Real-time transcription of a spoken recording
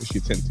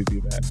you tend to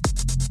do that.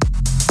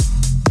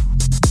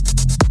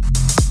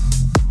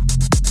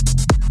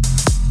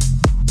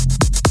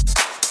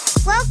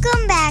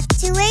 Welcome back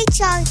to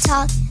HR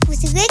Talk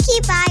with Ricky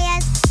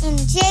Baez and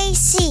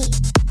JC.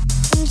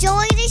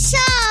 Enjoy the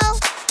show.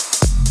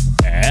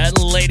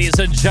 And ladies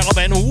and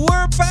gentlemen,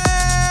 we're back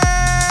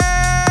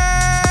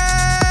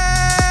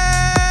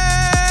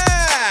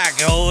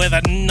with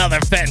another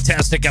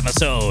fantastic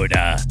episode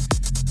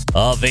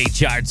of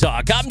HR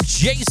Talk. I'm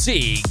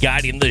JC,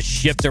 guiding the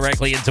ship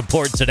directly into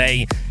port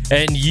today.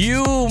 And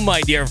you, my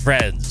dear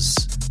friends,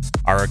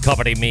 are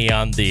accompanying me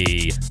on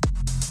the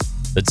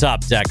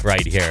top deck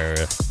right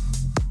here.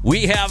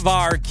 We have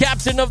our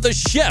captain of the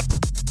ship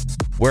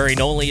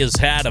wearing only his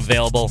hat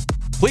available.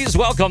 Please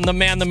welcome the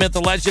man, the myth, the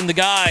legend, the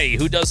guy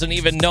who doesn't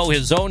even know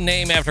his own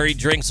name after he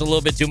drinks a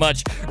little bit too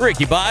much,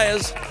 Ricky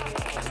Baez.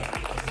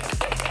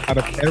 Out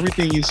of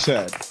everything you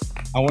said,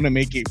 I want to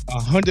make it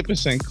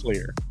 100%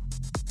 clear.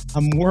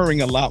 I'm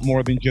wearing a lot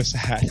more than just a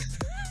hat.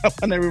 I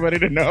want everybody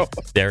to know.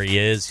 There he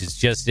is. He's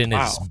just in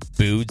his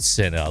boots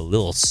and a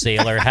little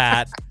sailor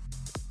hat.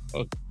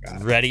 Oh,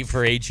 God. Ready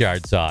for HR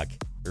Talk.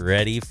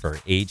 Ready for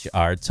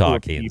HR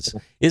Talkings.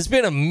 It's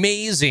been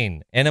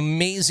amazing, an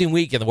amazing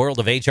week in the world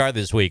of HR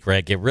this week,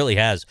 Rick. It really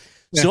has.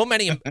 Yeah.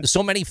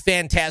 So many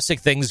fantastic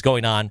things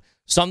going on.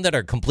 Some that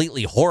are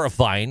completely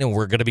horrifying, and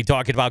we're going to be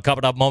talking about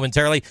coming up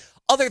momentarily.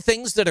 Other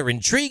things that are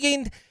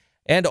intriguing,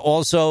 and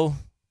also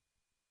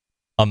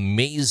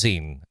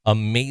amazing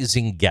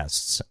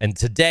guests. And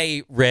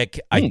today,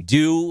 Rick, I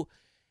do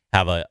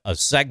have a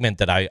segment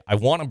that I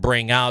want to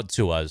bring out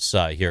to us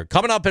here.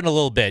 Coming up in a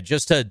little bit,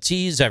 just to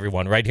tease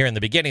everyone right here in the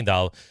beginning,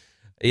 though,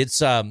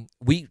 it's I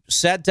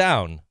sat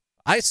down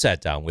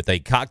with a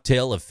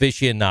cocktail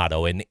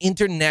aficionado, an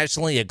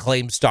internationally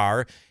acclaimed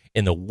star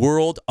in the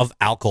world of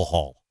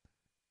alcohol.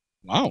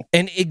 Wow.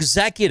 An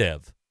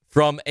executive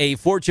from a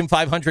Fortune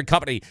 500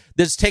 company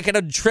that's taken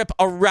a trip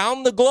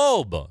around the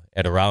globe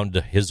and around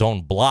his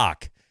own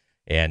block.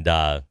 And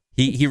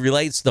he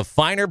relates the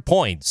finer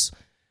points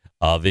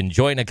of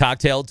enjoying a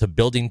cocktail to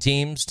building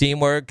teams,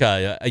 teamwork,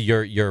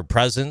 your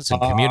presence and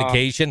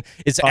communication.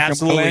 It's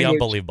absolutely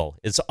unbelievable.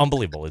 It's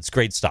unbelievable. It's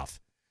great stuff.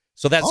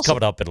 So that's awesome.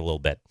 Coming up in a little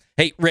bit.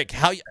 Hey, Rick,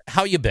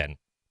 how you been?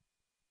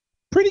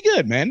 Pretty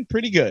good, man.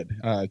 Pretty good.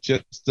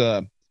 Just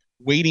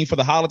waiting for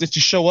the holidays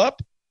to show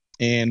up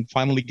and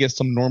finally get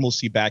some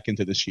normalcy back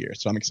into this year.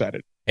 So I'm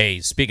excited.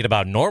 Hey, speaking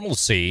about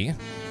normalcy,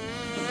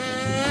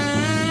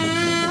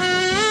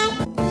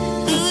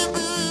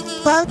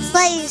 Quotes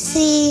let you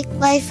see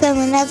life from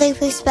another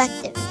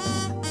perspective.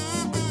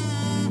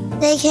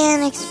 They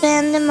can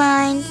expand the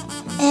mind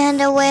and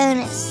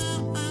awareness.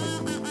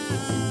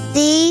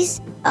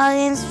 These are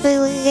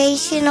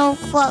inspirational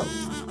quotes.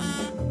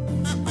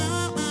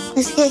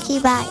 With Ricky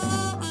Baez.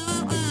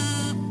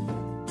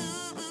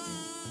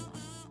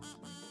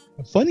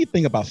 The funny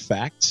thing about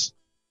facts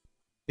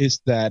is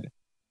that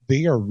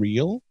they are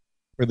real,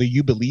 whether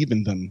you believe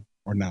in them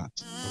or not.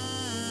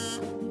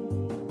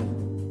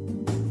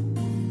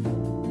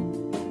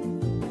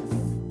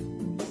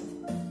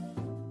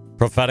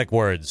 Prophetic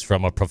words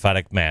from a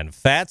prophetic man.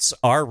 Fats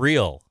are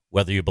real,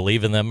 whether you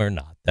believe in them or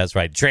not. That's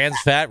right. Trans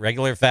fat,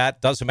 regular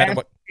fat, doesn't matter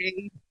what.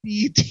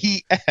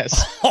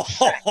 FATS.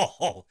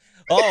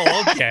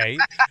 Oh, okay.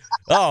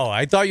 Oh,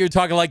 I thought you were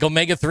talking like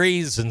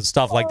omega-3s and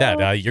stuff like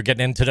that. You're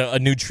getting into a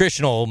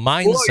nutritional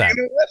mindset. Well, you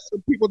know what?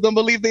 Some people don't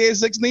believe the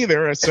A6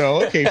 neither,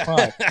 so okay,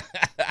 fine.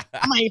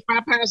 I'm going to eat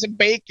 5 pounds of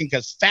bacon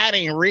because fat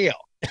ain't real.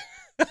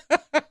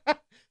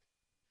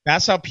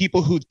 That's how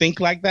people who think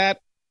like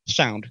that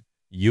sound.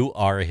 You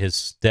are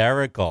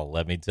hysterical,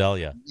 let me tell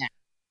you. Yeah.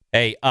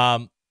 Hey,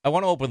 I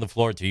want to open the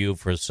floor to you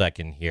for a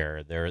second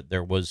here.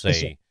 There was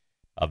a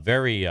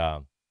very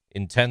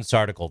intense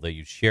article that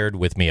you shared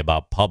with me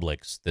about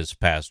Publix this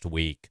past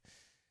week.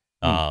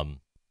 A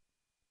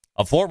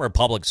former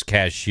Publix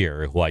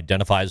cashier who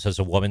identifies as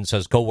a woman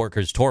says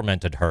coworkers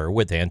tormented her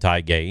with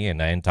anti-gay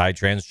and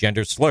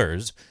anti-transgender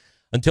slurs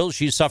until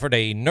she suffered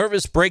a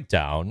nervous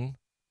breakdown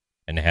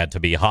and had to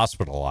be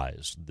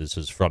hospitalized. This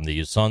is from the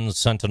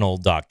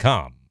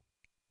SunSentinel.com.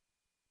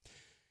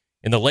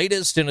 In the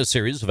latest in a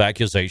series of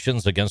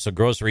accusations against the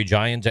grocery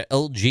giant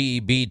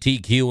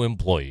LGBTQ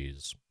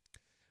employees,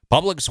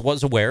 Publix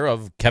was aware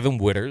of Kevin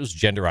Witter's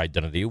gender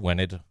identity when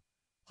it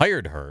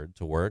hired her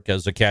to work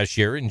as a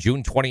cashier in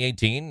June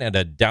 2018 at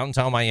a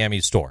downtown Miami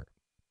store.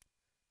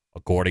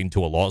 According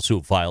to a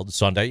lawsuit filed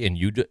Sunday in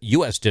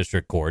U.S.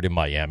 District Court in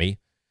Miami,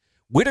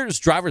 Witter's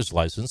driver's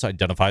license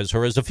identifies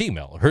her as a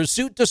female. Her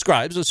suit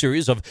describes a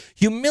series of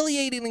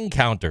humiliating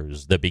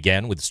encounters that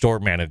began with store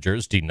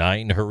managers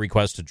denying her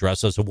request to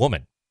dress as a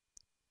woman.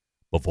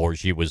 Before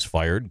she was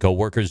fired,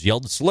 coworkers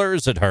yelled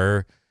slurs at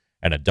her,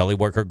 and a deli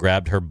worker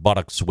grabbed her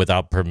buttocks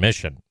without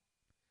permission.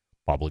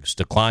 Publix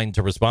declined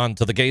to respond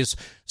to the case,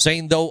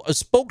 saying through a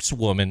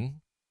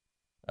spokeswoman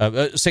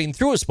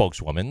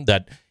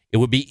that it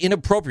would be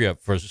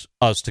inappropriate for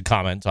us to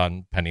comment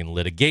on pending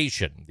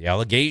litigation. The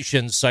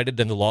allegations cited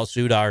in the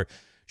lawsuit are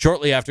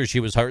shortly after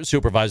she was hired,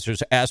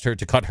 supervisors asked her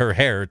to cut her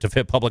hair to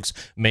fit Publix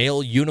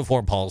male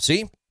uniform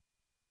policy.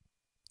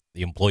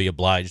 The employee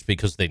obliged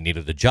because they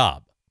needed a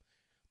job.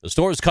 The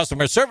store's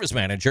customer service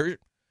manager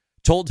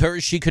told her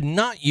she could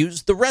not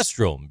use the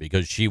restroom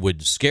because she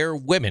would scare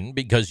women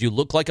because you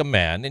look like a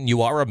man and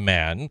you are a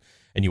man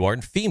and you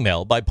aren't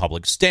female by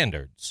public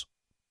standards.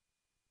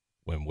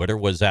 When Witter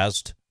was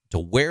asked to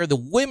wear the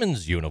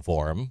women's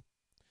uniform,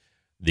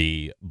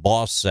 the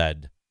boss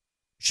said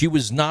she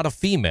was not a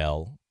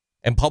female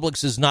and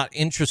Publix is not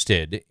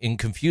interested in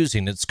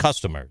confusing its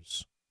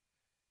customers.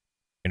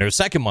 In her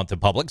second month at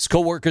Publix,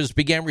 coworkers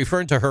began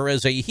referring to her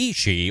as a he,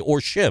 she, or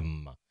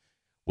shim.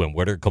 When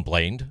Witter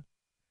complained,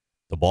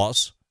 the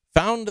boss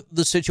found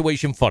the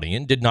situation funny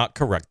and did not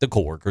correct the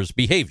coworkers'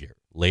 behavior.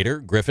 Later,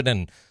 Griffin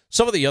and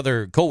some of the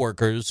other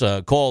coworkers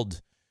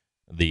called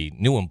the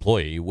new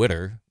employee,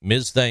 Witter,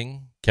 Ms.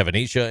 Thing,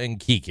 Kevinisha, and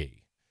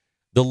Kiki.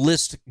 The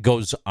list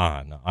goes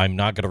on. I'm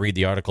not going to read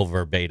the article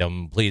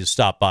verbatim. Please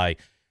stop by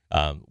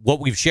what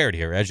we've shared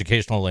here,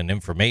 educational and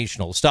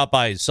informational. Stop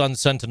by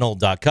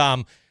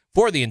sunsentinel.com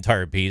for the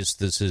entire piece.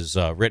 This is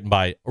written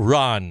by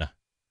Ron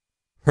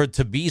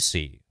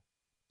Hurtabisi,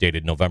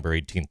 dated November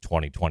 18th,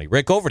 2020.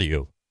 Rick, over to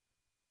you.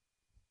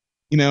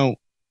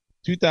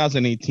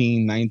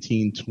 2018,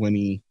 19,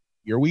 20,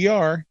 here we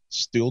are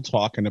still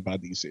talking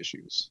about these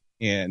issues.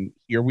 And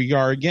here we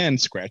are again,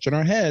 scratching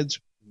our heads.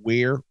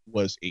 Where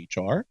was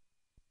HR?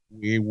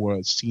 Where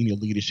was senior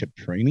leadership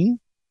training?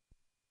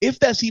 If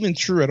that's even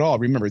true at all,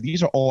 remember,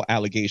 these are all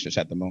allegations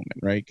at the moment,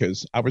 right?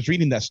 Because I was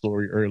reading that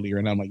story earlier,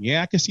 and I'm like,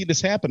 yeah, I can see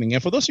this happening.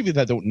 And for those of you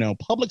that don't know,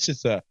 Publix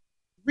is a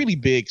really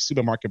big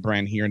supermarket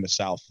brand here in the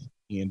South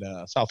and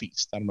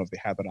Southeast. I don't know if they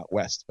have it out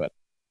West, but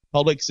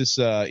Publix is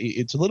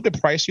it's a little bit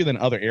pricier than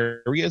other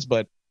areas,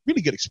 but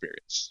really good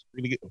experience,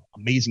 really good,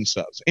 amazing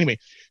subs. Anyway,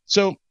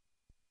 so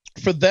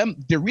for them,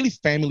 they're really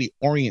family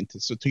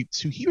oriented. So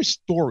to hear a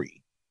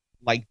story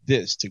like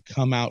this to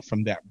come out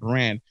from that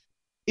brand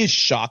is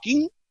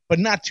shocking, but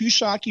not too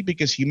shocking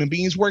because human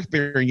beings work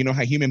there. And you know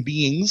how human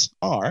beings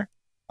are.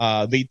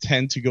 They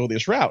tend to go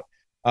this route.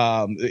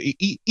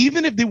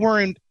 Even if they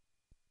weren't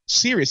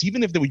serious,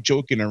 even if they were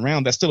joking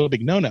around, that's still a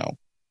big no-no.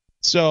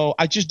 So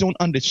I just don't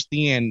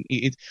understand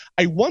it.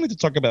 I wanted to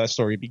talk about that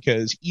story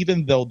because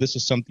even though this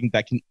is something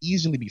that can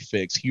easily be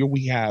fixed, here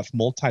we have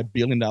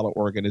multi-billion-dollar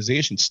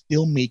organizations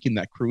still making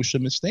that crucial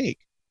mistake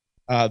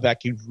that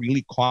could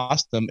really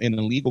cost them in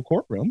a legal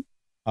courtroom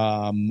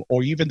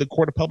or even the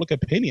court of public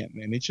opinion.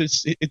 And it's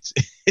just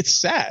it's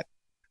sad.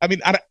 I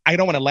mean, I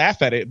don't want to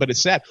laugh at it, but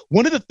it's sad.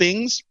 One of the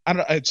things I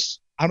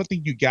don't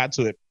think you got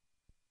to it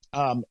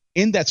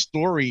in that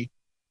story.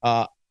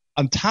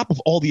 On top of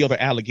all the other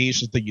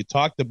allegations that you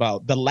talked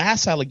about, the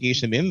last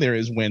allegation in there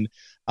is when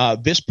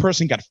this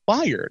person got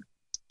fired.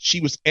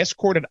 She was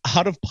escorted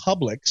out of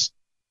Publix,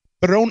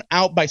 thrown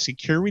out by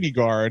security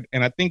guard,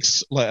 and I think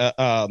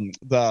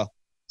the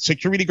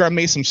security guard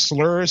made some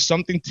slurs,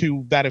 something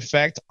to that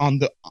effect,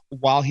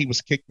 while he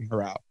was kicking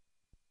her out.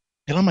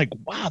 And I'm like,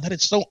 wow, that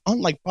is so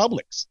unlike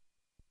Publix,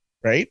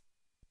 right?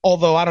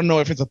 Although I don't know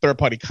if it's a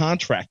third-party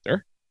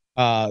contractor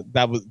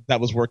that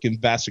was working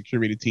that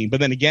security team. But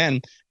then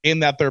again, in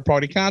that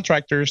third-party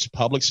contractors,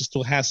 Publix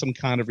still has some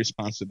kind of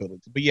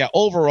responsibility. But yeah,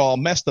 overall,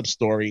 messed up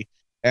story.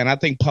 And I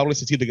think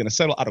Publix is either going to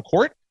settle out of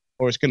court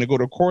or it's going to go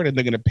to court and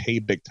they're going to pay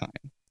big time.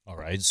 All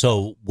right.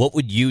 So what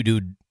would you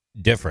do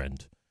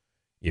different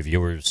if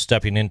you were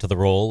stepping into the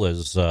role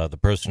as the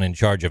person in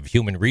charge of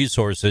human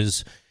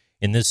resources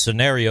in this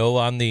scenario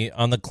on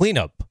the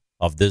cleanup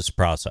of this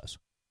process?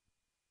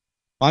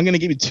 I'm going to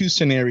give you two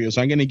scenarios.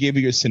 I'm going to give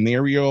you a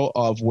scenario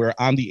of where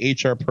I'm the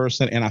HR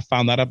person and I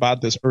found out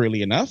about this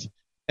early enough,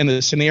 and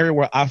the scenario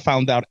where I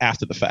found out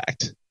after the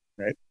fact,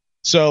 right?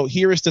 So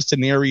here is the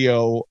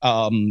scenario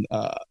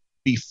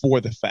before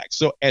the fact.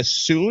 So as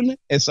soon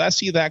as I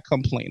see that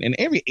complaint, and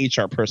every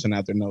HR person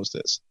out there knows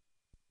this,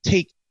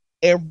 take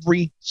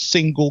every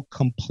single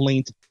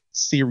complaint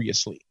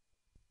seriously.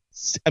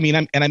 I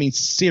mean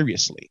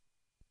seriously.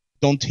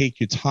 Don't take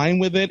your time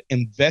with it.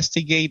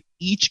 Investigate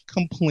each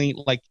complaint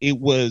like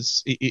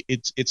it's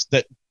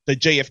the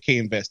JFK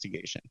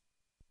investigation.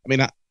 I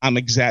mean, I'm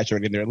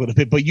exaggerating there a little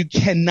bit, but you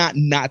cannot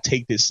not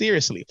take this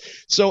seriously.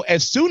 So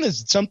as soon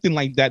as something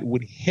like that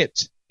would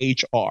hit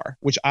HR,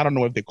 which I don't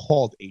know if they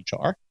called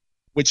HR,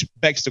 which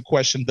begs the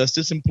question, does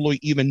this employee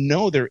even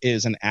know there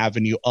is an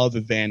avenue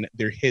other than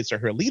his or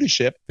her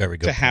leadership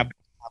to have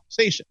a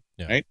conversation,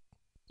 right?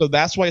 So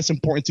that's why it's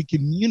important to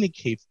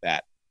communicate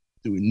that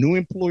through new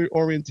employee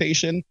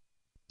orientation.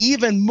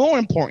 Even more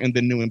important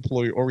than new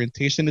employee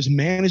orientation is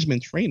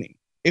management training.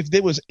 If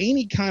there was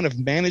any kind of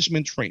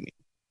management training,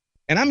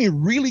 and I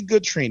mean really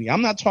good training,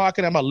 I'm not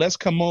talking about let's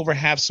come over,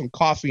 have some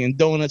coffee and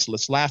donuts,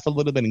 let's laugh a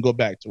little bit and go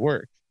back to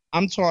work.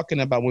 I'm talking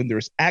about when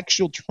there's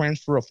actual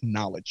transfer of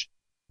knowledge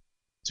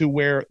to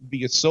where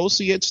the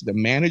associates, the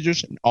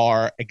managers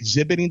are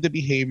exhibiting the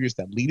behaviors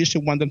that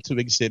leadership want them to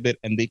exhibit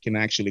and they can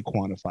actually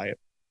quantify it.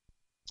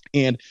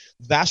 And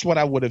that's what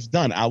I would have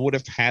done. I would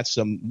have had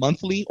some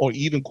monthly or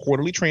even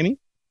quarterly training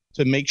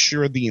to make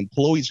sure the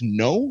employees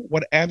know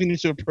what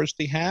avenues of approach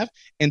they have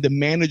and the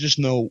managers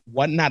know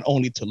what not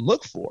only to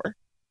look for,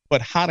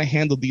 but how to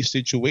handle these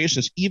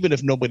situations, even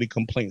if nobody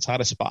complains, how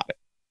to spot it.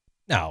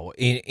 Now,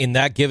 in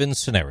that given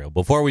scenario,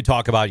 before we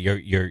talk about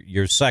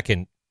your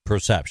second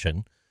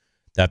perception,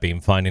 that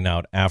being finding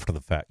out after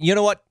the fact, you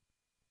know what?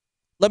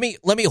 Let me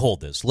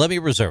hold this. Let me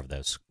reserve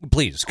this.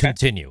 Please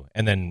continue,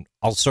 and then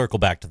I'll circle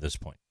back to this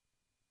point.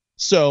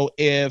 So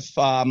if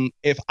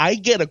I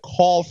get a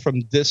call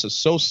from this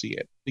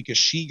associate because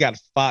she got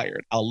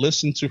fired, I'll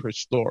listen to her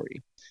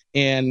story.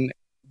 And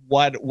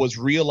what was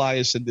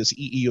realized in this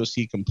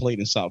EEOC complaint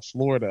in South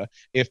Florida,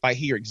 if I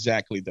hear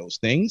exactly those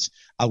things,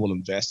 I will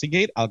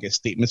investigate. I'll get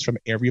statements from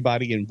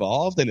everybody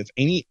involved. And if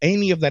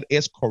any of that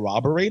is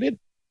corroborated,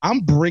 I'm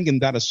bringing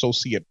that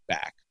associate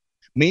back.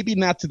 Maybe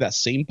not to that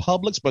same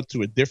Publix, but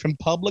to a different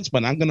Publix.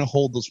 But I'm going to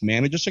hold those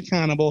managers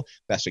accountable,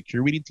 that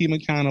security team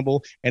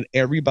accountable, and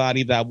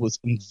everybody that was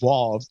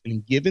involved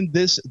in giving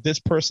this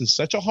person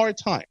such a hard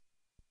time.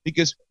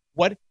 Because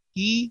what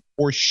he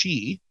or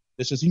she,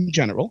 this is in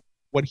general,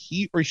 what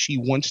he or she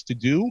wants to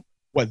do,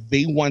 what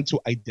they want to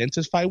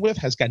identify with,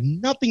 has got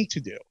nothing to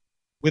do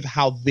with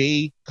how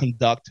they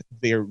conduct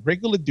their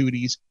regular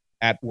duties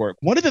at work.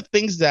 One of the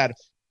things that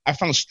I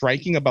found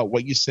striking about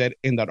what you said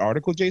in that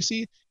article,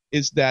 JC,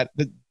 is that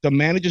the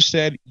manager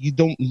said you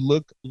don't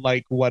look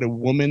like what a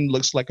woman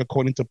looks like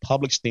according to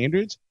public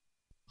standards.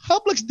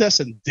 Publix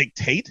doesn't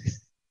dictate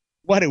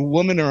what a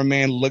woman or a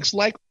man looks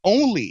like.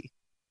 They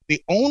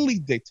only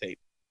dictate.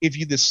 If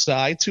you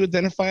decide to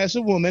identify as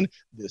a woman,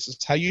 this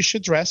is how you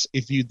should dress.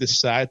 If you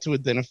decide to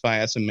identify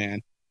as a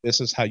man,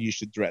 this is how you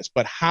should dress.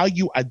 But how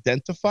you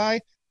identify,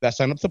 that's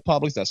not up to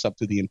Publix, that's up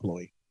to the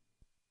employee.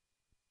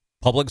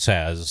 Publix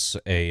has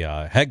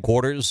a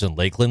headquarters in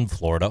Lakeland,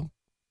 Florida.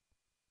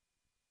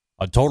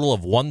 A total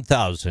of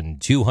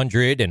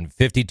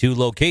 1,252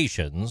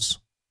 locations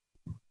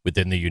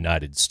within the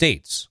United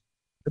States.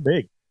 They're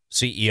big.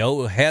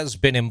 CEO has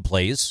been in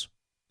place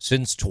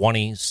since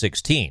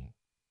 2016.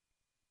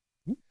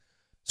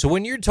 So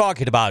when you're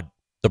talking about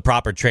the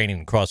proper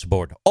training across the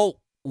board,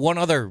 one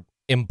other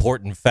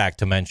important fact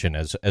to mention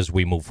as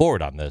we move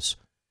forward on this,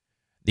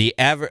 the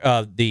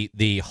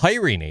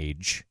hiring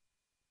age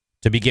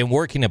to begin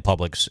working at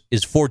Publix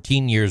is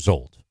 14 years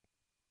old.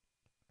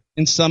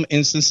 In some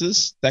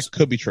instances, that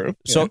could be true.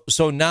 Yeah.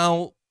 So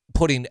now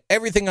putting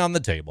everything on the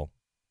table,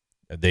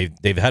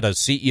 they've had a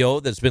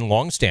CEO that's been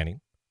longstanding.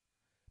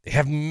 They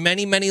have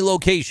many, many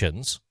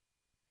locations.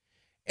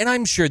 And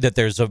I'm sure that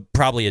there's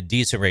probably a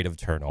decent rate of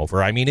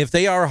turnover. I mean, if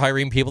they are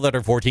hiring people that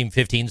are 14,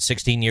 15,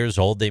 16 years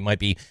old, they might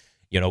be,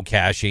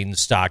 cashing,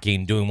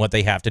 stocking, doing what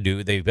they have to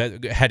do. They're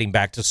heading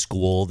back to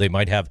school. They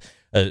might have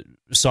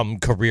some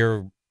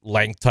career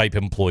length type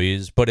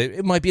employees, but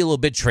it might be a little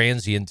bit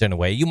transient in a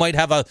way. You might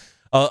have a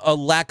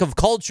lack of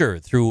culture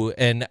through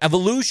an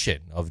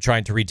evolution of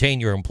trying to retain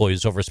your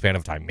employees over a span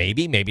of time.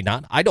 Maybe, maybe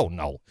not. I don't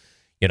know.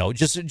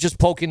 Just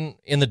poking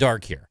in the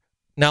dark here.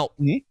 Now,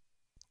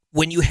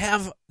 when you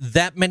have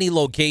that many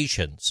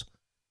locations,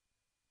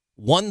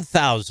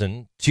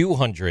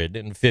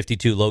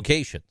 1,252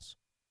 locations,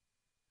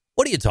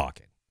 what are you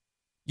talking?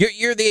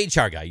 You're the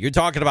HR guy. You're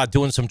talking about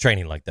doing some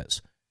training like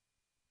this.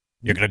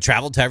 You're going to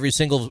travel to every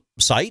single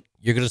site.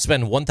 You're going to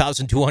spend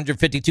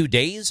 1,252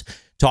 days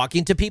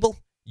talking to people.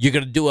 You're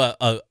going to do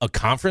a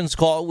conference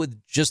call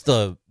with just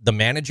the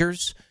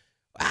managers.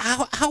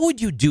 How would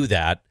you do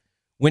that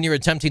when you're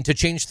attempting to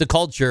change the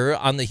culture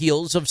on the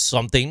heels of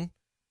something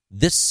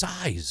this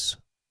size?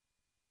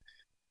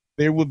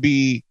 There would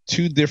be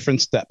two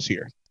different steps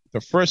here.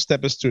 The first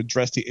step is to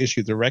address the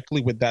issue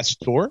directly with that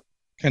store,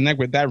 connect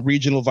with that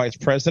regional vice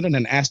president,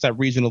 and ask that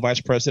regional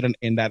vice president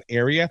in that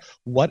area,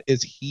 what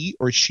is he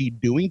or she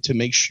doing to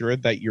make sure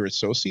that your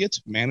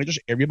associates, managers,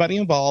 everybody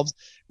involved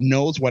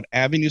knows what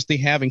avenues they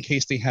have in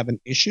case they have an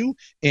issue,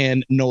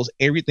 and knows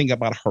everything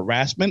about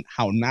harassment,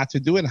 how not to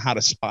do it, and how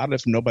to spot it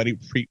if nobody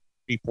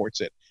reports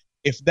it.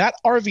 If that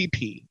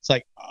RVP, it's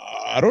like,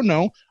 I don't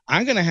know,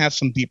 I'm going to have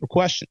some deeper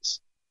questions.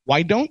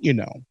 Why don't you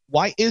know?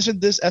 Why isn't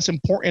this as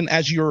important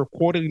as your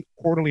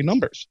quarterly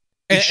numbers?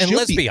 And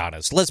let's be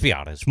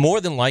honest.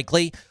 More than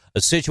likely, a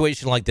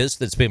situation like this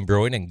that's been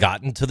brewing and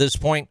gotten to this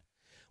point,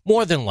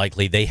 more than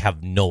likely they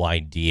have no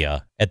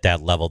idea at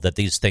that level that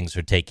these things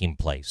are taking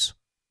place.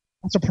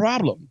 That's a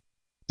problem.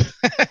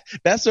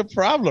 That's a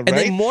problem, and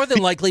right? And they more than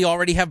likely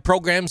already have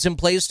programs in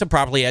place to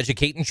properly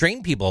educate and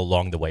train people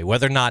along the way.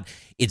 Whether or not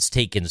it's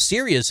taken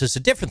serious is a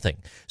different thing.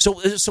 So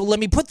let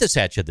me put this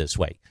at you this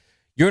way.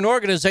 You're an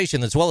organization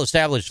that's well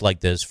established like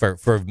this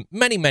for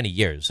many, many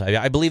years.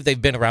 I believe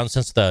they've been around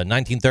since the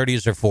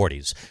 1930s or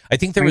 40s. I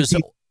think there was...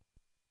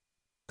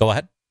 Go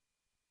ahead.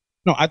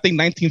 No, I think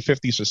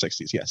 1950s or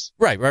 60s, yes.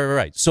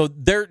 Right. So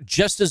they're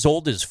just as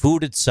old as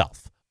food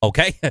itself,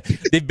 okay?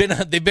 They've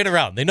been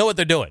around. They know what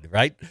they're doing,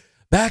 right?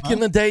 Back in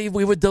the day,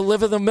 we would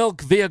deliver the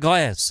milk via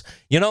glass.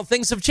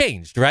 Things have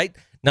changed, right?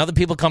 Now the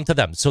people come to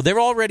them. So they're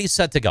already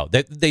set to go.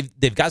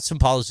 They've got some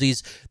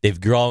policies. They've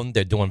grown.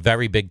 They're doing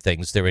very big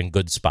things. They're in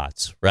good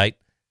spots, right?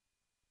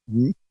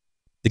 Mm-hmm.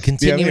 The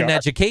continuing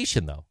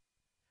education, though.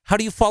 How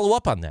do you follow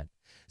up on that?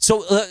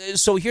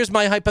 So here's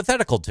my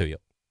hypothetical to you.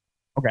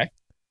 Okay.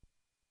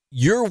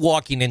 you're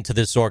walking into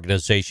this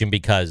organization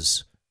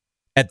because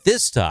at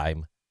this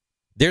time,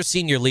 their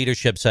senior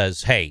leadership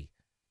says, hey,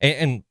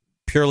 and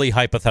purely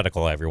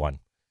hypothetical, everyone,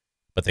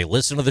 but they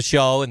listen to the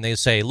show and they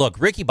say, look,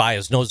 Ricky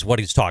Baez knows what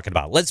he's talking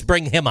about. Let's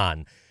bring him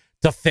on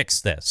to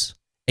fix this.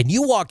 And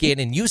you walk in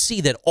and you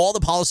see that all the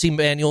policy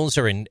manuals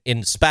are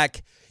in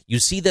spec. You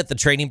see that the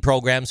training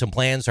programs and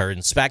plans are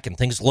in spec and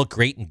things look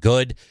great and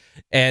good,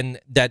 and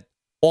that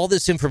all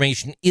this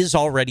information is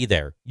already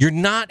there. You're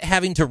not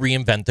having to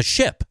reinvent the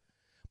ship,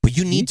 but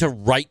you need to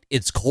write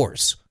its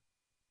course.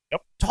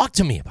 Yep. Talk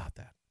to me about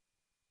that.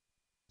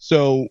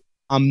 So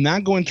I'm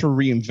not going to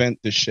reinvent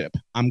the ship.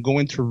 I'm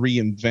going to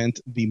reinvent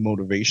the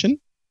motivation,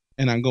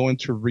 and I'm going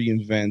to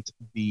reinvent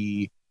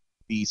the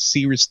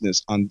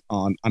seriousness on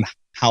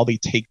how they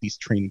take these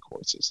training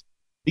courses.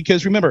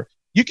 Because remember,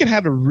 you can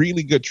have a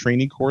really good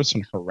training course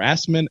on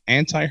harassment,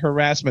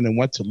 anti-harassment, and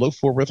what to look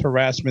for with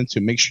harassment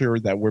to make sure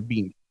that we're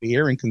being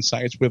fair and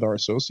concise with our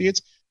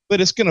associates, but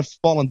it's going to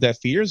fall on deaf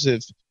ears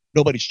if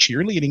nobody's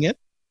cheerleading it.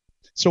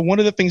 So one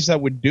of the things I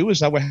would do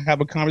is I would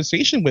have a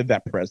conversation with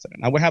that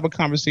president. I would have a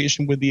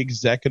conversation with the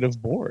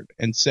executive board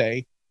and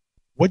say,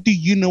 what do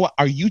you know?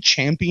 Are you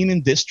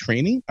championing this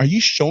training? Are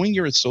you showing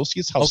your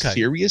associates how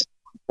serious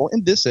and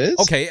important this is?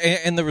 Okay,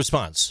 and the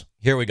response.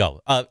 Here we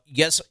go.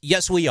 Yes,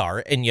 we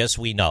are, and yes,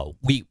 we know.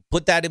 We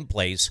put that in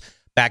place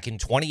back in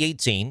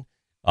 2018.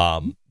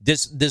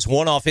 This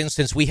one-off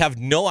instance, we have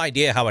no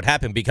idea how it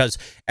happened because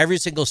every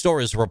single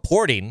store is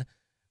reporting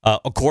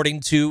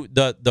according to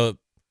the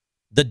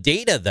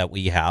data that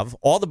we have.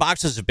 All the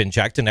boxes have been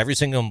checked, and every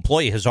single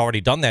employee has already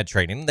done that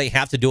training. They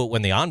have to do it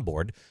when they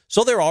onboard,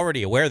 so they're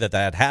already aware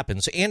that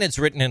happens, and it's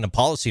written in a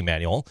policy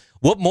manual.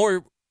 What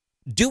more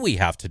do we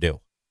have to do?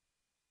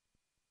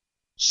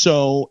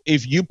 So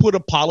if you put a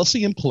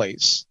policy in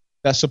place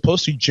that's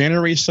supposed to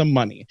generate some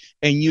money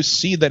and you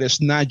see that it's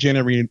not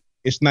generating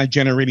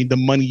the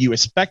money you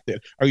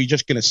expected, are you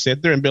just going to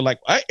sit there and be like,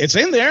 it's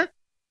in there.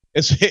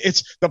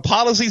 It's the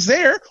policy's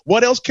there.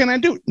 What else can I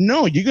do?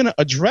 No, you're going to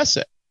address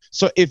it.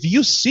 So if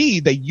you see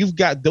that you've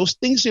got those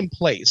things in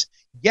place,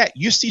 yet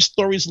you see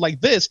stories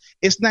like this,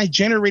 it's not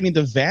generating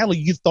the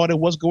value you thought it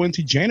was going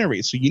to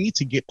generate. So you need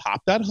to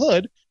pop that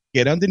hood,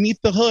 get underneath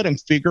the hood,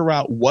 and figure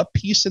out what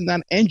piece in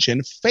that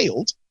engine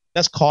failed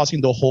that's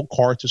causing the whole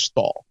car to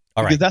stall.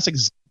 All right. Because that's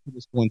exactly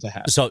what's going to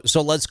happen.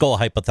 So let's go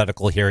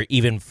hypothetical here,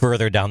 even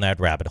further down that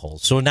rabbit hole.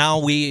 So now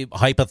we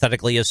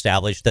hypothetically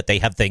established that they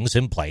have things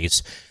in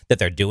place, that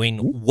they're doing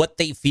what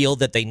they feel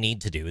that they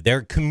need to do.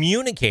 They're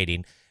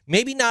communicating,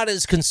 maybe not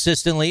as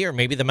consistently, or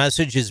maybe the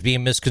message is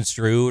being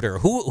misconstrued, or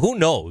who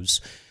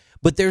knows.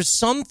 But there's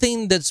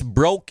something that's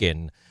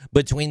broken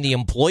between the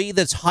employee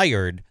that's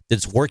hired,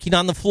 that's working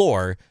on the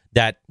floor,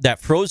 that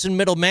frozen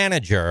middle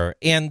manager,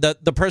 and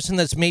the person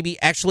that's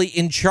maybe actually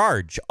in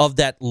charge of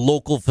that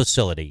local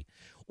facility,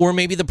 or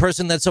maybe the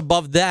person that's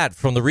above that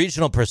from the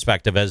regional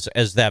perspective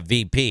as that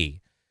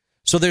VP.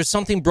 So there's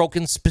something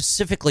broken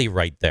specifically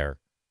right there.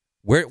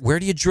 Where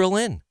do you drill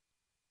in?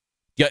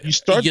 You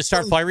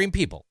start firing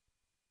people.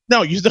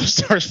 No, you don't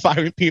start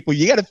firing people.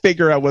 You got to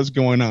figure out what's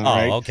going on.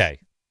 Right? Okay.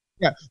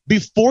 Yeah.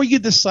 Before you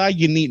decide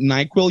you need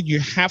NyQuil, you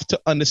have to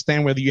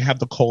understand whether you have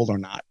the cold or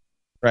not.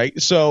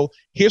 Right. So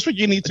here's what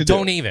you need to do.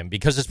 Don't even,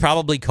 because it's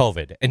probably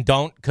COVID, and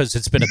don't, because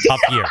it's been a tough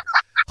year.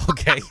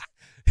 Okay.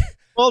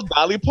 Well,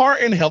 Dolly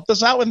Parton helped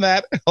us out with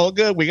that. Oh,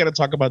 good. We got to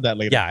talk about that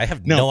later. Yeah, I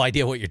have no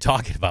idea what you're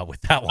talking about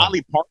with that one.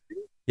 Dolly Parton?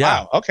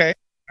 Yeah. Wow. Okay.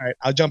 All right.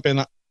 I'll jump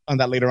in on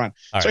that later on.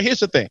 All so right. Here's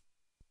the thing.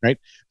 Right.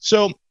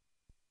 So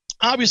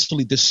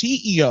obviously the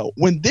CEO,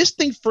 when this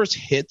thing first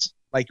hit,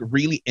 like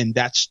really in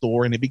that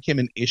store, and it became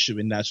an issue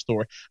in that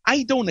store,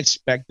 I don't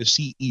expect the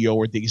CEO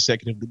or the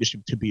executive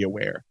leadership to be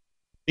aware.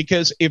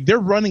 Because if they're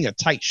running a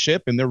tight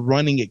ship and they're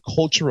running a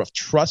culture of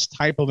trust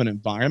type of an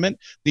environment,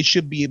 they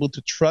should be able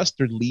to trust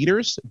their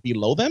leaders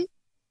below them,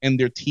 and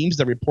their teams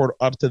that report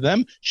up to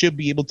them should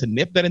be able to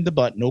nip that in the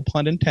butt, no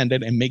pun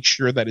intended, and make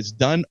sure that it's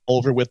done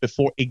over with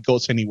before it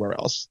goes anywhere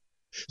else.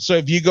 So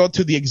if you go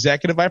to the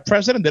executive vice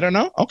president, they don't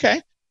know.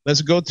 Okay,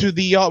 let's go to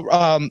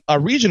the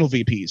regional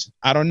VPs.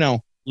 I don't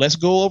know. Let's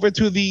go over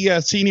to the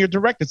senior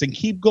directors and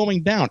keep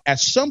going down. At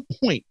some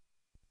point,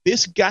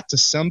 this got to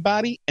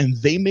somebody, and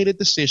they made a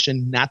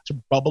decision not to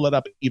bubble it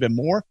up even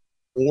more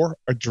or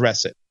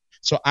address it.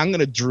 So I'm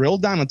going to drill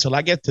down until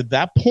I get to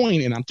that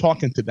point, and I'm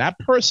talking to that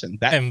person,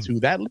 to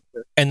that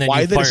leader. And then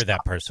you fire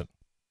that person.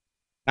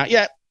 Not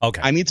yet.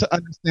 Okay. I need to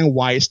understand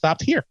why it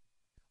stopped here.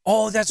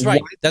 Oh, that's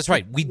right. That's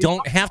right. We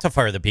don't have to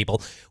fire the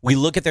people. We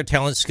look at their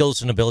talents,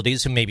 skills, and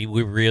abilities, and maybe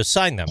we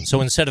reassign them.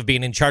 So instead of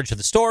being in charge of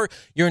the store,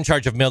 you're in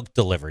charge of milk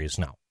deliveries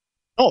now.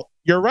 Oh,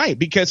 you're right.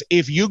 Because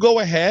if you go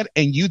ahead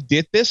and you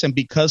did this, and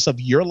because of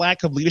your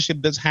lack of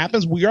leadership this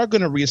happens, we are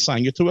going to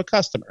reassign you to a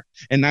customer.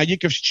 And now you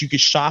can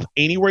shop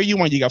anywhere you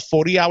want. You got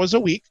 40 hours a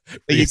week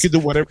that you can do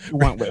whatever you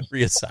want with.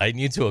 Reassign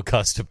you to a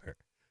customer.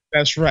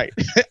 That's right.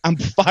 I'm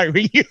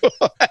firing you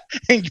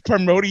and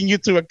promoting you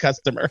to a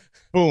customer.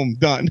 Boom,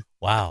 done.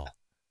 Wow.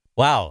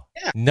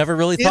 Yeah. Never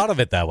really thought of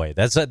it that way.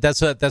 That's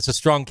a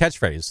strong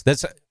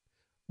catchphrase.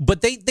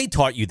 But they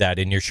taught you that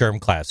in your SHRM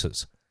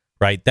classes,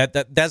 right?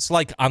 That's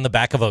like on the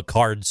back of a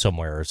card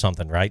somewhere or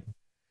something, right?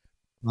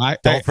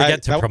 Don't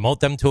forget to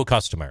promote them to a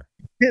customer.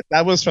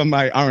 That was from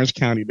my Orange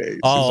County days.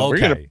 Oh,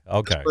 so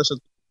okay.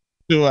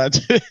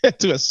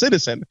 To a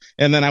citizen,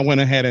 and then I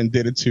went ahead and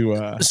did it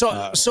to.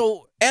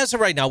 So as of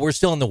right now, we're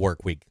still in the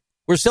work week.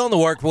 We're still in the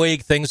work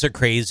week. Things are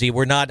crazy.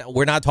 We're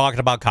not talking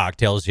about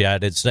cocktails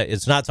yet.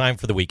 It's not time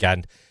for the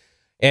weekend.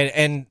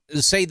 And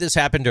say this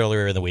happened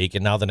earlier in the week,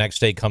 and now the next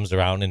day comes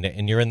around,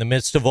 and you're in the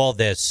midst of all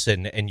this,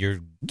 and you're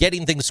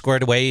getting things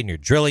squared away, and you're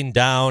drilling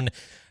down,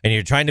 and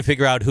you're trying to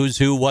figure out who's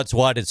who, what's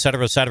what, et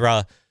cetera, et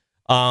cetera.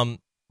 And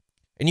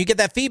you get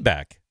that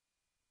feedback.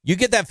 You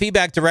get that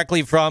feedback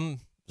directly from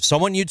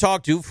someone you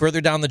talk to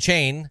further down the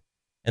chain,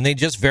 and they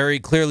just very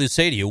clearly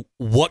say to you,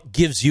 what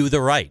gives you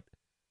the right?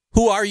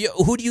 Who are you?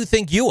 Who do you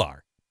think you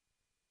are?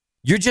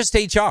 You're just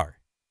HR.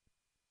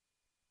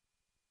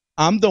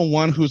 I'm the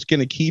one who's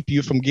going to keep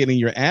you from getting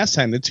your ass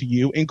handed to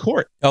you in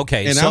court.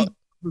 Okay. And I'm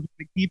going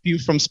to keep you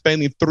from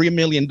spending $3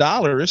 million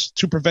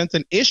to prevent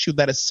an issue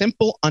that a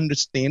simple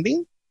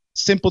understanding,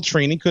 simple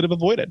training could have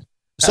avoided.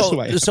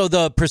 So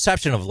the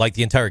perception of like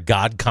the entire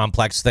God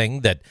complex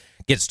thing that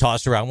gets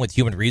tossed around with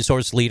human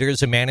resource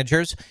leaders and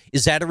managers,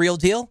 is that a real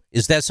deal?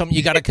 Is that something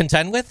you got to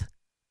contend with?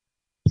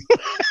 I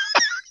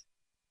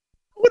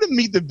want to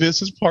meet the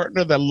business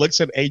partner that looks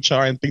at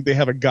HR and think they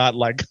have a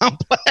godlike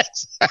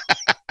complex.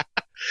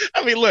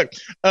 I mean, look,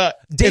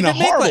 David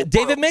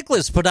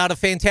Miklas put out a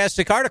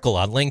fantastic article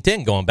on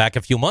LinkedIn going back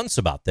a few months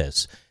about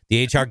this,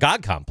 the HR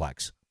God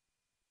complex.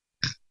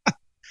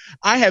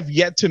 I have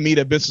yet to meet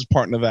a business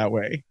partner that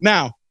way.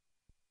 Now,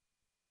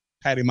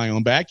 patting my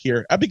own back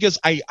here, because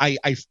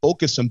I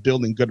focus on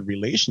building good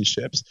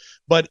relationships.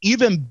 But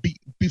even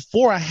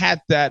before I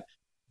had that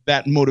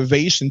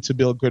motivation to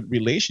build good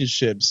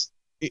relationships,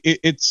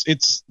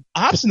 it's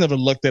Ops never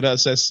looked at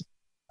us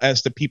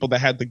as the people that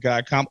had the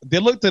God they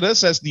looked at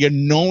us as the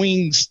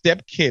annoying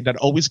step kid that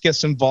always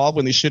gets involved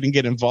when they shouldn't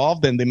get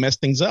involved, and they mess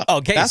things up.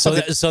 Okay,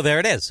 so there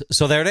it is.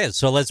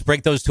 So let's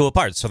break those two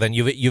apart. So then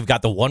you've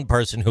got the one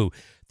person who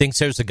thinks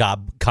there's a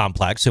God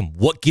complex, and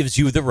what gives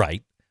you the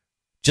right,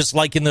 just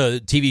like in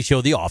the TV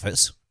show The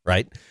Office,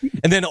 right?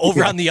 And then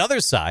over on the other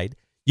side,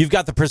 you've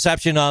got the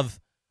perception of,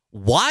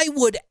 why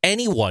would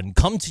anyone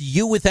come to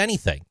you with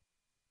anything?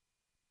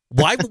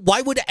 Why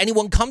would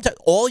anyone come to?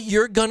 All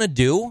you're gonna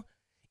do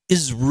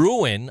is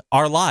ruin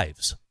our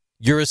lives.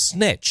 You're a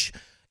snitch.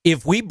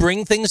 If we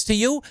bring things to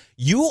you,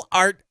 you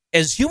are,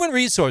 as human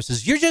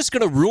resources, you're just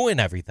going to ruin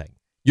everything.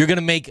 You're going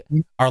to make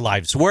our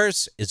lives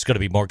worse. It's going to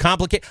be more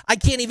complicated. I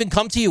can't even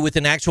come to you with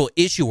an actual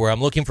issue where I'm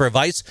looking for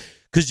advice,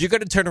 because you're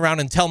going to turn around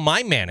and tell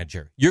my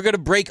manager. You're going to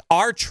break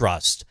our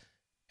trust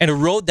and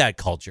erode that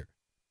culture.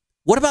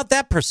 What about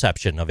that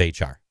perception of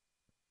HR?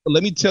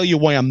 Let me tell you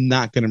why I'm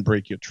not going to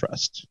break your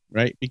trust,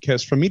 right?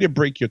 Because for me to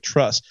break your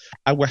trust,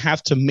 I will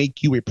have to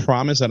make you a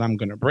promise that I'm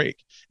going to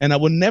break. And I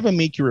will never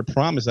make you a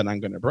promise that I'm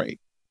going to break.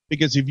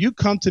 Because if you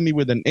come to me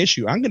with an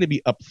issue, I'm going to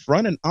be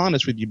upfront and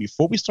honest with you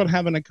before we start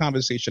having a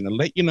conversation and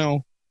let you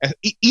know,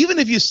 even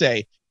if you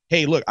say,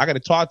 hey, look, I got to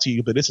talk to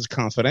you, but this is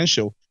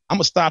confidential, I'm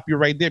going to stop you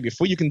right there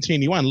before you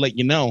continue on and let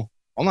you know,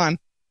 hold on,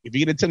 if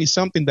you're going to tell me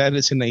something that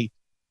is in a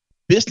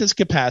business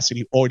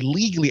capacity or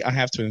legally I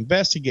have to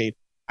investigate,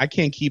 I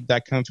can't keep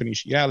that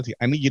confidentiality.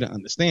 I need you to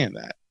understand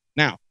that.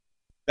 Now,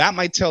 that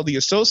might tell the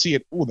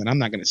associate, oh, then I'm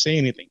not going to say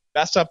anything.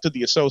 That's up to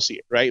the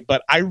associate, right?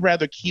 But I'd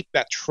rather keep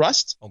that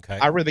trust. Okay.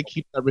 I'd rather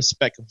keep that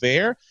respect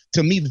there.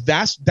 To me,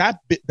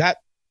 that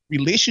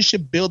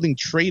relationship building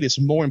trait is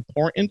more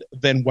important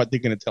than what they're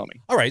going to tell me.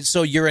 All right,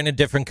 so you're in a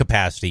different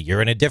capacity.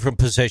 You're in a different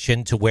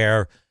position to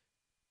where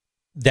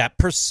that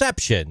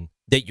perception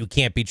that you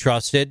can't be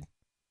trusted,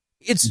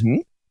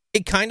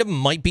 it kind of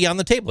might be on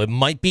the table. It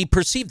might be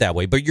perceived that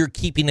way, but you're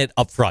keeping it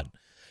up front.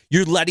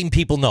 You're letting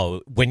people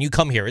know when you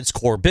come here, it's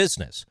core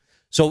business.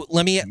 So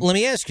let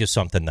me ask you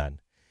something then.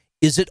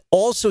 Is it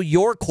also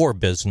your core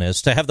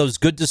business to have those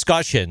good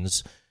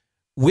discussions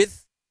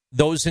with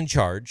those in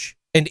charge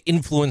and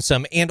influence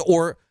them, and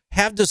or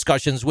have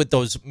discussions with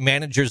those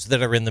managers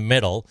that are in the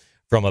middle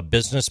from a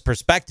business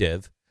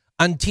perspective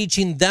on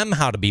teaching them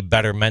how to be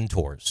better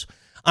mentors,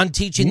 on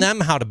teaching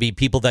them how to be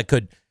people that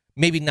could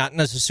maybe not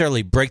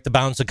necessarily break the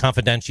bounds of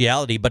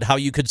confidentiality, but how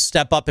you could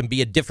step up and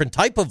be a different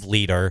type of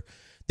leader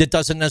that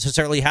doesn't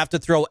necessarily have to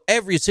throw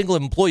every single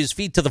employee's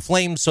feet to the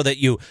flames so that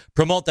you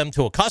promote them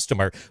to a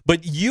customer,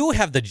 but you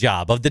have the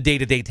job of the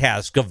day-to-day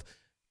task of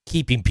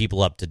keeping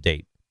people up to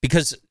date.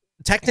 Because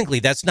technically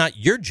that's not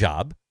your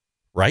job,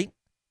 right?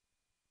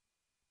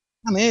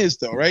 It is,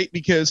 though, right?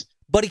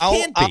 But it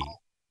can't be.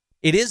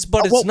 It is,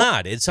 but it's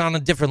not. It's on a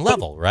different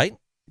level, right?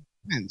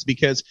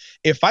 Because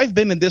if I've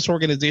been in this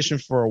organization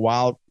for a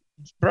while,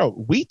 bro,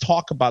 we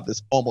talk about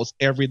this almost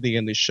every day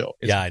in this show.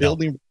 It's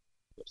building.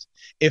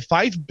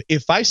 I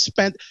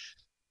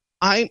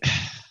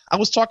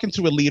was talking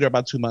to a leader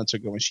about 2 months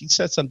ago, and she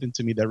said something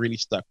to me that really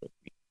stuck with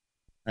me,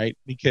 right?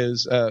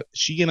 Because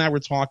she and I were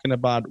talking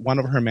about one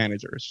of her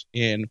managers,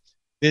 and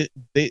this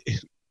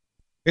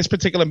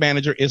particular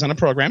manager is on a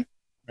program,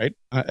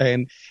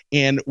 right?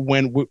 And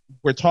when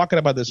we're talking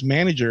about this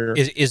manager,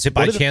 is it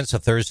by chance a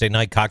Thursday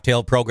night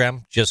cocktail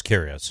program? Just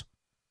curious.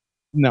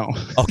 No.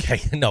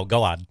 Okay, no,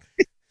 go on.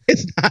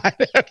 It's not.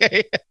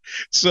 Okay.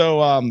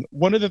 So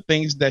one of the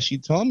things that she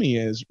told me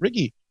is,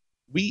 Ricky,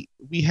 we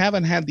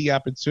haven't had the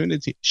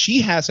opportunity.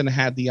 She hasn't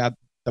had the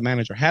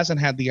manager hasn't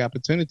had the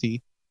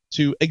opportunity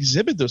to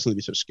exhibit those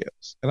leadership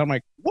skills. And I'm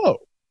like, whoa,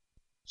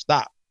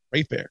 stop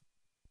right there.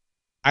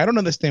 I don't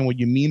understand what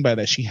you mean by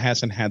that. She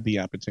hasn't had the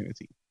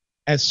opportunity.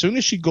 As soon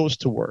as she goes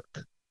to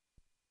work,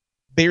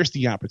 there's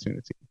the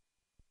opportunity.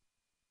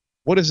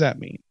 What does that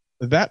mean?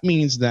 That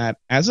means that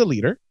as a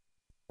leader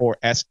or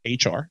as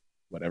HR,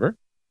 whatever,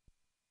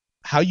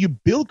 how you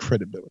build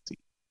credibility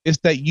is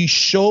that you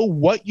show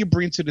what you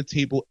bring to the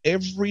table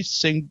every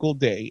single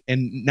day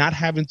and not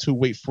having to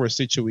wait for a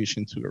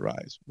situation to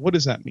arise. What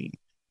does that mean?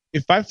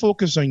 If I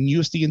focus on you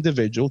as the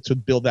individual to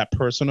build that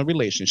personal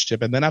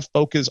relationship, and then I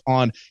focus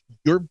on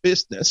your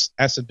business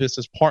as a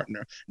business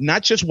partner,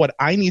 not just what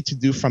I need to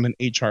do from an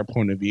HR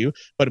point of view,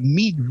 but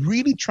me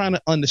really trying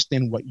to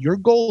understand what your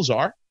goals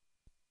are,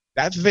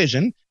 that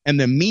vision, and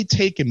then me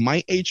taking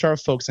my HR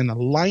folks and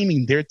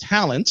aligning their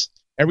talents,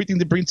 everything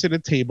they bring to the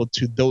table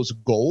to those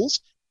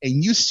goals,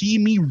 and you see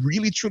me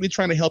really, truly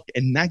trying to help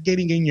and not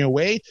getting in your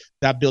way,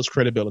 that builds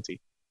credibility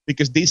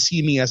because they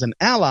see me as an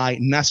ally,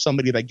 not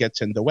somebody that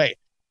gets in the way.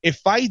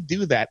 If I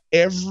do that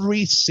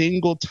every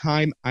single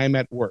time I'm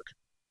at work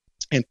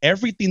and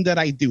everything that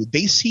I do,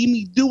 they see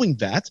me doing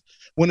that.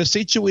 When a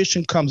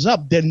situation comes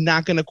up, they're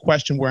not going to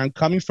question where I'm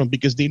coming from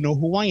because they know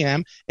who I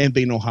am and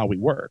they know how we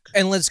work.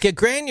 And let's get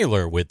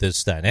granular with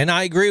this then. And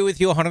I agree with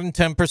you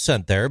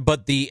 110% there,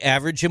 but the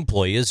average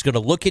employee is going to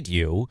look at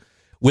you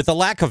with a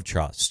lack of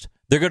trust.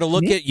 They're going to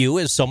look at you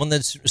as someone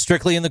that's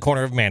strictly in the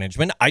corner of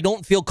management. I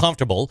don't feel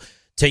comfortable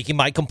taking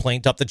my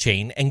complaint up the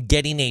chain and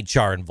getting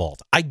HR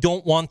involved. I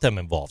don't want them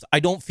involved. I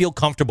don't feel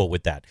comfortable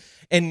with that.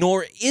 And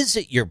nor is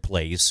it your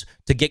place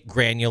to get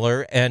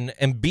granular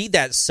and be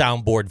that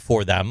soundboard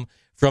for them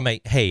from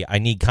a, hey, I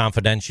need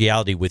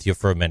confidentiality with you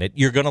for a minute.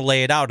 You're going to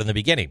lay it out in the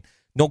beginning.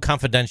 No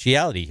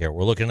confidentiality here.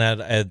 We're looking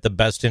at the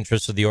best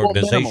interests of the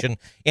organization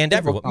and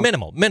everyone.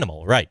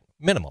 Minimal, right.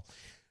 Minimal.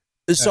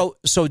 So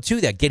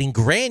to that, getting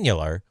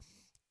granular,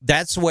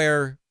 that's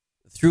where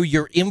through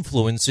your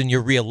influence and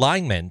your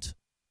realignment,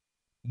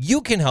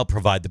 you can help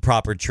provide the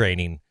proper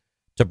training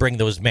to bring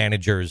those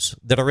managers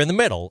that are in the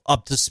middle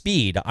up to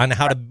speed on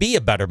how to be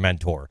a better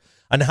mentor,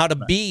 on how to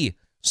be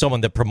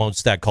someone that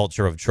promotes that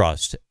culture of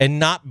trust and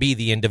not be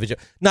the individual.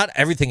 Not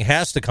everything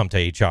has to come to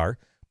HR,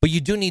 but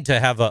you do need to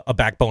have a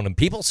backbone and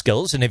people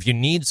skills. And if you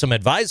need some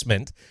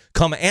advisement,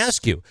 come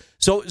ask you.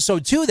 So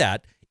to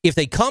that, if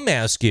they come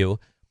ask you,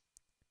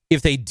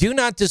 if they do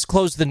not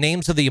disclose the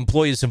names of the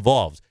employees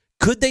involved,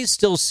 could they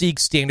still seek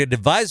standard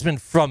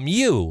advisement from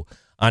you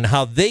on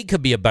how they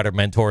could be a better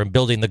mentor in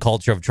building the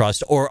culture of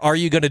trust? Or are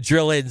you going to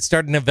drill in,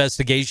 start an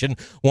investigation,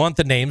 want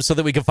the names so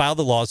that we can file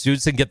the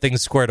lawsuits and get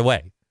things squared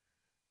away?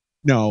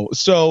 No.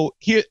 So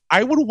here,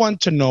 I would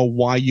want to know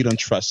why you don't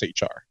trust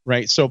HR,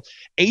 right? So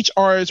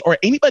HRs or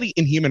anybody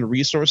in human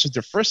resources,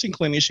 their first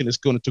inclination is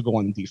going to go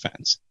on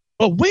defense.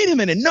 But wait a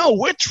minute. No,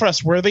 we're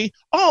trustworthy.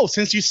 Oh,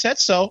 since you said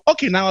so.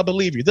 Okay, now I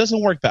believe you. It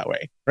doesn't work that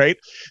way, right?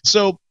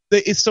 So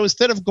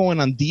instead of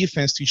going on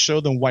defense to show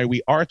them why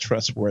we are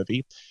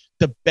trustworthy,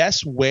 the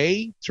best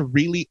way to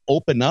really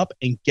open up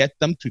and get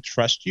them to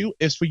trust you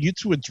is for you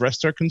to address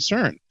their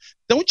concern.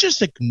 Don't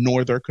just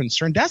ignore their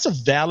concern. That's a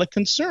valid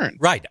concern.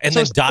 Right. And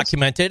then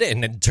document it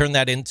and then turn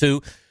that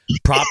into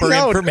proper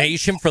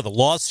information for the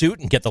lawsuit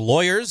and get the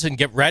lawyers and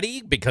get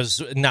ready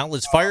because now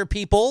let's fire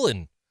people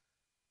and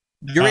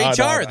you're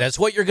HR. That's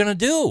what you're going to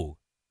do.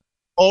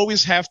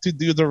 Always have to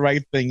do the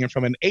right thing. And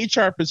from an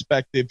HR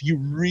perspective, you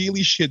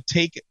really should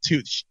take it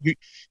to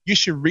you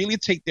should really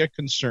take their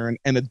concern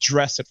and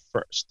address it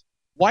first.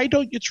 Why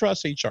don't you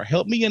trust HR?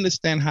 Help me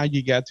understand how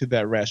you got to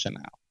that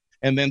rationale.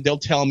 And then they'll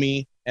tell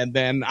me, and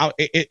then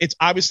it's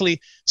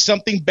obviously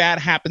something bad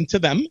happened to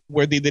them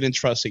where they didn't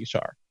trust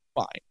HR.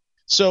 Fine.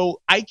 So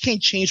I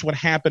can't change what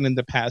happened in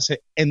the past.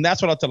 And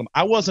that's what I'll tell them.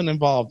 I wasn't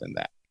involved in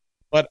that.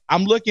 But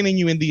I'm looking at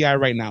you in the eye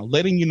right now,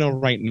 letting you know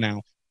right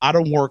now, I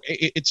don't work.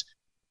 It's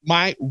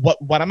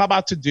what I'm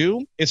about to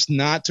do is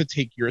not to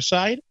take your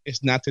side.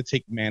 It's not to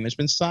take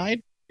management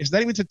side. It's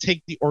not even to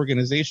take the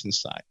organization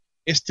side.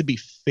 It's to be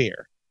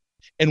fair.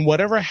 And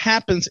whatever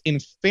happens in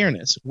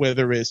fairness,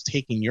 whether it's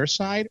taking your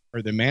side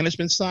or the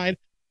management side,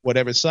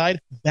 whatever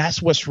side,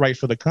 that's what's right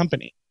for the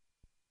company,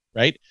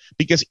 right?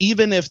 Because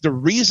even if the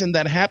reason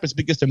that happens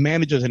because the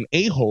manager's an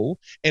a-hole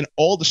and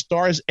all the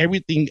stars,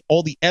 everything,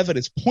 all the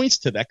evidence points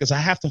to that because I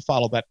have to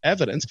follow that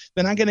evidence,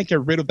 then I'm going to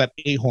get rid of that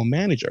a-hole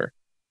manager.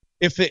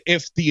 If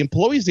the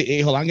employee's the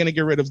a-hole, I'm going to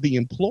get rid of the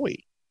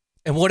employee.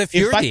 And what if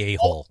you're the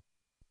a-hole?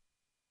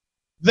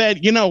 Then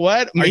you know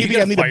what? Are you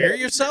going to fire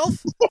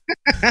yourself?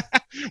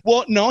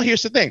 Well, no,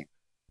 here's the thing.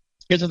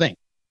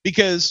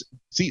 Because,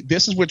 see,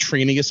 this is where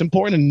training is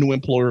important and new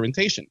employee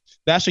orientation.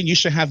 That's when you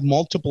should have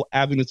multiple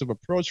avenues of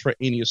approach for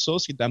any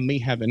associate that may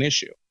have an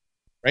issue,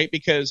 right?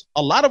 Because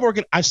a lot of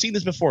I've seen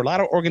this before. A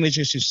lot of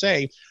organizations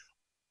say,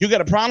 You got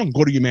a problem?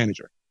 Go to your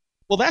manager.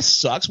 Well, that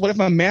sucks. What if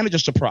my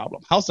manager's the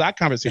problem? How's that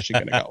conversation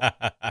going to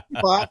go?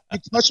 Bob, you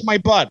touched my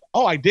butt.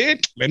 Oh, I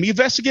did? Let me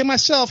investigate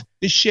myself.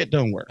 This shit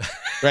don't work,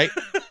 right?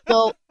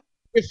 So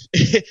this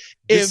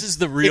is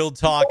the real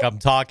talk I'm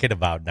talking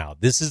about now.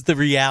 This is the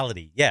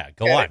reality. Yeah,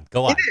 go on.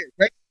 It is,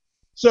 right?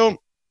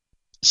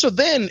 So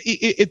then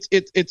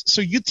it's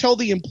so you tell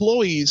the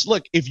employees,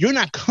 look, if you're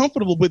not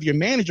comfortable with your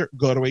manager,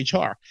 go to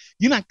HR.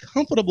 You're not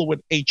comfortable with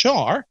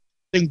HR,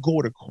 then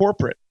go to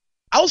corporate.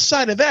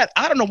 Outside of that,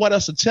 I don't know what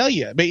else to tell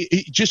you.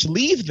 Just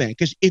leave then,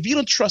 because if you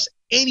don't trust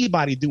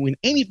anybody doing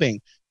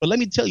anything, but let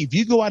me tell you, if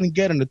you go out and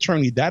get an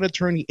attorney, that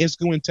attorney is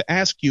going to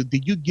ask you,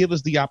 did you give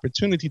us the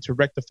opportunity to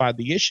rectify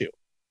the issue?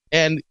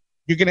 And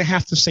you're going to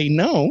have to say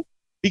no,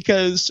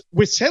 because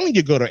we're telling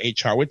you go to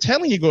HR. We're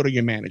telling you go to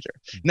your manager.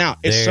 Now,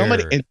 if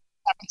somebody, and it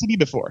happened to me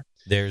before.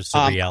 There's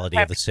the reality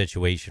of the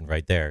situation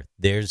right there.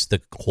 There's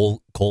the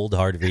cold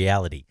hard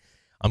reality.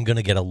 I'm going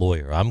to get a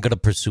lawyer. I'm going to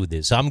pursue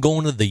this. I'm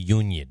going to the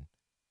union.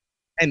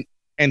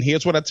 And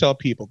here's what I tell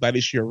people. That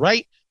is your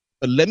right,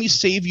 but let me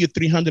save you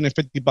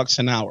 $350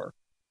 an hour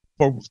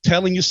for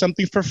telling you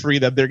something for free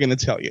that they're going to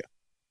tell you.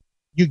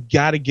 You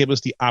got to give us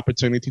the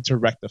opportunity to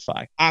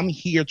rectify. I'm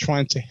here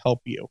trying to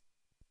help you.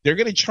 They're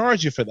going to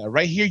charge you for that.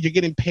 Right here, you're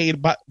getting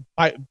paid by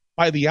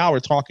the hour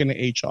talking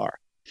to HR.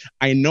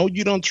 I know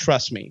you don't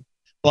trust me,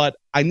 but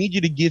I need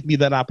you to give me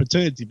that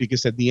opportunity,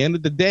 because at the end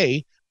of the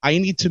day, I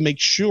need to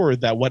make sure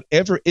that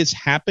whatever is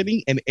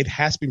happening and it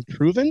has been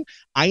proven,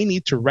 I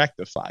need to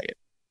rectify it.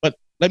 But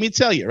let me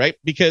tell you, right?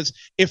 Because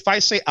if I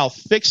say I'll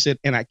fix it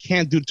and I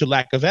can't due to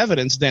lack of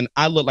evidence, then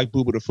I look like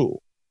Boo Boo the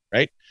Fool,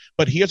 right?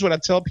 But here's what I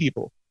tell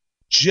people.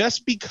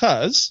 Just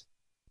because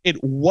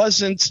it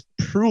wasn't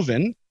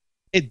proven,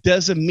 it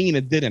doesn't mean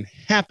it didn't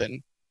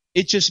happen.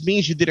 It just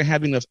means you didn't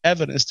have enough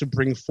evidence to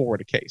bring forward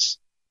a case.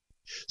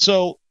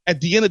 So at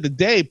the end of the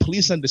day,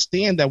 please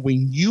understand that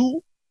when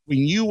you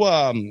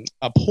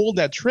pull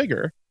that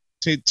trigger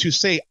to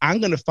say,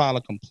 I'm going to file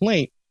a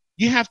complaint,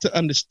 you have to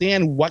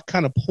understand what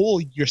kind of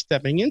pull you're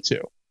stepping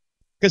into.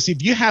 Because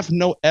if you have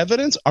no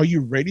evidence, are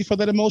you ready for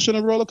that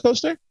emotional roller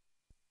coaster?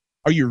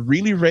 Are you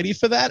really ready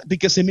for that?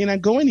 Because it may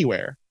not go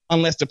anywhere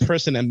unless the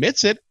person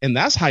admits it, and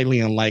that's highly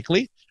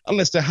unlikely,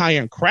 unless they're high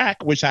on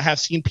crack, which I have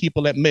seen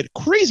people admit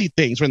crazy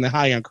things when they're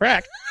high on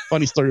crack.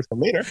 Funny story for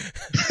later.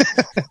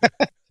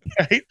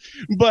 Right?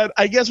 But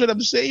I guess what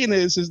I'm saying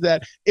is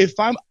that if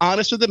I'm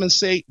honest with them and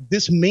say,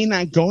 this may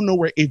not go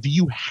nowhere if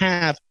you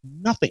have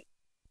nothing,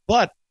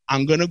 but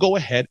I'm going to go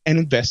ahead and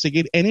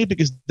investigate anyway,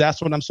 because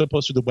that's what I'm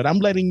supposed to do. But I'm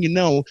letting you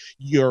know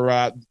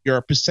your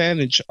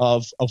percentage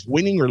of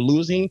winning or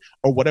losing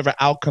or whatever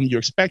outcome you're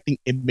expecting,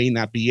 it may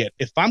not be it.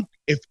 If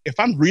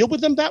I'm real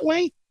with them that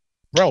way,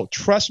 bro,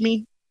 trust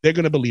me, they're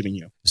going to believe in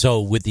you.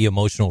 So with the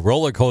emotional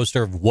roller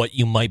coaster of what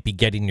you might be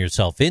getting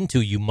yourself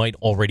into, you might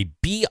already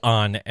be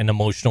on an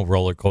emotional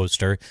roller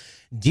coaster,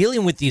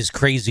 dealing with these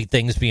crazy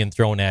things being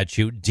thrown at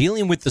you,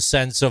 dealing with the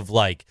sense of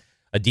like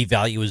a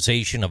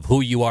devaluation of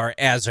who you are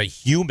as a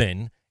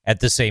human at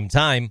the same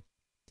time.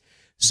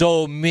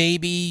 So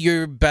maybe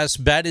your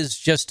best bet is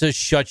just to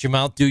shut your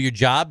mouth, do your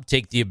job,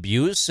 take the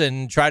abuse,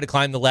 and try to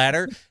climb the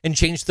ladder and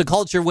change the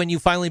culture when you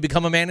finally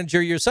become a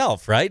manager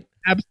yourself, right?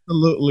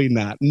 Absolutely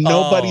not.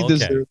 Nobody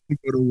deserves to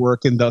go to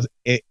work in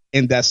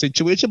that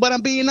situation. But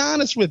I'm being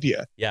honest with you.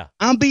 Yeah,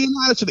 I'm being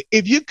honest with you.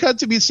 If you come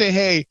to me and say,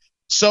 "Hey,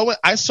 so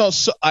I saw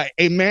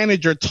a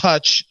manager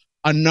touch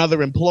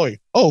another employee,"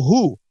 oh,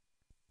 who?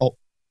 Oh,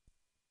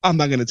 I'm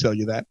not going to tell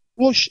you that.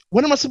 Well,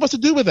 what am I supposed to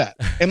do with that?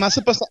 Am I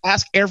supposed to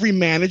ask every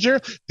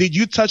manager, "Did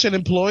you touch an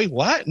employee?"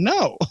 What?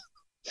 No.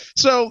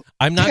 So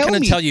I'm not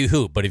going to tell you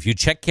who, but if you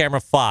check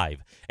camera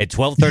 5 at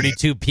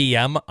 12:32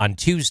 p.m. on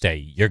Tuesday,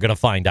 you're going to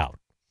find out.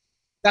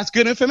 That's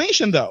good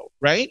information, though,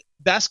 right?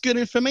 That's good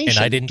information. And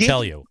I didn't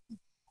tell you.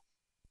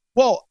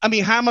 Well, I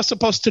mean, how am I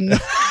supposed to know?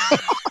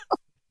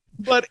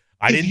 But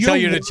I didn't tell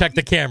you to check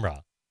the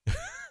camera.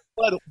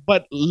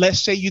 But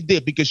let's say you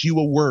did because you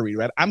were worried,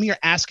 right? I'm here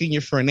asking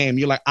you for a name.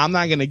 You're like, I'm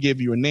not going to give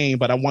you a name,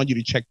 but I want you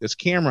to check this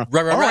camera.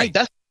 Right.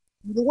 That's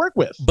what you to work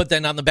with. But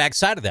then on the back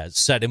side of that,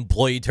 said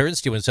employee turns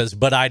to you and says,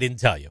 but I didn't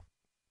tell you.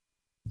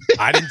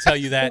 I didn't tell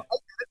you that.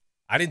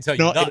 I didn't tell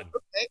you nothing.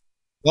 Okay.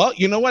 Well,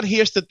 you know what?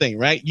 Here's the thing,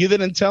 right? You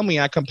didn't tell me.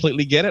 I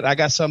completely get it. I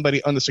got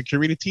somebody on the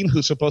security team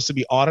who's supposed to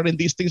be auditing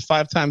these things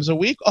 5 times a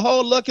week. Oh,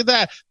 look at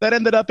that. That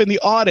ended up in the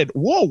audit.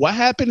 Whoa, what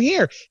happened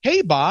here?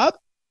 Hey, Bob,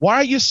 why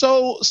are you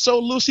so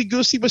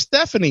loosey-goosey with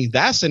Stephanie?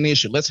 That's an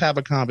issue. Let's have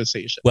a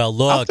conversation. Well,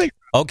 look,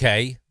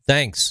 okay,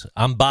 thanks.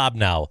 I'm Bob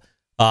now.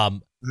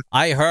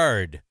 I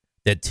heard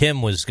that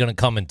Tim was going to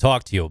come and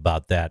talk to you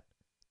about that.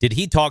 Did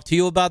he talk to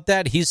you about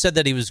that? He said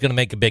that he was going to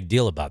make a big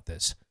deal about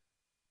this.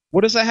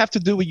 What does that have to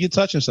do with you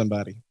touching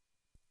somebody?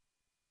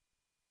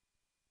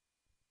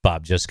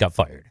 Bob just got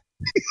fired.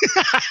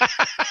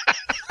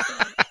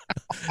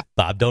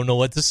 Bob don't know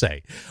what to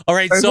say. All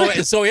right,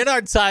 so in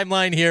our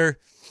timeline here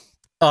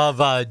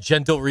of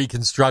gentle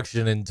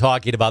reconstruction and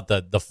talking about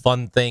the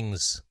fun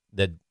things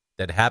that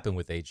happen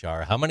with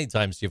HR, how many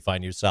times do you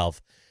find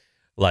yourself,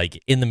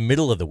 like in the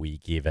middle of the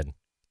week even,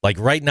 Like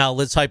right now,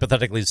 let's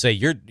hypothetically say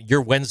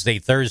you're Wednesday,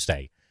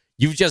 Thursday.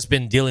 You've just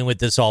been dealing with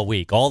this all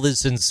week, all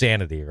this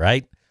insanity,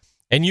 right?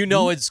 And you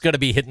know it's going to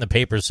be hitting the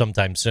papers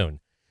sometime soon.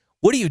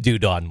 What do you do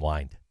to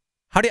unwind?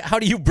 How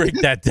do you break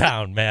that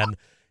down, man?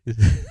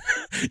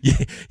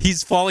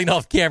 He's falling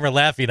off camera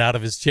laughing out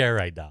of his chair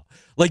right now.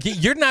 Like,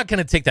 you're not going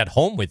to take that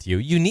home with you.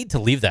 You need to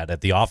leave that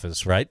at the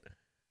office, right?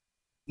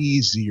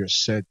 Easier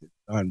said than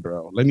done,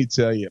 bro. Let me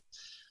tell you.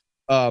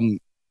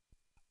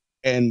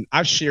 And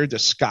I've shared the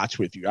scotch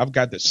with you. I've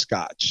got the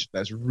scotch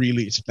that's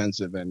really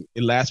expensive, and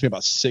it lasts me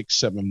about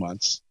 6-7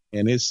 months.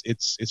 And it's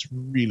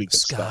really good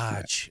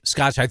Scotch.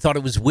 Scotch. I thought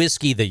it was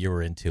whiskey that you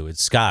were into.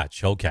 It's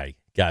Scotch. Okay,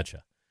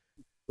 gotcha.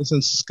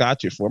 Isn't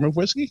Scotch a form of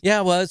whiskey?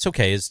 Yeah, well, it's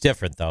okay. It's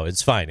different though.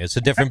 It's fine. It's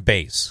a different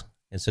base.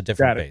 It's a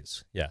different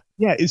base. Yeah.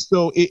 Yeah. It's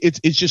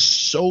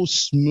just so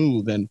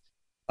smooth. And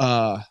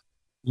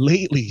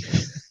lately,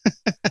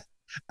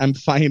 I'm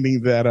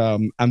finding that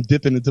I'm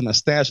dipping into my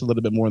stash a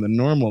little bit more than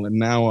normal, and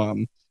now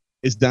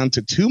it's down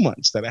to 2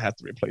 months that I have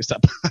to replace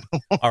that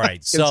bottle. All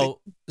right,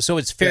 so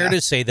it's fair to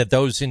say that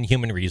those in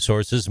human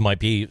resources might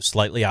be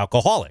slightly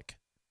alcoholic.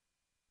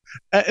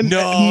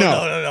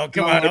 No.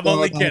 Come on, I'm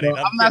only kidding.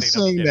 I'm not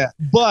saying that,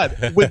 but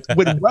with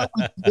what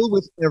we deal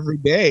with every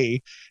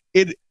day,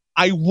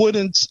 I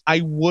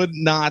would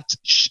not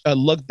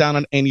look down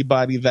on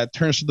anybody that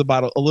turns to the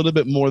bottle a little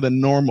bit more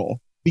than normal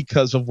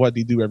because of what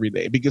they do every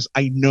day, because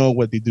I know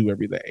what they do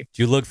every day.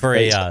 Do you look for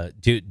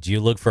do you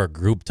look for a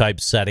group type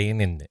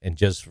setting and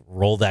just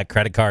roll that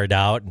credit card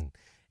out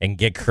and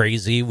get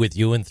crazy with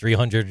you and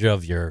 300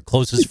 of your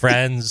closest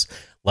friends,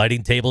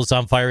 lighting tables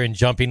on fire and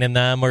jumping in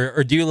them,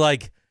 or do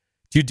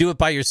you do it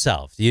by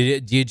yourself? Do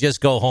you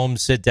just go home,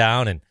 sit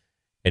down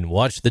and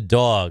watch the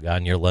dog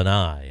on your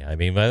lanai? I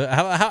mean,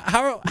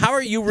 how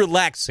are you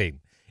relaxing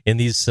in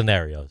these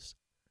scenarios?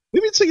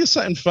 Let me tell you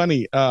something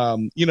funny.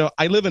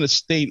 I live in a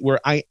state where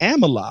I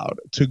am allowed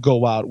to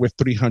go out with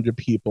 300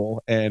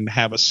 people and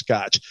have a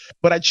scotch,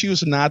 but I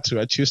choose not to.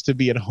 I choose to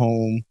be at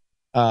home,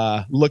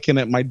 looking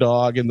at my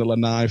dog in the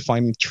lanai,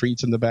 finding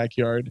treats in the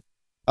backyard.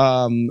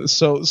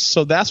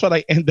 So that's what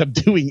I end up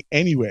doing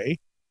anyway.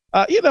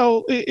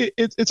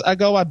 It's I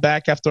go out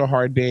back after a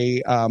hard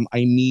day. I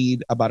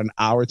need about an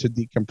hour to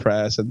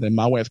decompress, and then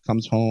my wife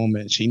comes home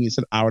and she needs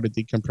an hour to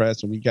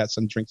decompress, and we got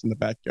some drinks in the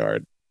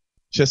backyard.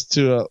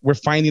 We're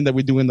finding that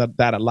we're doing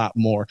that a lot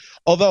more.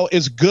 Although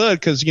it's good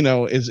because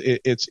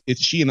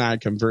it's she and I are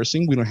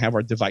conversing. We don't have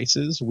our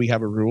devices. We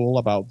have a rule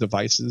about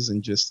devices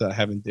and just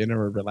having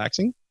dinner or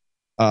relaxing.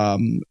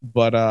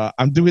 But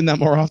I'm doing that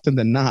more often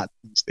than not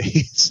these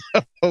days.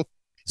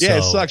 Yeah,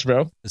 it sucks,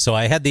 bro. So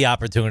I had the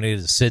opportunity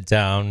to sit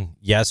down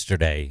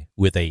yesterday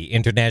with a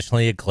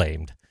internationally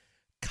acclaimed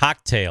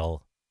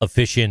cocktail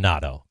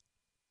aficionado.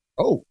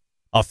 Oh,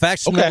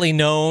 affectionately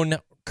known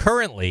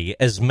currently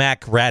as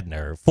Mac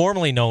Radner,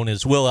 formerly known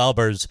as Will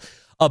Elbers,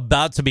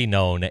 about to be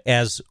known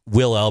as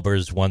Will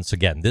Elbers once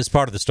again. This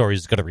part of the story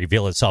is going to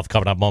reveal itself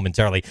coming up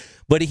momentarily.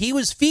 But he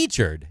was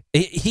featured.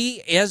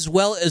 He, as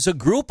well as a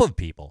group of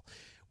people,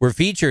 were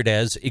featured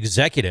as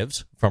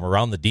executives from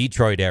around the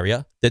Detroit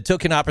area that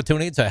took an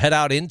opportunity to head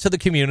out into the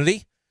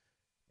community.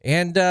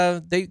 And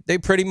they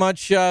pretty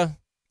much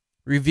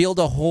revealed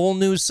a whole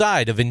new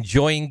side of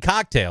enjoying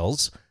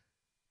cocktails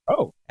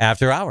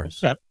after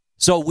hours. Okay.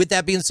 So with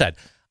that being said,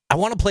 I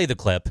want to play the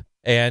clip,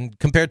 and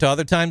compared to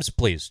other times,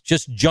 please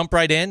just jump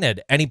right in at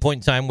any point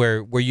in time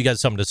where you got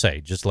something to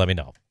say. Just let me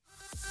know.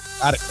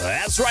 Got it.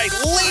 That's right,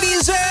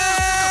 ladies and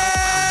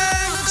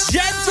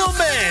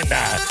gentlemen,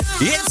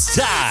 it's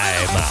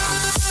time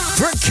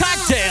for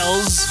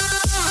Cocktails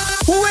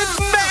with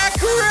Mac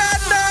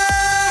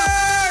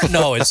Radner.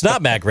 No, it's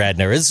not Mac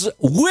Radner. It's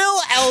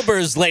Will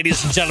Elbers,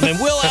 ladies and gentlemen.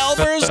 Will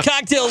Elbers,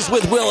 Cocktails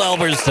with Will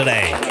Elbers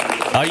today.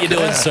 How you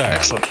doing, sir?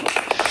 Excellent.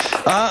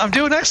 I'm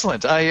doing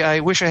excellent.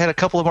 I wish I had a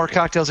couple of more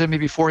cocktails in me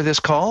before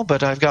this call,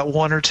 but I've got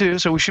one or two,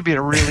 so we should be in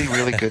a really,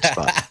 really good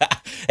spot.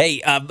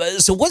 Hey,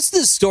 so what's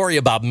this story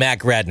about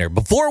Mac Radner?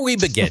 Before we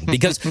begin,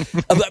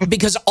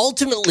 because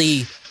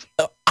ultimately,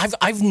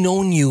 I've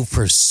known you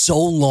for so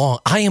long.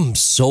 I am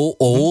so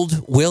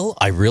old, Will.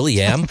 I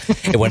really am.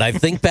 And when I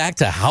think back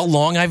to how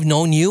long I've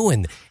known you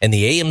and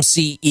the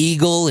AMC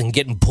Eagle and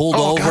getting pulled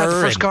over. God,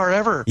 first car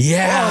ever.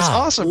 Yeah. Wow, that's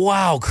awesome.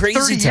 Wow, crazy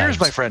 30 times. years,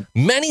 my friend.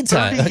 Many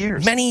times. 30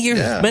 years. Many years.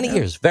 Yeah, many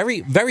years.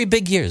 Very, very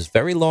big years.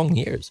 Very long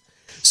years.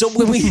 So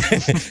when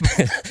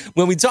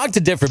we talk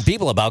to different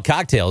people about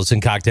cocktails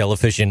and cocktail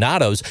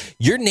aficionados,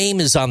 your name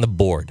is on the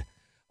board.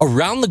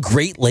 Around the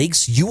Great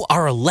Lakes, you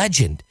are a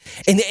legend.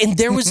 And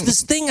there was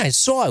this thing I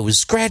saw. I was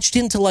scratched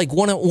into like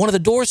one of the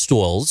door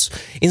stools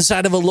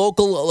inside of a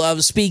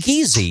local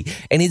speakeasy,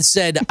 and it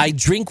said, "I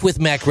drink with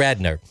Mac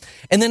Radner."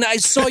 And then I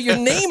saw your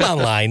name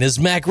online as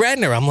Mac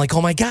Radner. I'm like,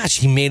 oh my gosh,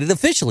 he made it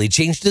official. He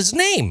changed his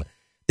name.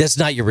 That's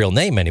not your real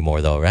name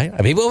anymore, though, right?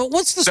 I mean,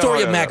 what's the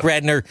story of Mac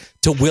Radner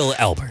to Will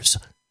Elbers?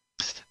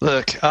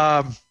 Look,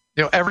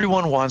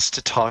 everyone wants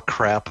to talk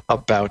crap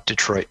about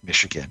Detroit,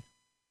 Michigan.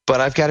 But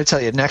I've got to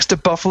tell you, next to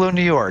Buffalo,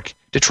 New York,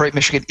 Detroit,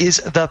 Michigan is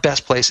the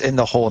best place in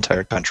the whole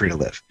entire country to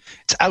live.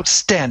 It's an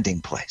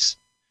outstanding place.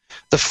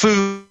 The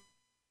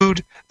food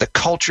food, the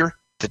culture,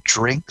 the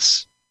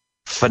drinks,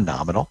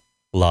 phenomenal.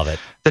 Love it.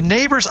 The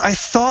neighbors I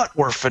thought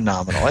were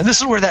phenomenal. And this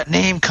is where that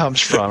name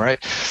comes from, right?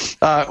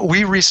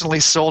 We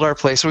recently sold our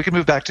place so we can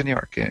move back to New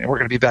York. And we're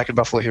going to be back in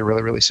Buffalo here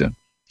really, really soon.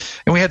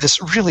 And we had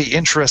this really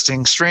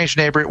interesting, strange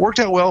neighbor. It worked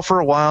out well for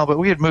a while, but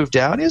we had moved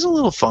out. He was a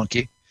little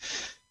funky.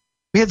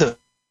 We had the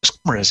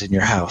cameras in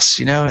your house,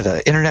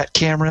 the internet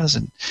cameras.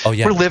 And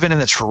we're living in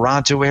the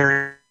Toronto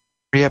area,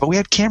 but we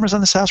had cameras on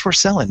this house we're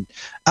selling.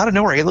 Out of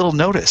nowhere, I get a little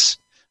notice.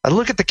 I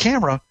look at the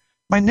camera.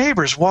 My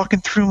neighbor's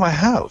walking through my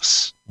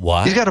house.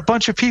 What? He's got a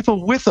bunch of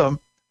people with him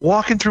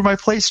walking through my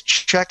place,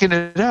 checking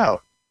it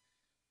out.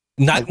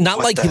 Not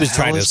like he was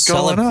trying to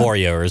sell it for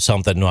you or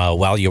something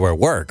while you were at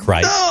work,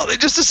 right? No, they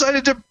just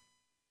decided to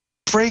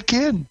break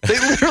in. They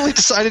literally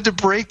decided to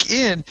break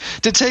in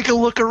to take a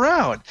look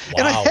around. Wow.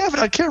 And I have it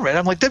on camera. And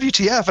I'm like,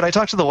 WTF? And I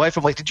talked to the wife.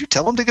 I'm like, did you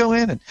tell them to go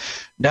in? And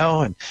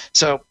no. And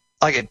so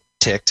I get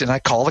ticked and I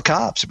call the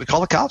cops. We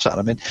call the cops on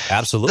him. And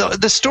absolutely.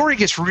 The story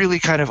gets really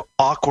kind of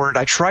awkward.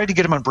 I tried to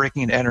get him on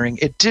breaking and entering.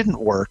 It didn't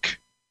work.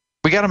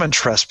 We got him on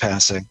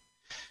trespassing.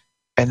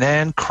 And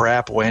then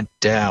crap went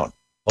down.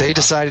 They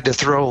decided to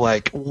throw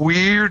like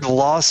weird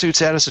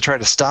lawsuits at us to try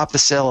to stop the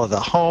sale of the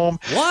home.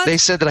 What? They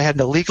said that I had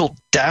an illegal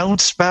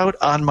downspout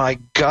on my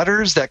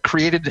gutters that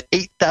created an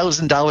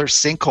 $8,000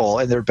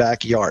 sinkhole in their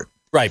backyard.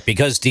 Right,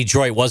 because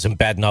Detroit wasn't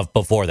bad enough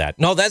before that.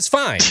 No, that's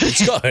fine.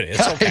 It's good.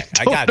 It's okay.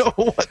 I got you. I don't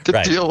know what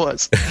the deal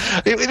was.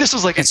 This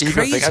was like an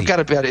ego thing. I've got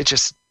to bet it's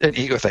just an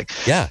ego thing.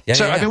 Yeah.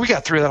 So, I mean, we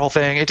got through that whole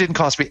thing. It didn't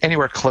cost me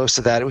anywhere close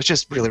to that. It was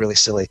just really, really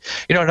silly.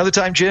 Another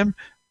time, Jim,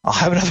 I'll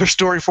have another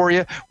story for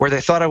you where they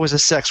thought I was a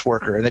sex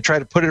worker and they tried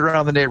to put it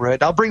around the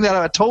neighborhood. I'll bring that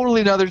up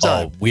totally another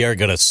time. Oh, we are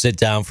going to sit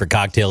down for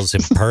cocktails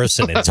in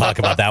person and talk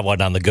about that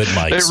one on the good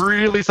mics. They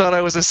really thought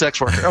I was a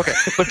sex worker. Okay,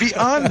 but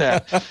beyond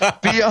that,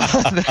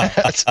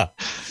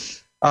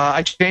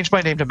 I changed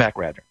my name to Mac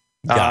Radner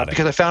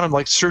because I found him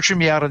like searching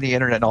me out on the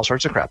internet and all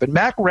sorts of crap. And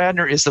Mac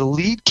Radner is the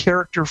lead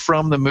character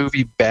from the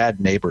movie Bad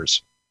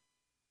Neighbors.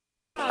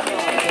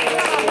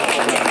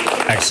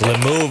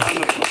 Excellent move.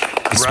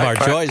 Smart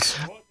choice.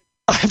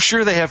 I'm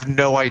sure they have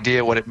no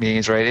idea what it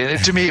means, right?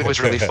 And to me, it was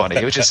really funny.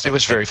 It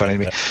was very funny to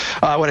me.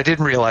 What I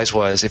didn't realize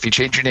was if you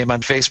change your name on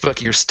Facebook,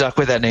 you're stuck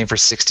with that name for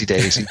 60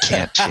 days. You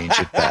can't change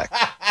it back.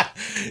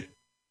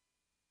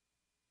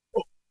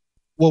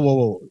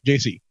 Whoa,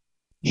 JC.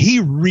 He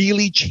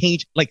really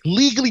changed, like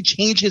legally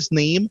changed his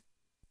name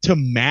to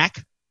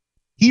Mac?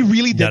 He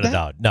really did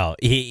that? No.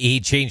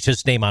 He changed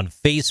his name on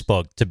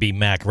Facebook to be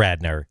Mac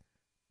Radner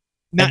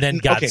and then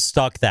got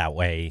stuck that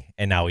way,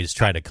 and now he's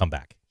trying to come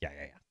back. Yeah.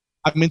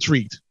 I'm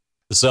intrigued.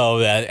 So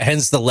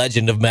hence the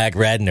legend of Mac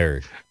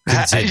Radner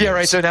continues. Yeah,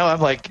 right. So now I'm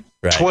like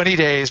 20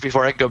 days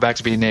before I can go back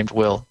to being named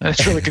Will. And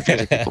it's really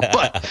confusing people.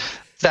 But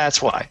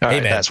that's why. All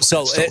right, that's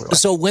why.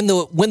 So when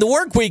the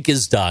work week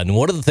is done,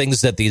 one of the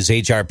things that these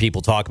HR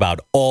people talk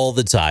about all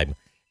the time,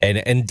 and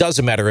it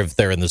doesn't matter if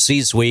they're in the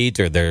C-suite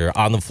or they're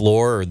on the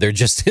floor or they're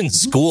just in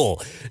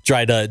school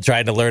trying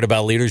to learn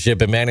about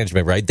leadership and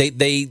management, right?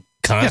 They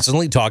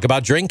constantly talk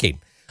about drinking.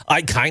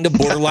 I kind of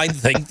borderline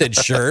think that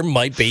SHRM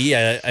might be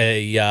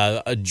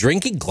a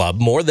drinking club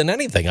more than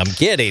anything. I'm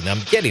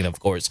kidding, of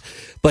course.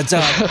 But,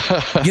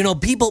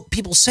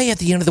 people say at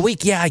the end of the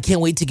week, I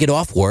can't wait to get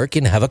off work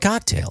and have a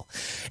cocktail.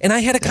 And I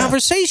had a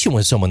conversation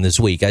with someone this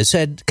week. I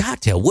said,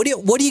 cocktail, what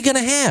are you going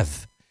to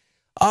have?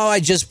 Oh, I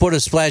just put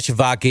a splash of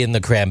vodka in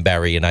the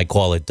cranberry and I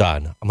call it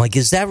done. I'm like,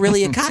 is that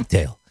really a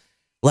cocktail?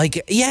 Like,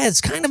 yeah, it's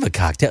kind of a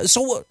cocktail.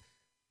 So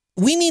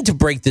we need to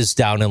break this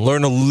down and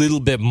learn a little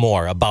bit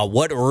more about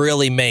what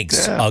really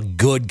makes a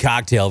good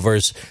cocktail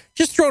versus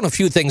just throwing a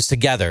few things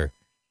together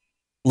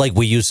like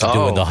we used to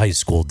do in the high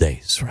school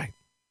days, right?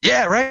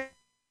 Yeah, right.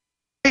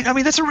 I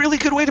mean, that's a really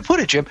good way to put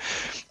it, Jim.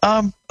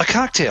 A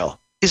cocktail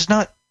is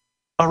not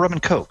a rum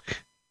and Coke.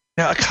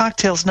 Now, a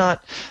cocktail's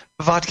not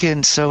vodka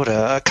and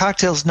soda. A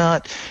cocktail's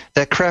not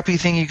that crappy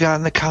thing you got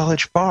in the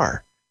college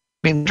bar.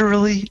 I mean,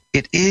 literally,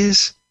 it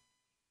is,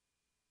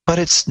 but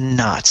it's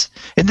not.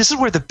 And this is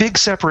where the big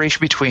separation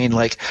between,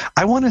 like,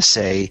 I want to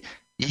say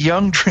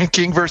young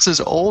drinking versus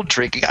old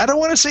drinking. I don't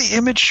want to say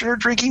immature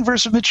drinking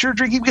versus mature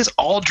drinking because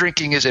all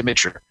drinking is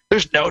immature.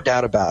 There's no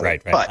doubt about it.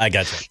 Right. But I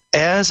got you.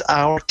 As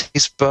our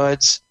taste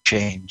buds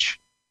change,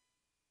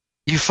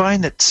 you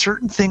find that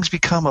certain things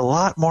become a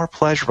lot more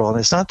pleasurable. And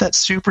it's not that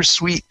super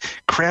sweet,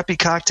 crappy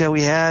cocktail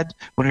we had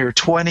when we were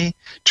 20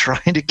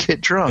 trying to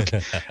get drunk.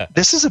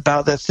 This is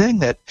about that thing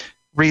that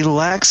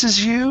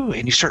relaxes you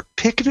and you start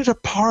picking it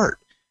apart.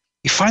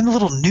 You find the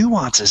little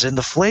nuances in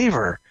the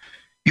flavor.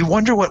 You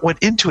wonder what went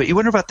into it. You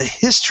wonder about the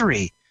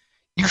history.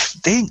 You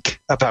think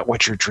about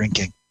what you're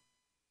drinking.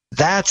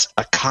 That's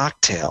a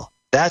cocktail.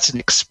 That's an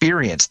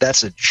experience.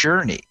 That's a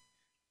journey.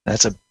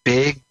 That's a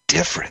big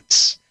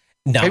difference.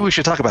 Now, maybe we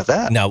should talk about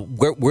that. Now,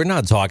 we're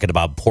not talking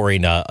about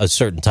pouring a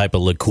certain type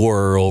of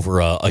liqueur over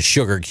a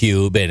sugar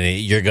cube and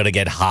you're going to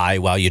get high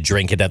while you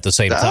drink it at the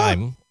same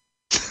time.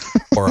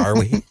 Or are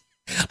we?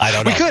 I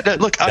don't know. We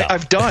could. Look, No.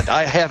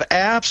 I have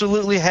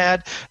absolutely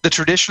had the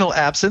traditional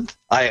absinthe.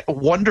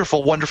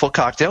 Wonderful, wonderful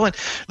cocktail. And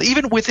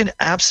even within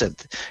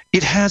absinthe,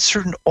 it has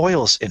certain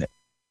oils in it.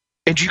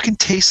 And you can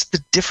taste the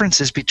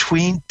differences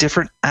between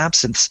different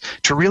absinthes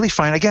to really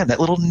find, again, that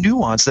little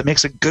nuance that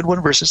makes a good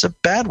one versus a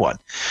bad one.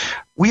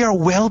 We are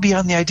well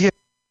beyond the idea.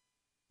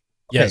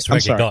 Yes, I'm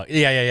Ricky, sorry. go.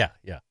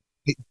 Yeah.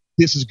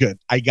 This is good.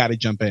 I got to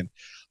jump in.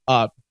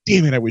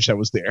 Damn it, I wish I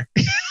was there.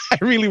 I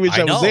really wish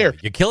I know. was there.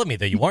 You're killing me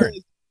that you weren't.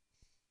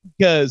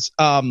 Because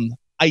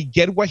I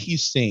get what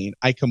he's saying.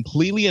 I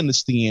completely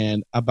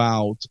understand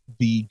about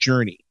the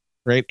journey,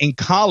 right? In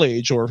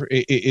college or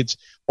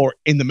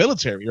in the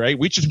military, right?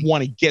 We just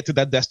want to get to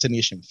that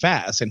destination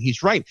fast. And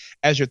he's right.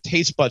 As your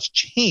taste buds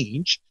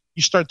change,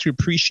 you start to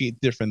appreciate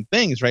different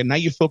things, right? Now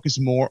you focus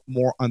more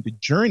on the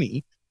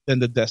journey than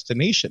the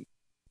destination.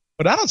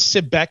 But I don't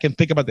sit back and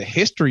think about the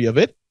history of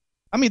it.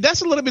 I mean,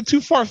 that's a little bit too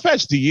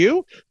far-fetched. Do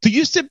you? Do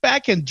you sit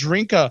back and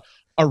drink a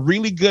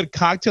really good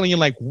cocktail and you're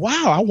like,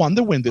 wow, I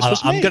wonder when this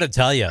was made? I'm going to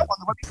tell you,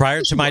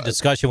 prior to my was.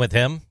 discussion with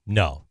him,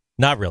 no,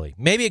 not really.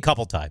 Maybe a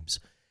couple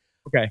times.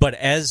 Okay. But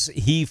as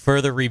he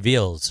further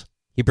reveals,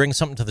 he brings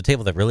something to the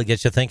table that really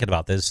gets you thinking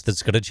about this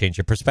that's going to change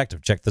your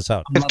perspective. Check this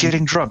out. Of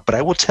getting drunk, but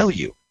I will tell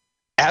you,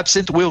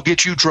 absinthe will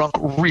get you drunk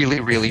really,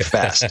 really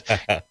fast.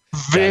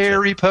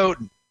 Very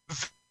potent.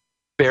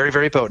 Very,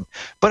 very potent.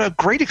 But a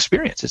great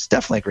experience. It's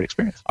definitely a great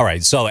experience. All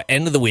right, so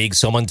end of the week,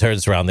 someone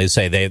turns around, they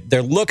say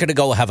they're looking to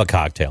go have a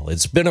cocktail.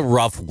 It's been a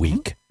rough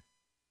week.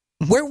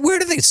 Where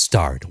do they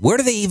start? Where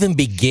do they even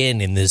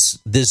begin in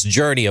this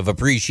journey of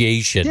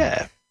appreciation?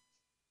 Yeah.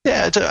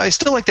 Yeah, I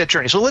still like that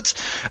journey. So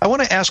I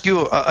want to ask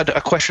you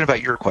a question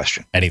about your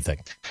question.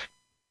 Anything.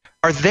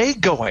 Are they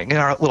going, in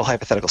our little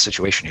hypothetical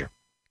situation here,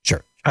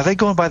 Sure. are they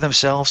going by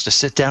themselves to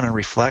sit down and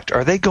reflect?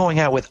 Are they going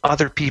out with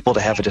other people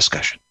to have a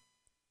discussion?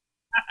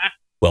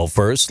 Well,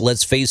 first,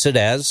 let's face it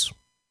as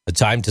a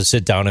time to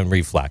sit down and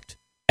reflect.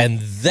 And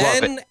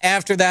then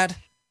after that,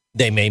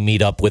 they may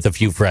meet up with a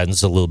few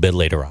friends a little bit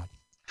later on.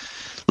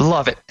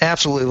 Love it.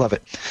 Absolutely love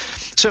it.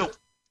 So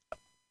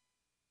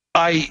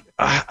I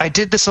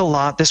did this a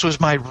lot. This was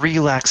my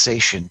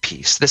relaxation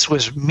piece. This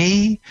was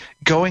me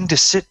going to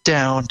sit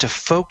down to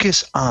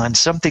focus on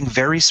something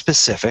very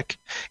specific.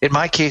 In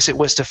my case, it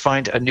was to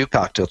find a new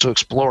cocktail, to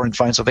explore and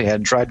find something I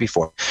hadn't tried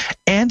before,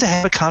 and to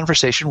have a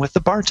conversation with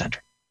the bartender.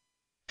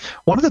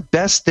 One of the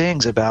best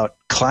things about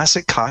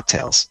classic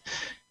cocktails,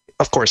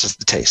 of course, is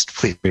the taste.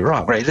 Please be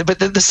wrong, right? But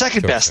the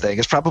second best thing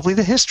is probably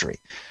the history.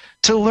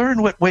 To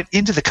learn what went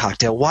into the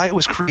cocktail, why it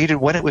was created,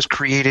 when it was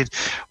created,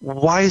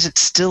 why is it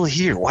still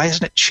here? Why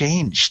hasn't it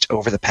changed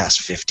over the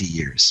past 50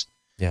 years?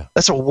 Yeah.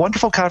 That's a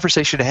wonderful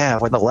conversation to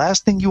have when the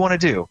last thing you want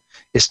to do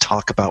is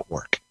talk about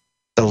work.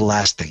 The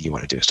last thing you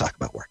want to do is talk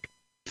about work.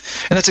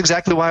 And that's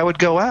exactly why I would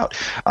go out.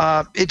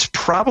 It's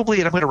probably,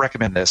 and I'm going to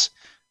recommend this,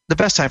 the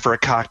best time for a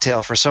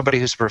cocktail for somebody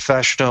who's a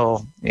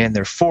professional in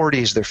their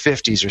 40s, their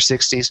 50s, or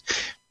 60s.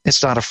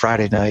 It's not a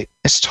Friday night.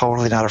 It's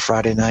totally not a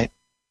Friday night.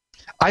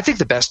 I think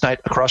the best night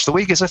across the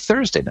week is a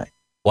Thursday night.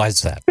 Why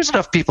is that? There's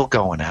enough people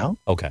going out.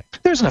 Okay.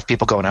 There's enough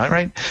people going out,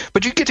 right?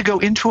 But you get to go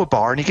into a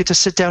bar and you get to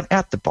sit down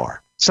at the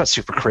bar. It's not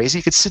super crazy.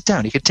 You could sit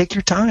down. You could take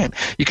your time.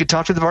 You could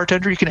talk to the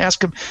bartender. You can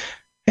ask him,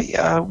 hey,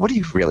 what do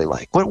you really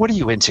like? What are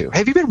you into?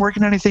 Have you been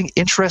working on anything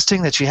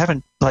interesting that you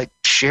haven't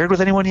shared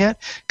with anyone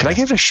yet? Can I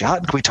give it a shot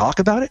and can we talk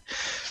about it?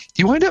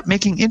 You wind up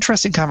making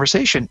interesting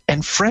conversation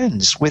and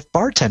friends with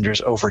bartenders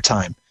over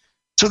time.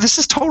 So this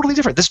is totally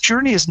different. This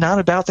journey is not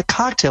about the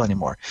cocktail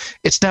anymore.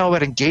 It's now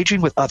about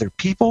engaging with other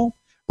people,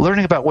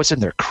 learning about what's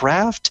in their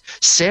craft,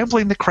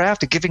 sampling the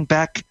craft, and giving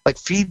back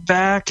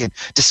feedback and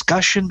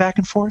discussion back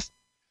and forth.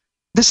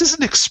 This is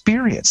an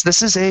experience.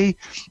 This is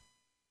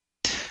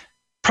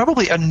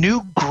probably a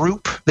new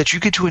group that you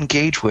get to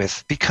engage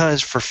with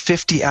because for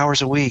 50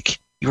 hours a week,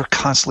 you're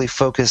constantly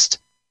focused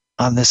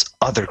on this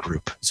other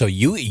group. So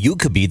you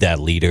could be that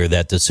leader,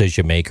 that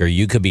decision maker.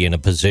 You could be in a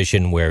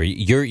position where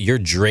you're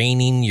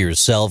draining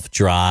yourself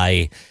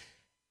dry.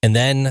 And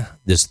then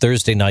this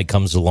Thursday night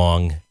comes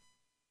along.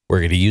 We're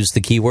going to use the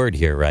key word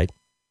here, right?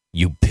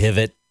 You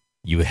pivot,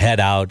 you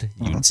head out,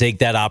 you take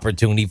that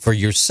opportunity for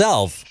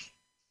yourself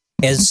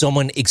as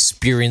someone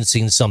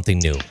experiencing something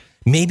new.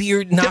 Maybe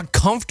you're not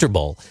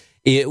comfortable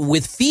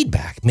with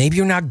feedback. Maybe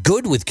you're not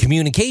good with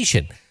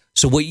communication.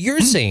 So what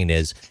you're saying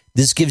is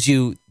this gives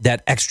you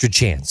that extra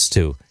chance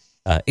to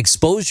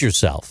expose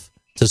yourself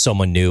to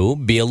someone new,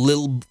 be a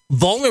little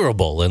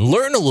vulnerable, and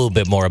learn a little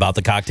bit more about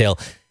the cocktail,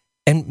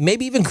 and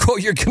maybe even grow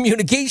your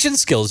communication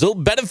skills. It'll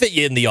benefit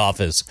you in the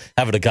office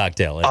having a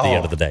cocktail at the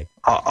end of the day.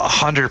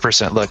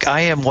 100%. Look,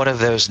 I am one of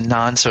those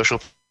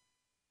non-social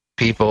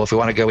people. If we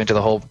want to go into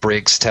the whole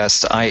Briggs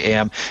test, I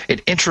am an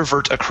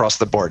introvert across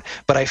the board,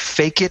 but I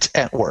fake it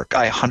at work.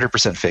 I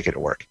 100% fake it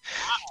at work.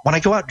 When I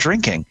go out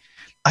drinking,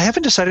 I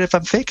haven't decided if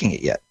I'm faking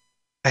it yet.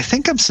 I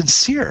think I'm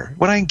sincere.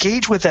 When I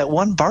engage with that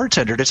one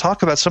bartender to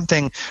talk about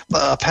something,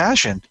 a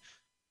passion,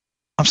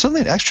 I'm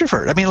suddenly an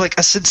extrovert. I mean, like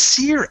a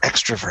sincere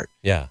extrovert.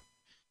 Yeah.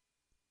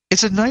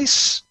 It's a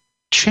nice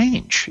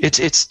change.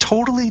 It's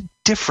totally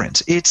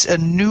different. It's a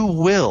new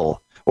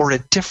will or a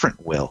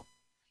different will.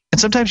 And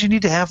sometimes you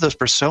need to have those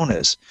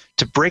personas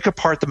to break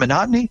apart the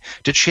monotony,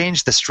 to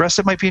change the stress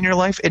that might be in your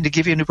life, and to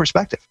give you a new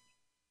perspective.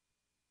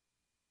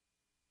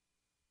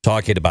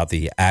 Talking about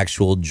the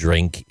actual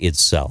drink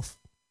itself.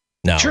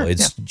 Now,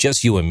 it's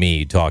just you and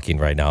me talking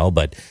right now,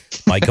 but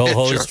my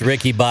co-host, sure.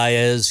 Ricky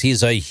Baez,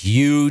 he's a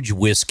huge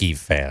whiskey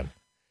fan.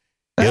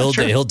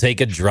 He'll take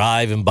a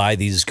drive and buy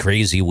these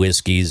crazy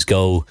whiskeys,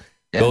 go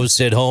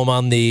sit home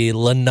on the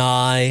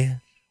lanai,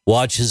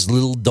 watch his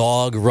little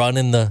dog run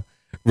in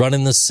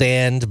the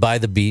sand by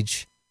the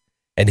beach,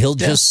 and he'll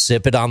just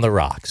sip it on the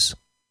rocks.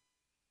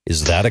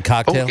 Is that a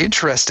cocktail? Oh,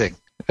 interesting.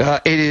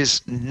 It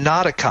is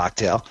not a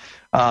cocktail.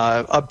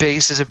 A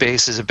base is a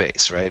base is a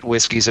base, right?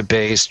 Whiskey's a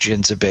base,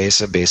 gin's a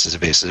base is a base is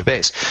a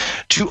base.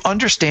 To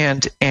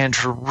understand and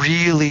to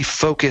really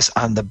focus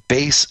on the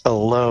base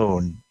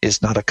alone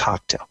is not a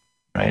cocktail,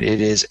 right?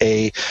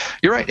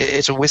 You're right,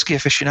 it's a whiskey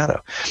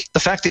aficionado. The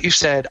fact that you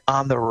said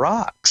on the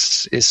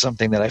rocks is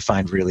something that I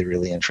find really,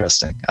 really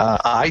interesting.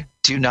 I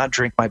do not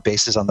drink my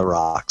bases on the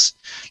rocks.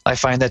 I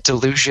find that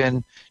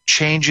dilution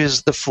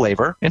changes the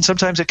flavor, and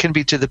sometimes it can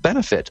be to the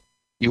benefit.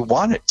 You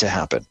want it to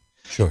happen.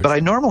 Sure. But I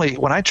normally,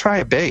 when I try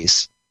a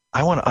base,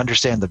 I want to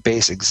understand the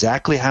base,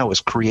 exactly how it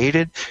was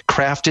created,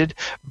 crafted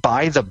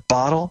by the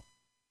bottle,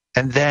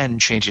 and then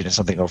change it into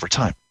something over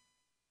time.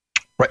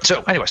 Right.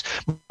 So anyways,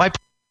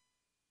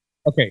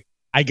 okay,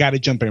 I got to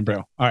jump in, bro.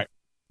 All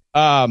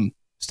right.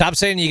 Stop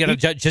saying you got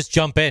to just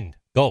jump in.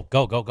 Go.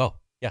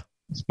 Yeah.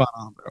 Spot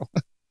on, bro.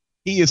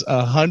 He is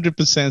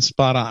 100%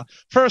 spot on.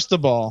 First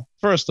of all,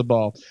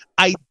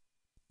 I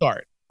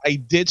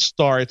did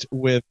start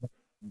with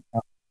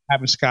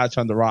having scotch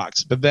on the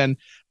rocks, but then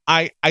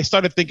I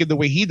started thinking the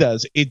way he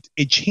does, it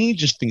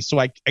changes things. So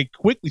I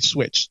quickly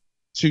switched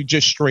to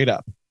just straight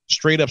up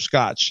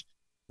scotch,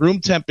 room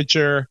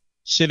temperature,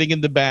 sitting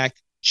in the back,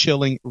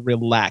 chilling,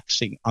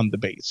 relaxing on the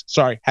base.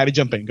 Sorry, had to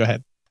jump in. Go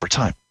ahead. For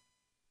time.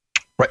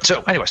 Right.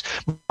 So anyways,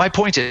 my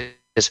point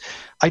is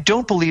I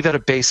don't believe that a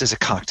base is a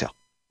cocktail.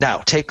 Now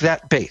take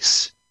that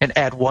base and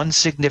add one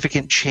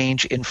significant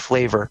change in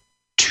flavor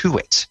to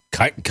it.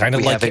 Kind of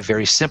we like have a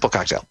very simple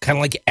cocktail. Kind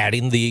of like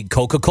adding the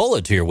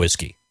Coca-Cola to your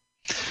whiskey.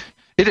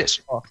 It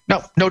is.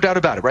 No doubt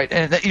about it, right?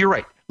 And you're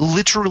right.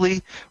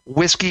 Literally,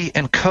 whiskey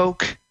and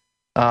Coke,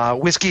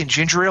 whiskey and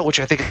ginger ale, which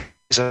I think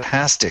is a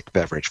fantastic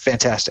beverage.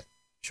 Fantastic.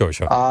 Sure.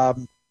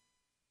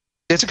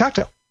 It's a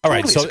cocktail. All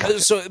right,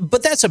 so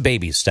but that's a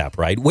baby step,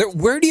 right?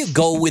 Where do you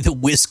go with a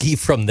whiskey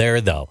from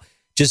there, though?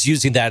 Just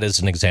using that as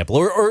an example,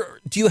 or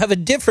do you have a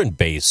different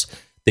base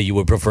that you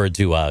would prefer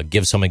to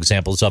give some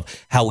examples of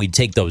how we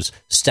take those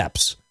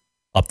steps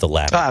up the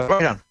ladder?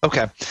 Right on.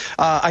 Okay.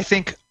 I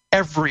think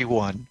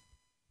everyone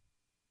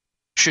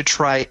should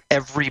try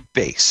every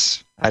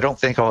base. I don't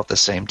think all at the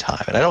same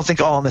time, and I don't think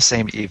all in the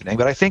same evening,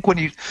 but I think when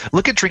you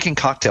look at drinking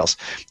cocktails,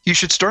 you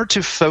should start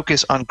to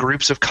focus on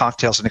groups of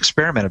cocktails and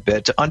experiment a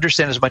bit to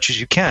understand as much as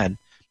you can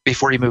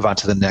before you move on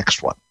to the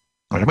next one.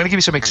 I'm going to give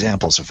you some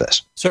examples of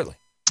this. Certainly.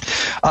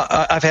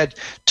 I've had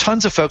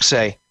tons of folks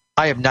say,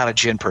 I am not a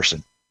gin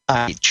person.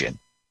 I eat gin.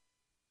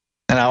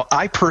 Now,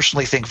 I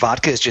personally think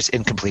vodka is just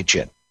incomplete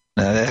gin.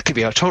 That could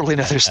be a totally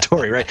another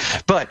story, right?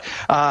 But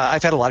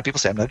I've had a lot of people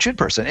say I'm not a gin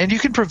person. And you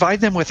can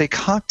provide them with a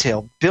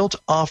cocktail built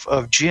off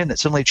of gin that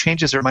suddenly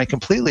changes their mind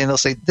completely. And they'll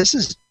say, this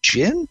is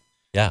gin?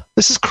 Yeah.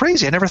 This is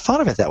crazy. I never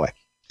thought of it that way.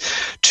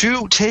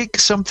 To take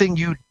something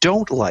you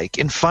don't like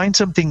and find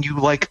something you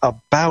like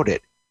about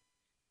it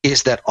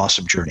is that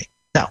awesome journey.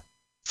 Now,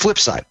 flip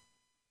side.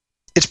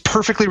 It's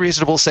perfectly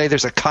reasonable to say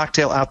there's a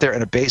cocktail out there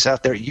and a base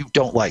out there you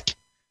don't like.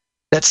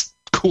 That's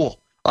cool.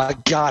 I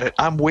got it.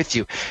 I'm with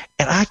you.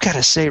 And I've got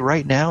to say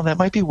right now, that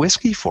might be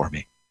whiskey for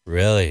me.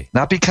 Really?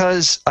 Not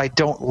because I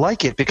don't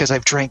like it, because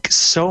I've drank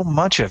so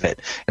much of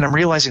it. And I'm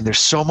realizing there's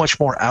so much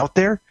more out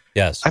there.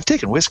 Yes. I've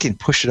taken whiskey and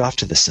pushed it off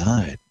to the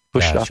side.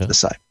 It off to the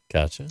side.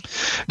 Gotcha.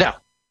 Now,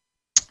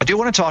 I do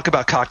want to talk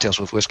about cocktails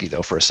with whiskey,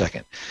 though, for a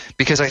second.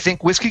 Because I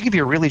think whiskey can be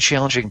a really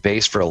challenging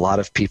base for a lot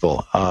of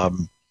people.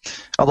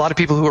 A lot of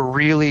people who are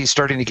really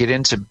starting to get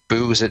into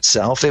booze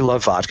itself, they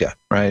love vodka,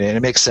 right? And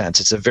it makes sense.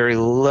 It's a very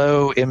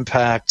low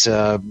impact,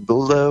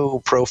 low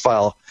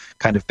profile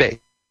kind of base.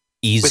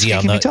 Easy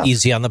on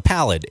the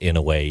palate in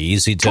a way,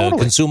 easy to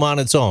consume on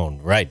its own.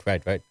 Right.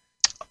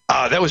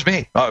 That was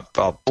me.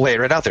 I'll lay it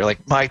right out there.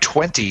 Like my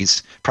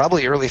 20s,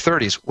 probably early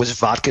 30s, was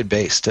vodka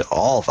based,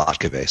 all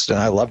vodka based, and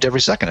I loved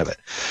every second of it.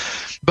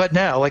 But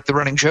now, like the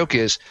running joke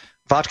is,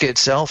 vodka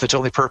itself, its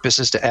only purpose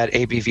is to add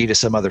ABV to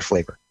some other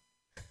flavor.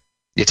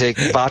 You take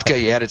vodka,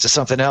 you add it to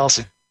something else,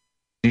 and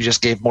you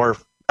just gave more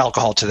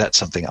alcohol to that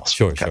something else.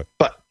 Sure.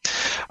 But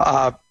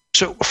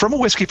so from a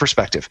whiskey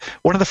perspective,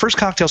 one of the first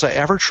cocktails I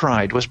ever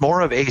tried was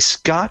more of a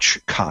Scotch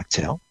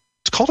cocktail.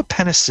 It's called a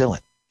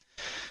penicillin.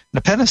 And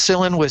the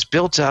penicillin was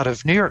built out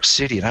of New York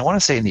City, and I want to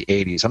say in the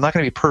 80s. I'm not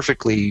going to be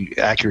perfectly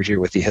accurate here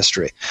with the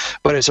history,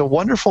 but it's a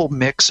wonderful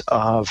mix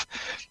of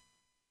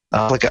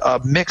like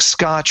a mixed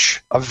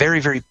Scotch, a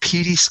very, very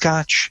peaty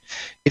Scotch.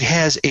 It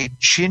has a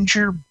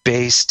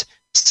ginger-based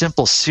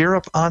simple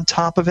syrup on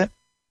top of it.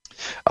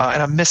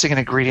 And I'm missing an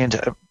ingredient.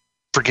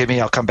 Forgive me,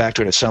 I'll come back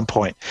to it at some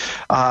point.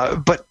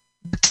 But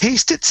the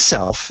taste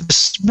itself, the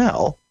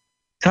smell,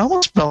 it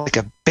almost smelled like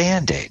a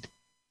Band-Aid.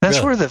 That's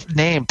Really? where the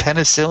name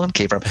penicillin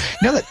came from.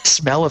 You know that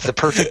smell of the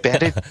perfect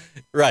Band-Aid?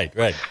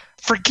 Right.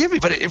 Forgive me,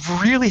 but it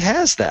really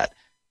has that.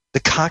 The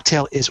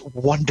cocktail is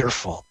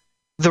wonderful.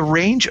 The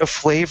range of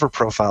flavor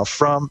profile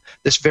from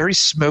this very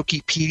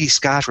smoky, peaty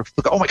Scotch where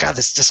people go, oh my God,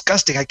 that's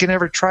disgusting. I can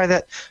never try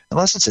that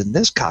unless it's in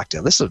this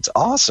cocktail. This one's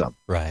awesome.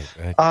 Right.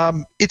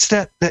 It's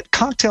that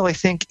cocktail, I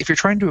think, if you're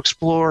trying to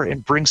explore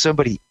and bring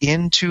somebody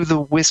into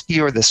the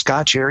whiskey or the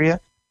Scotch area,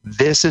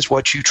 this is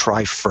what you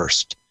try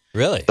first.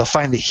 Really? They'll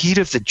find the heat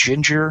of the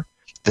ginger,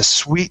 the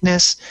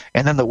sweetness,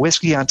 and then the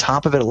whiskey on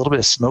top of it, a little bit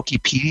of smoky,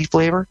 peaty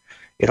flavor.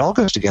 It all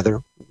goes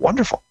together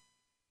wonderful.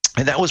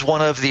 And that was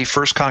one of the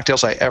first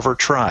cocktails I ever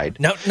tried.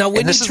 Now when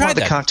and this you is one tried of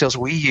the that, cocktails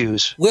we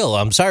use. Will,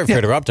 I'm sorry for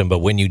interrupting, but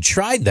when you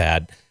tried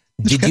that,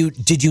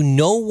 did you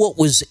know what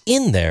was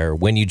in there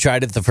when you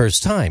tried it the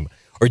first time,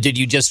 or did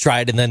you just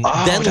try it and then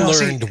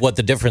learned what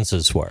the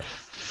differences were?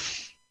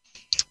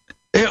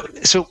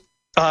 So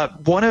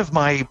one of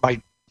my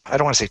I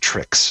don't want to say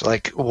tricks,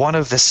 like one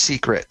of the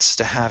secrets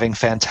to having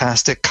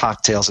fantastic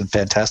cocktails and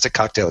fantastic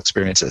cocktail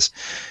experiences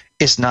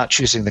is not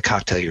choosing the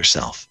cocktail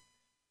yourself.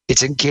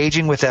 It's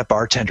engaging with that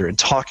bartender and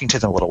talking to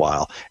them a little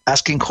while,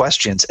 asking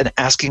questions and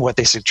asking what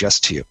they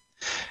suggest to you.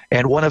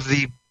 And one of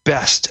the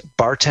best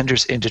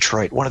bartenders in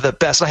Detroit, one of the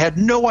best, I had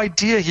no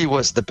idea he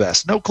was the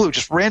best, no clue,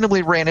 just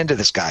randomly ran into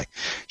this guy.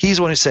 He's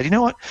the one who said, you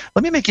know what,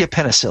 let me make you a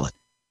penicillin.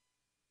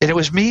 And it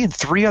was me and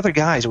 3 other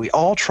guys. We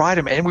all tried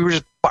them,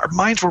 and our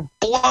minds were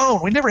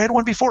blown. We never had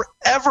one before,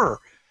 ever.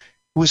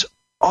 It was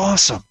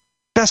awesome.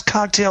 Best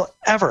cocktail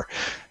ever.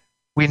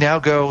 We now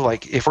go,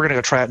 like, if we're going to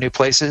go try out new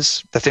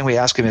places, the thing we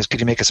ask them is, could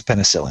you make us a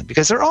penicillin?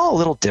 Because they're all a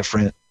little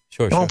different.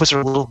 Sure. Everyone puts a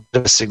little bit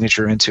of a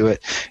signature into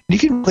it. And you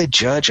can really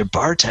judge a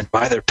bartender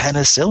by their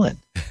penicillin.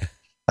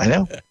 I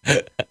know.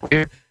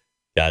 Weird.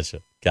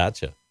 Gotcha.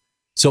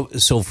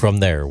 So from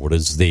there, where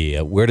does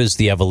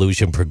the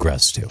evolution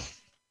progress to?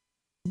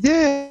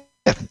 Yeah.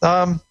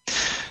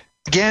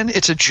 Again,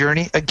 it's a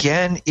journey.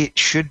 Again, it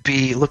should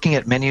be looking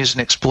at menus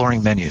and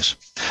exploring menus.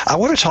 I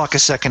want to talk a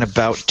second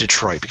about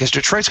Detroit, because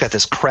Detroit's got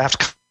this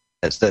craft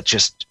that's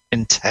just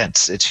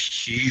intense. It's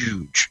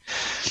huge.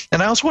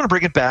 And I also want to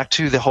bring it back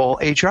to the whole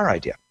HR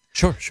idea.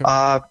 Sure.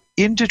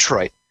 In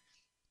Detroit,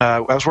 I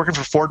was working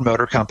for Ford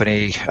Motor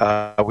Company.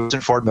 We was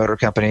in Ford Motor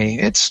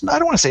Company. I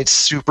don't want to say it's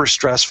super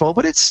stressful,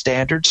 but it's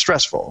standard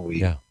stressful.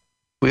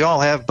 We all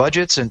have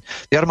budgets, and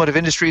the automotive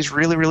industry is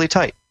really, really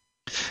tight.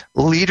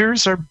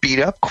 Leaders are beat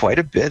up quite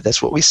a bit.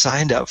 That's what we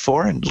signed up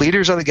for. And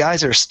leaders are the guys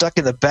that are stuck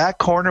in the back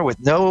corner with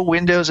no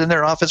windows in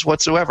their office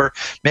whatsoever,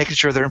 making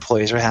sure their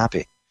employees are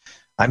happy.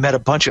 I met a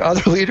bunch of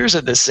other leaders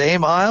in the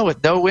same aisle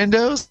with no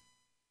windows,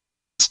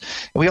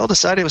 and we all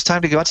decided it was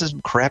time to go out to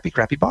some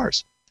crappy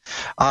bars.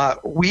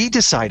 We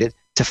decided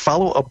to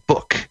follow a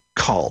book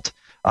called,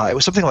 it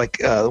was something like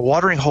The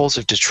Watering Holes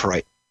of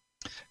Detroit.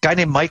 A guy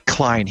named Mike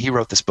Klein, he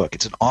wrote this book.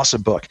 It's an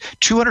awesome book.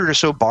 200 or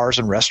so bars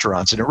and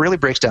restaurants, and it really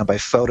breaks down by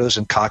photos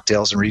and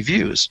cocktails and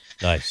reviews.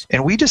 Nice.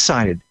 And we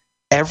decided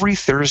every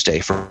Thursday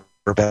for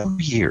about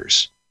 2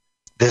 years,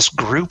 this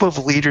group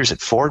of leaders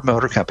at Ford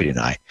Motor Company and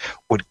I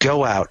would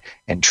go out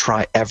and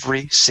try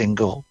every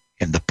single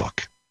in the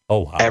book. Oh,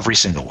 wow. Every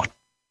single one.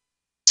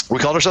 We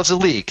called ourselves a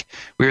league.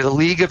 We were the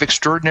League of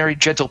Extraordinary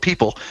Gentle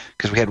People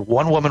because we had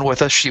one woman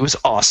with us. She was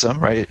awesome,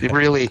 right?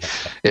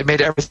 It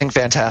made everything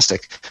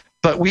fantastic.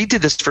 But we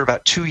did this for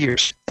about 2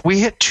 years. We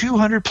hit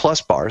 200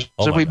 plus bars.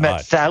 So we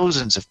met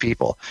thousands of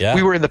people. Yeah.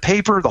 We were in the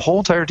paper, the whole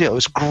entire deal. It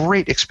was a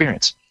great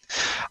experience.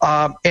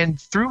 And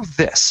through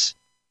this,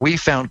 we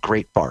found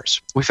great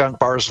bars. We found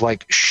bars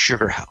like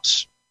Sugar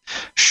House.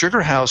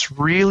 Sugar House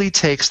really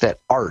takes that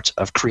art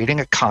of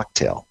creating a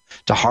cocktail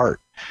to heart.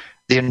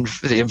 The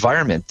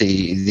environment,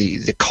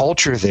 the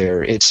culture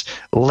there, it's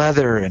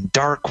leather and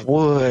dark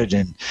wood,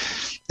 and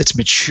it's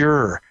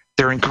mature.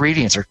 Their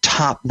ingredients are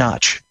top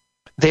notch.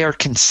 They are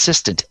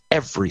consistent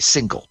every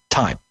single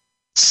time.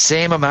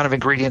 Same amount of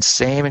ingredients,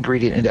 same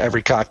ingredient into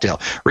every cocktail,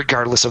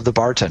 regardless of the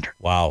bartender.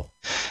 Wow.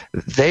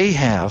 They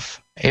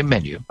have a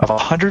menu of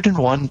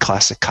 101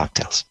 classic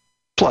cocktails,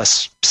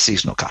 plus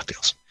seasonal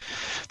cocktails.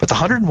 But the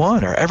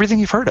 101 are everything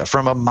you've heard of,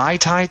 from a Mai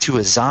Tai to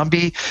a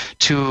zombie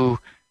to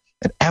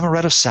an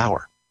amaretto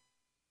sour.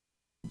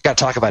 Got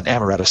to talk about an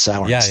amaretto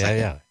sour.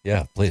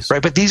 Yeah, please.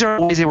 Right, but these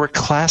are ways they were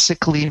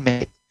classically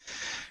made.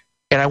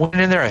 And I went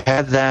in there, I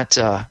had that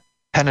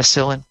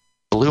penicillin,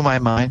 blew my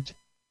mind.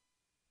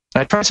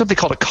 And I tried something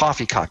called a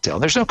coffee cocktail.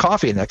 There's no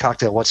coffee in that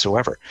cocktail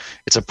whatsoever.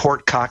 It's a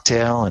port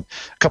cocktail and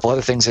a couple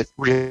other things that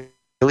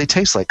really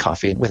taste like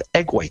coffee, and with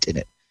egg white in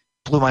it.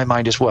 Blew my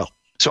mind as well.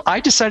 So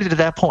I decided at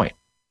that point,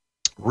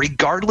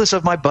 regardless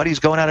of my buddies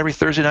going out every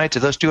Thursday night to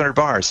those 200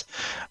 bars,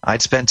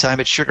 I'd spend time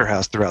at Sugar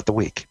House throughout the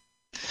week.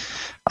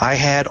 I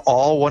had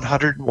all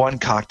 101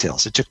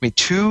 cocktails. It took me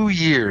 2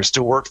 years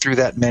to work through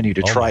that menu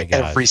to try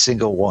every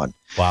single one.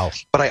 Wow.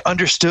 But I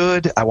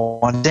understood. I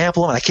wanted to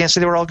sample them, and I can't say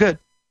they were all good.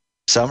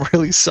 Some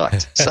really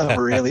sucked.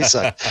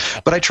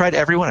 But I tried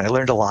every one, and I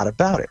learned a lot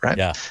about it, right?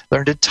 Yeah.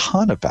 Learned a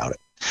ton about it.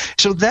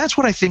 So that's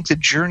what I think the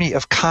journey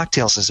of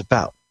cocktails is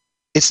about.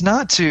 It's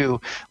not to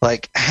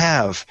like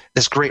have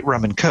this great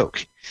rum and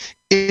coke.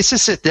 It's to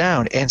sit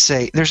down and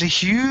say, there's a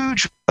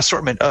huge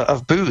assortment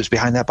of booze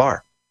behind that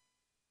bar.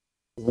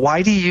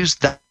 Why do you use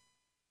that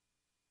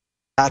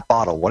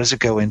bottle? What does it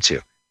go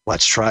into?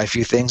 Let's try a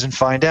few things and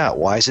find out.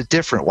 Why is it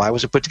different? Why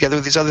was it put together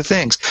with these other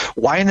things?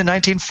 Why in the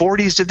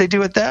 1940s did they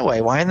do it that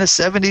way? Why in the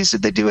 70s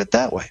did they do it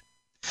that way?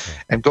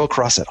 And go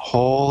across that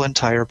whole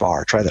entire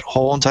bar, try that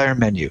whole entire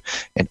menu,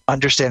 and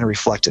understand and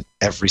reflect in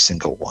every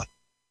single one.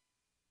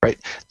 Right?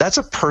 That's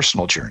a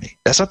personal journey.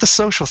 That's not the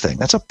social thing.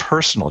 That's a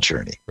personal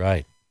journey.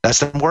 Right.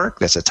 That's the work.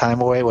 That's a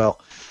time away. Well,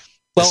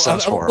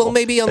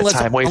 maybe unless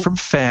time away from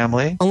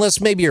family.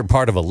 Unless maybe you're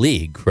part of a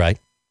league, right?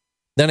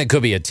 Then it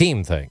could be a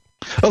team thing.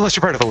 Unless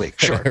you're part of a league,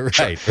 sure.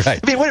 Right. I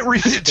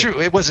mean, true,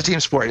 it was a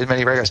team sport in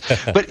many regards.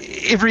 But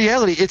in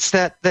reality, it's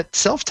that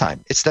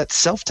self-time. It's that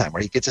self-time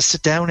where you get to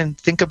sit down and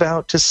think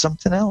about just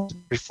something else,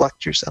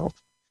 reflect yourself.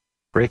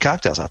 Great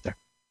cocktails out there.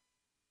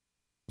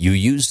 You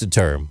used the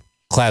term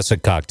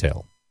classic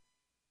cocktail.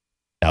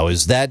 Now,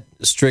 is that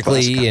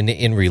strictly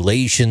in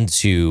relation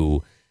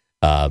to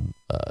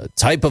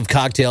type of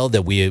cocktail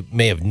that we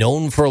may have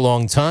known for a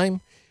long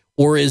time?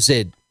 Or is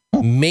it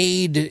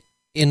made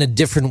in a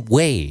different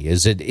way?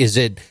 Is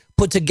it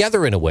put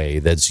together in a way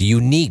that's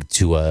unique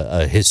to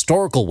a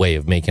historical way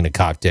of making a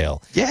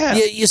cocktail? Yeah.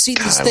 You see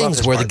these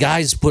things where the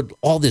guys put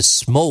all this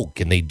smoke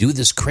and they do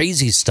this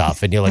crazy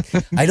stuff, and you're like,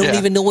 I don't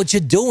even know what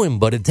you're doing,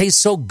 but it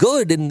tastes so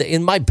good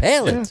in my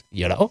palate,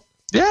 you know?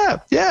 Yeah.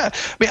 I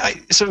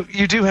mean, so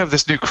you do have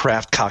this new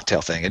craft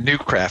cocktail thing, a new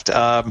craft.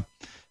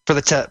 For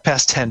the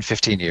past 10,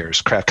 15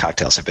 years, craft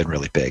cocktails have been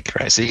really big,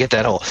 right? So you get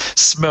that whole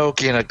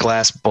smoke in a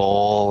glass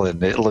bowl,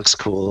 and it looks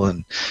cool,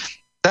 and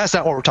that's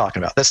not what we're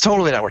talking about. That's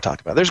totally not what we're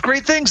talking about. There's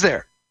great things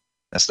there.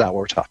 That's not what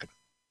we're talking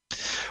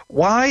about.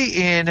 Why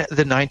in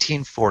the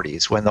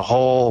 1940s, when the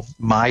whole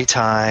Mai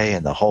Tai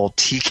and the whole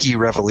Tiki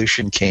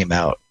revolution came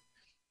out,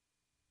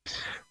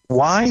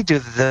 why do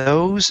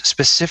those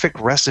specific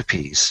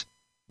recipes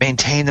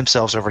maintain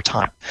themselves over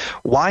time?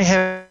 Why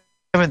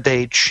haven't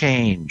they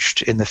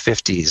changed in the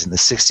 50s and the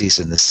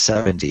 60s and the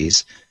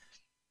 70s?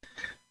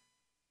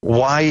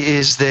 Why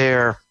is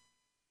there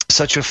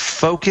such a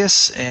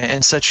focus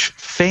and such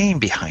fame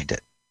behind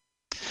it?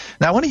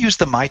 Now, I want to use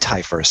the Mai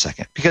Tai for a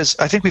second, because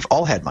I think we've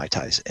all had Mai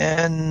Tais,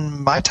 and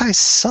Mai Tais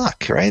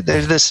suck, right?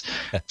 There's this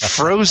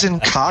frozen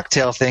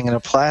cocktail thing in a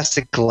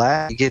plastic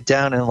glass. You get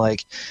down in,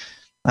 like,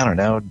 I don't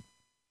know,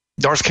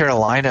 North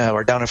Carolina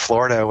or down in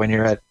Florida when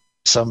you're at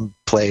some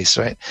place,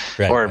 right?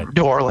 Or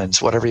New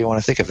Orleans, whatever you want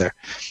to think of there.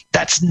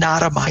 That's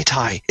not a Mai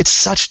Tai. It's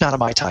such not a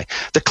Mai Tai.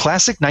 The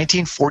classic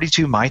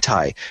 1942 Mai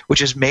Tai,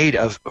 which is made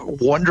of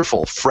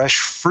wonderful fresh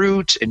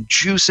fruit and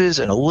juices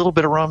and a little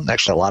bit of rum,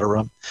 actually a lot of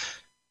rum,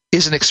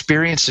 is an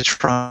experience to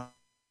try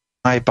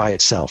by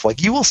itself.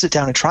 Like, you will sit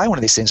down and try one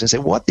of these things and say,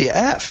 what the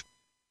F?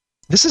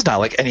 This is not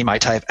like any Mai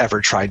Tai I've ever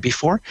tried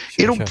before.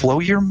 It'll blow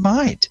your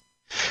mind.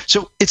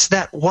 So it's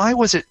that, why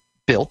was it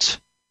built?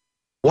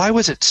 Why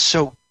was it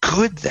so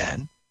good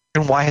then?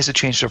 And why has it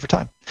changed over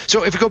time?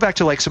 So if we go back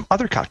to like some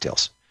other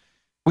cocktails,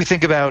 we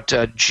think about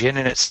gin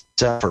in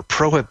itself, or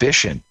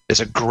Prohibition is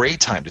a great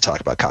time to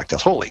talk about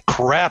cocktails. Holy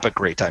crap, a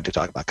great time to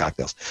talk about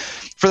cocktails.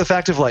 For the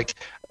fact of, like,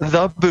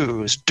 the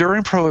booze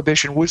during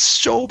Prohibition was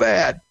so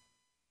bad,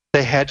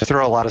 they had to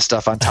throw a lot of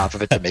stuff on top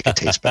of it to make it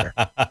taste better.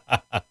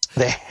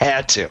 They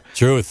had to.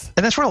 Truth.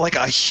 And that's where, like,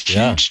 a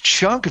huge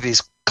chunk of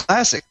these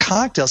classic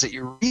cocktails that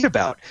you read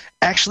about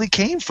actually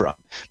came from.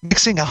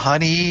 Mixing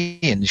honey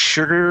and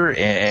sugar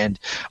and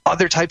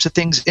other types of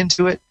things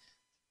into it.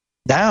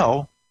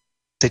 Now,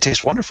 they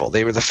taste wonderful.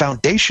 They were the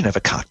foundation of a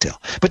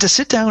cocktail. But to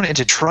sit down and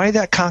to try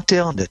that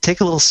cocktail and to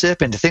take a little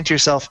sip and to think to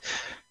yourself,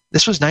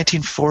 this was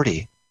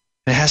 1940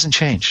 and it hasn't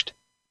changed.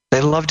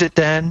 They loved it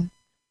then.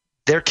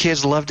 Their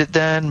kids loved it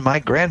then. My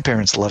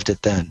grandparents loved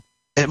it then.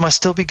 It must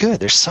still be good.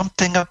 There's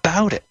something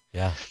about it.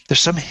 Yeah. There's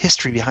some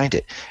history behind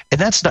it.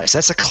 And that's nice.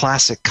 That's a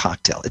classic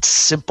cocktail. It's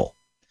simple.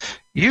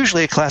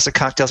 Usually a classic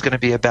cocktail is going to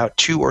be about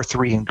 2 or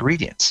 3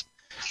 ingredients.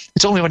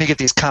 It's only when you get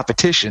these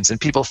competitions and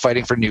people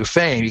fighting for new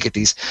fame, you get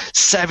these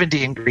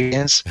 70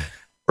 ingredients,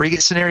 or you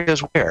get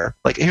scenarios where,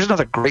 like, here's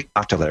another great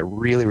cocktail that I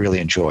really, really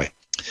enjoy.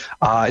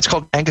 It's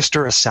called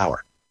Angostura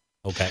Sour.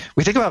 Okay.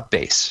 We think about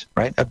base,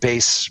 right? A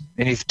base,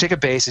 and you take a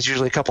base, it's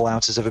usually a couple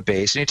ounces of a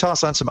base, and you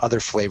toss on some other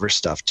flavor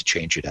stuff to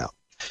change it out.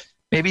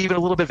 Maybe even a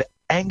little bit of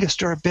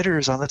Angostura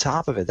bitters on the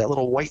top of it, that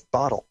little white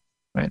bottle,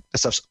 right? That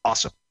stuff's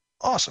awesome.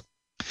 Awesome.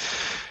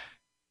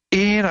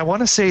 In, I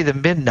want to say, the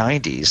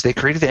mid-90s, they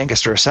created the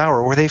Angostura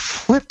Sour where they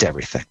flipped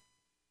everything.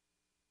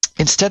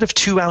 Instead of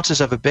 2 ounces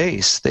of a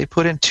base, they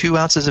put in 2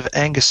 ounces of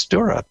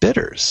Angostura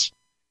bitters.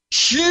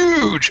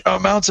 Huge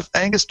amounts of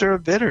Angostura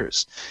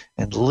bitters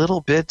and little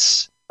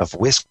bits of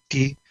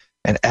whiskey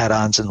and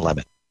add-ons and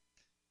lemon.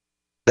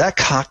 That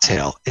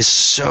cocktail is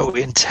so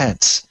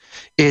intense.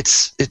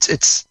 It's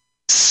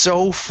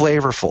so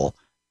flavorful.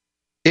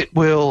 It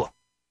will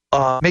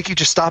make you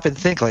just stop and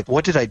think, like,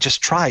 what did I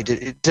just try?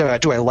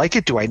 Do I like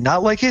it? Do I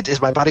not like it?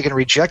 Is my body going to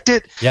reject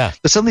it? Yeah.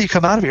 But suddenly you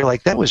come out of it, you're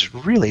like, that was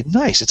really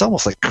nice. It's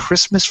almost like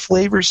Christmas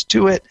flavors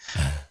to it.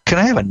 Can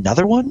I have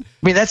another one?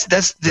 I mean, that's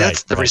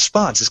the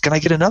response is, can I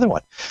get another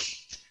one?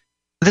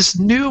 This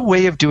new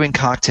way of doing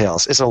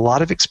cocktails is a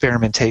lot of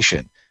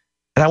experimentation.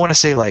 And I want to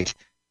say, like,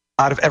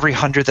 out of every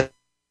 100 that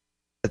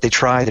they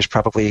try, there's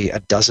probably a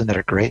dozen that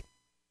are great.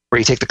 Where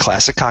you take the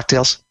classic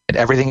cocktails, and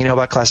everything you know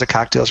about classic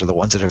cocktails are the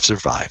ones that have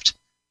survived.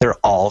 They're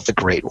all the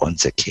great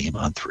ones that came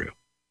on through.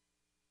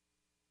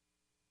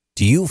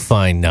 Do you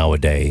find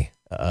nowadays,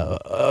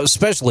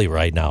 especially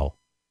right now,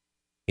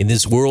 in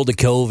this world of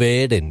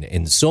COVID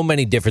and so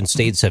many different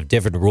states have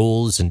different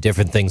rules and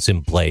different things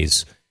in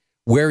place,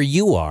 where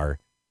you are,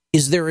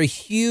 is there a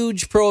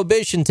huge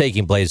prohibition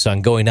taking place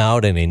on going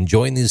out and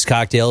enjoying these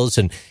cocktails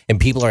and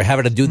people are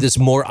having to do this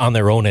more on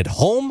their own at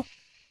home?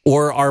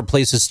 Or are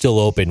places still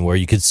open where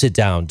you could sit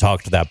down,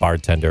 talk to that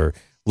bartender,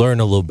 learn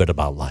a little bit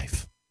about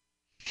life?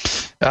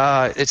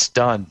 It's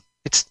done.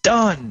 It's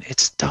done.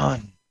 It's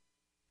done.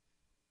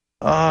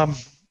 And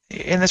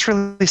that's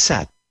really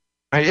sad.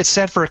 Right? It's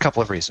sad for a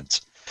couple of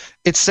reasons.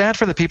 It's sad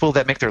for the people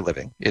that make their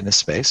living in this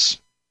space.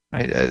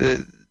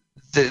 Right?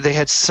 They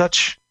had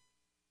such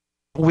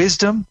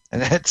wisdom,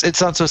 and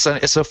it's not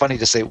it's so funny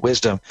to say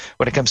wisdom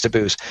when it comes to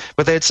booze,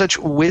 but they had such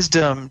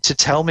wisdom to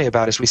tell me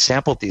about as we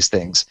sampled these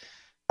things.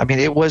 I mean,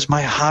 it was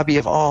my hobby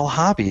of all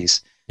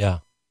hobbies. Yeah.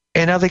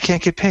 And now they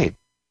can't get paid.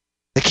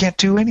 They can't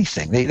do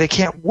anything. They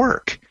can't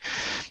work.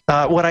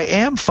 What I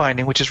am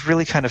finding, which is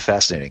really kind of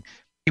fascinating,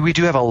 we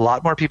do have a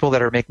lot more people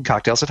that are making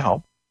cocktails at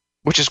home,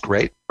 which is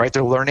great, right?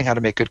 They're learning how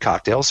to make good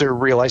cocktails. They're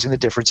realizing the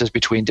differences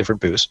between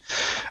different booze.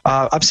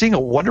 I'm seeing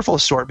a wonderful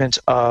assortment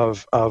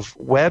of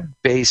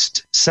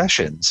web-based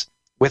sessions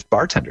with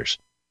bartenders,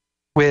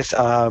 with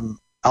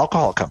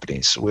alcohol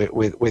companies,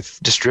 with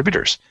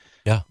distributors.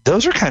 Yeah,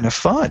 those are kind of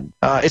fun.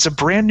 It's a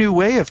brand new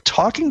way of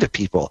talking to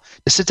people.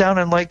 To sit down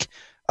and like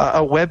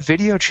a web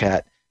video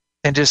chat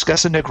and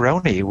discuss a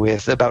Negroni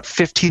with about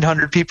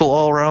 1,500 people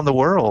all around the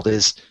world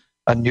is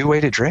a new way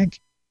to drink.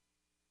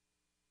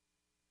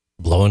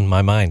 Blowing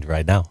my mind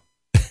right now.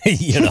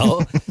 You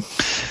know?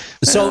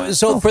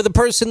 So for the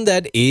person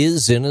that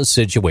is in a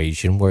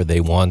situation where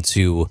they want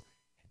to,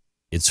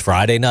 it's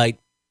Friday night,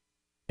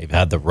 they've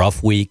had the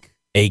rough week,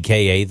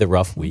 AKA the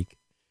rough week.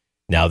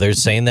 Now they're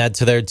saying that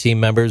to their team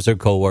members or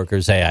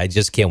coworkers, hey, I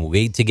just can't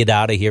wait to get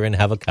out of here and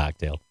have a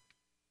cocktail.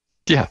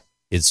 Yeah.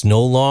 It's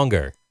no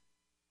longer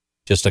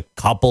just a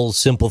couple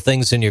simple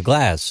things in your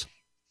glass.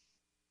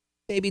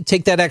 Maybe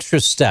take that extra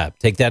step,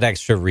 take that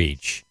extra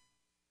reach.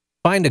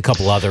 Find a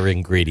couple other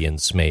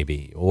ingredients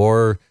maybe.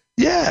 Or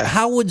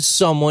how would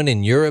someone,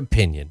 in your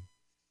opinion,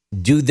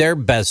 do their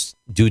best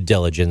due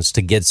diligence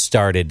to get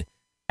started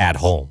at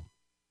home?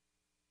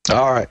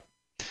 All right.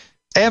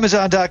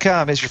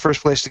 Amazon.com is your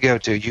first place to go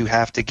to. You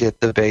have to get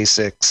the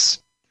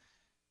basics.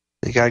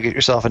 You got to get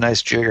yourself a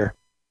nice jigger.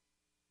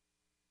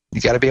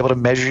 You got to be able to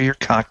measure your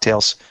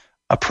cocktails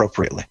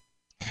appropriately.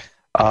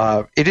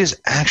 It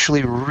is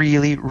actually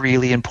really,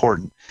 really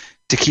important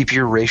to keep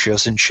your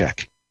ratios in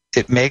check.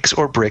 It makes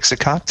or breaks a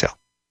cocktail.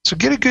 So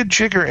get a good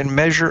jigger and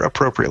measure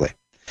appropriately.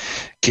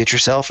 Get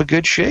yourself a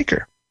good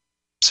shaker.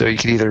 So you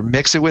can either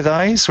mix it with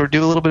ice or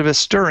do a little bit of a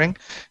stirring.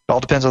 It all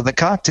depends on the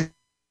cocktail.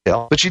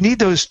 But you need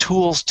those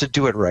tools to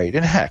do it right.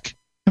 And heck,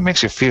 it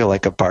makes you feel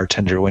like a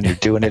bartender when you're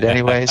doing it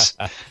anyways.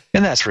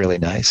 And that's really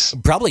nice.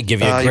 Probably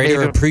give you a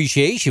greater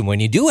appreciation when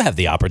you do have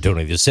the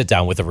opportunity to sit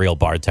down with a real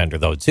bartender,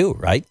 though, too,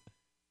 right?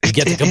 You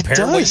get to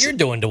compare what you're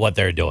doing to what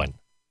they're doing.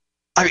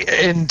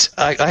 I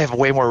have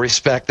way more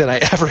respect than I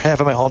ever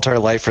have in my whole entire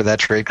life for that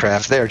trade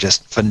craft. They're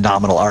just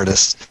phenomenal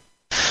artists.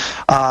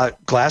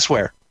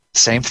 Glassware,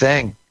 same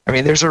thing. I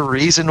mean, there's a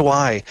reason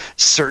why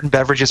certain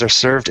beverages are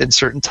served in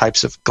certain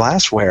types of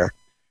glassware.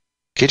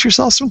 Get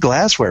yourself some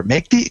glassware.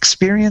 Make the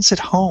experience at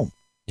home.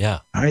 Yeah.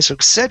 All right. So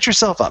set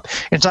yourself up.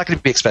 And it's not going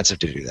to be expensive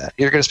to do that.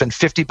 You're going to spend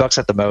 $50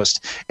 at the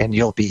most, and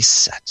you'll be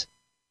set.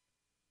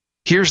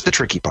 Here's the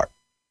tricky part.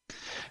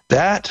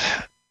 That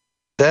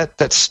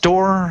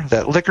store,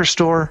 that liquor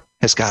store,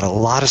 has got a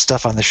lot of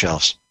stuff on the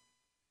shelves.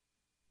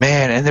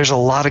 Man, and there's a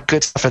lot of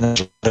good stuff and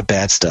there's a lot of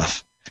bad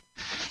stuff.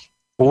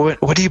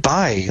 What do you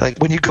buy? Like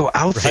when you go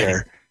out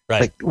there,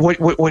 right? Like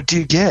what do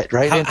you get?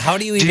 Right? How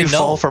do you even know?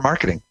 Fall for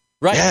marketing?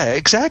 Right. Yeah,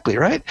 exactly.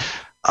 Right.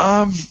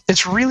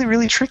 It's really,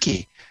 really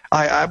tricky.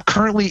 I'm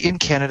currently in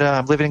Canada.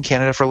 I'm living in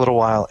Canada for a little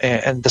while,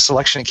 and the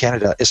selection in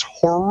Canada is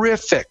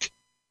horrific.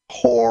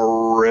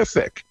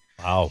 Horrific.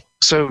 Wow.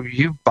 So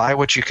you buy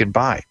what you can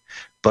buy.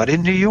 But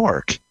in New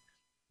York,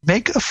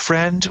 make a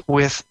friend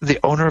with the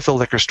owner of the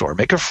liquor store.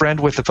 Make a friend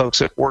with the folks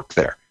that work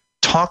there.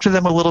 Talk to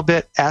them a little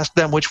bit. Ask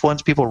them which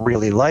ones people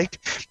really like.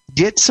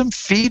 Get some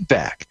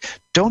feedback.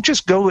 Don't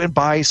just go and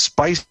buy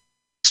spiced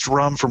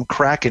rum from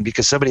Kraken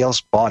because somebody else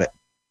bought it.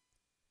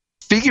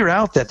 Figure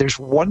out that there's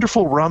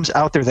wonderful rums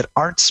out there that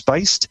aren't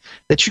spiced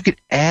that you could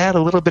add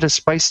a little bit of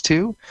spice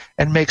to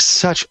and make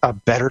such a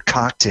better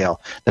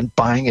cocktail than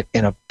buying it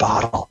in a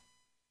bottle.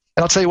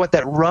 And I'll tell you what,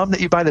 that rum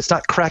that you buy that's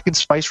not Kraken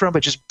spice rum,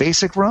 but just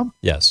basic rum,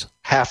 Yes.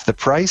 half the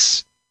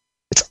price.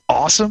 It's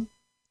awesome.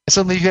 And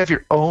suddenly you have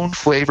your own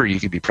flavor you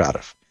can be proud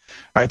of.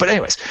 All right, but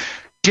anyways,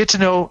 get to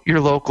know your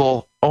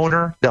local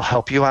owner. They'll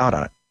help you out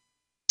on it.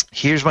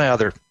 Here's my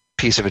other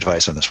piece of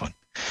advice on this one.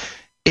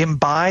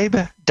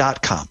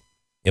 Imbibe.com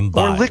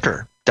Imbibe. or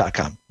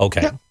liquor.com.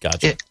 Okay, Yep.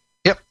 gotcha.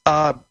 Yep.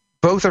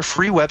 Both are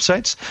free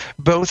websites.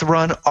 Both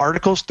run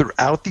articles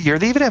throughout the year.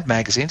 They even have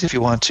magazines if you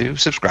want to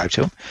subscribe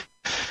to them.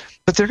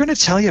 But they're going to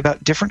tell you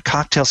about different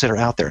cocktails that are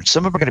out there. And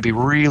some of them are going to be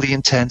really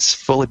intense,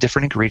 full of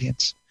different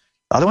ingredients.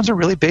 Other ones are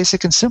really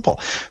basic and simple.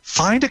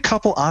 Find a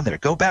couple on there.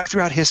 Go back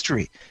throughout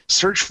history.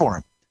 Search for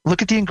them.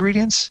 Look at the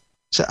ingredients.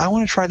 Say, I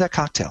want to try that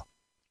cocktail.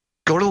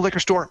 Go to the liquor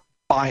store.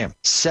 Buy them.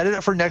 Set it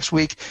up for next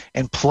week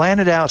and plan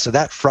it out so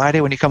that Friday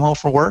when you come home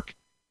from work,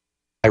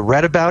 I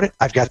read about it.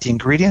 I've got the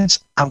ingredients.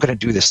 I'm going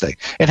to do this thing.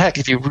 And heck,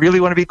 if you really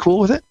want to be cool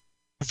with it,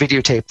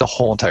 videotape the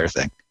whole entire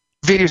thing.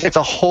 Videotape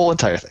the whole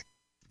entire thing.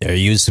 There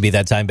used to be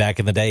that time back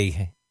in the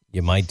day.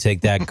 You might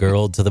take that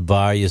girl to the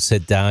bar. You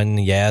sit down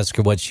and you ask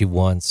her what she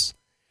wants.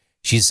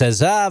 She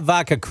says,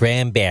 vodka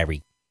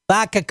cranberry.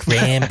 Vodka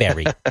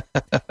cranberry.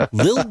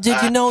 Little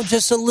did you know,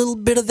 just a little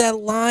bit of that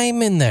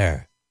lime in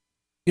there.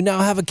 You now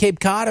have a Cape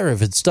Codder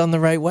if it's done the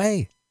right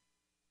way.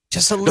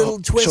 Just a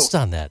little twist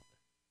on that.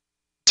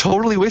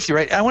 Totally with you,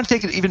 right? I want to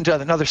take it even to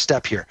another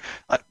step here.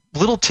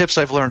 Little tips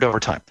I've learned over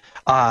time.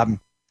 An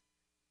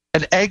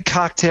egg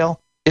cocktail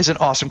is an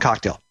awesome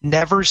cocktail.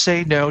 Never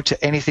say no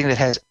to anything that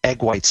has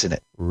egg whites in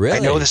it. Really? I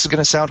know this is going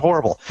to sound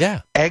horrible.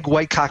 Yeah. Egg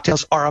white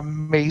cocktails are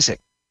amazing.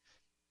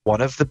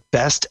 One of the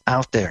best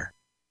out there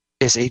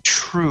is a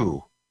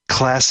true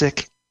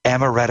classic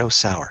amaretto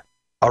sour.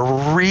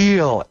 A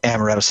real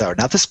amaretto sour.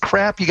 Not this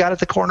crap you got at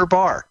the corner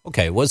bar.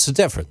 Okay, what's the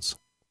difference?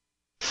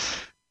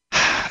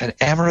 An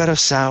amaretto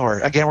sour.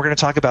 Again, we're going to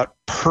talk about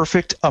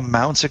perfect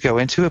amounts that go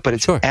into it, but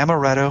it's Sure.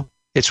 amaretto,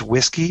 it's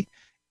whiskey,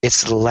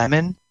 it's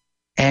lemon,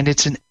 and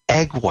it's an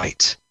egg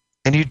white.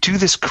 And you do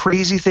this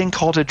crazy thing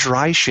called a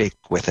dry shake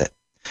with it.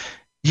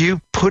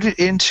 You put it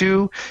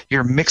into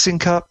your mixing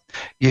cup,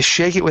 you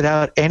shake it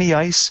without any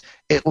ice,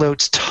 it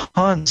loads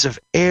tons of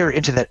air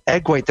into that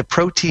egg white. The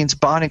proteins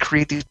bond and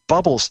create these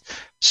bubbles,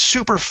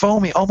 super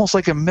foamy, almost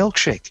like a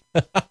milkshake.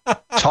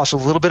 Toss a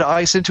little bit of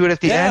ice into it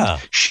at the Yeah.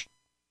 end,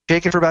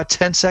 shake it for about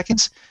 10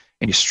 seconds,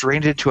 and you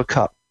strain it into a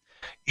cup.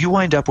 You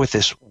wind up with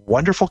this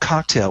wonderful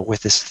cocktail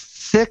with this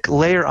thick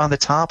layer on the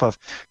top of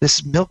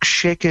this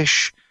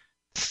milkshake-ish,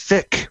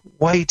 thick,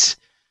 white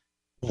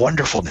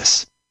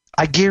wonderfulness.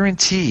 I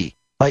guarantee,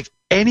 like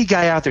any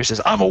guy out there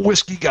says, I'm a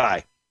whiskey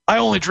guy. I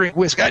only drink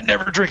whiskey. I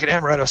never drink an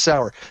amaretto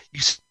sour.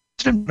 You sit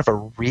him of a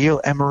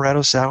real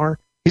amaretto sour,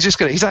 he's not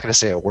going to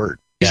say a word.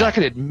 He's Yeah. not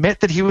going to admit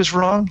that he was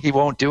wrong. He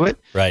won't do it.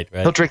 Right.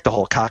 He'll drink the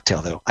whole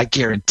cocktail, though. I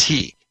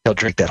guarantee he'll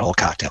drink that whole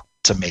cocktail.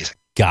 It's amazing.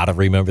 Gotta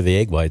remember the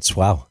egg whites.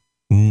 Wow.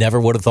 Never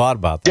would have thought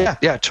about that.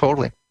 Yeah,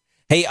 totally.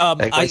 Hey,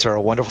 Egg whites are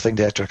a wonderful thing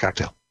to add to a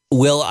cocktail.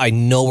 Will, I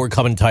know we're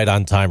coming tight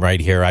on time right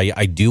here.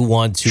 I do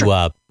want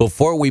to,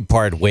 before we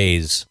part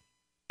ways,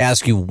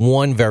 ask you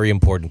one very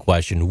important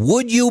question.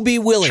 Would you be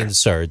willing,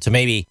 sir, to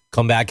maybe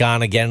come back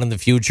on again in the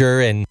future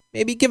and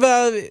maybe give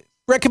a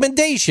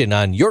recommendation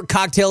on your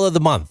cocktail of the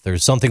month or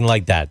something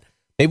like that?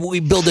 Maybe we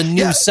build a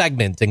new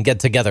segment and get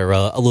together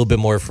a little bit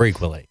more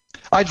frequently.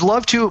 I'd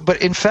love to,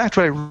 but in fact,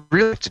 what I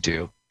really like to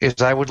do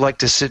is I would like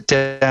to sit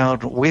down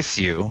with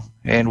you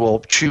and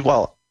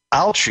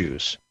I'll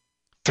choose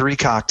 3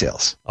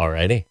 cocktails.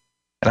 Alrighty.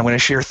 And I'm going to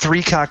share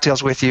 3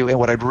 cocktails with you. And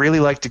what I'd really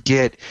like to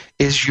get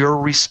is your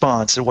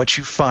response and what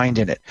you find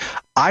in it.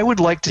 I would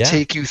like to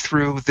take you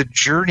through the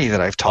journey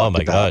that I've talked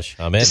about. Oh, my gosh.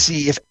 I'm in. To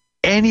see if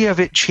any of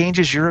it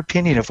changes your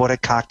opinion of what a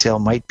cocktail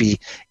might be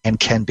and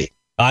can be.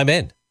 I'm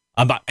in.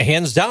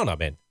 Hands down,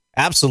 I'm in.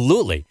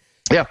 Absolutely.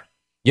 Yeah.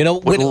 You know,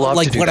 when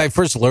that. I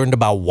first learned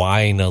about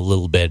wine a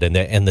little bit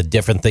and the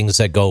different things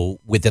that go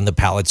within the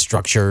palate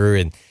structure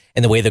and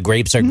the way the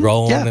grapes are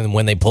grown and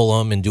when they pull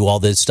them and do all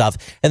this stuff.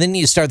 And then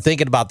you start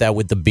thinking about that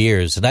with the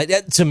beers.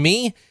 And to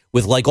me,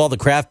 with like all the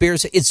craft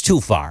beers, it's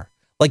too far.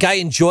 Like I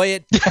enjoy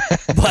it,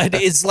 but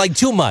it's like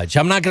too much.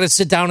 I'm not going to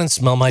sit down and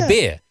smell my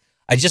beer.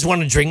 I just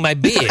want to drink my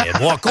beer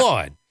and walk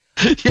on.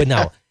 But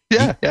now,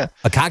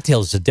 a cocktail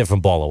is a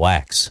different ball of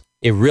wax.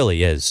 It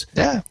really is.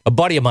 Yeah. A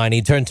buddy of mine,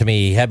 he turned to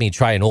me, he had me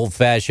try an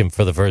old-fashioned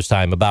for the first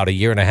time about a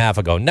year and a half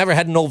ago. Never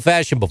had an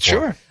old-fashioned before.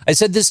 Sure. I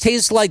said, this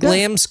tastes like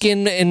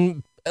lambskin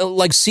and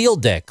like seal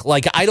dick.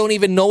 Like, I don't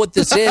even know what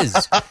this is.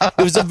 It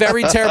was a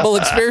very terrible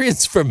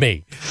experience for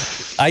me.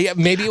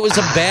 Maybe it was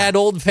a bad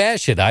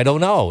old-fashioned. I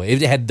don't know.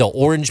 It had the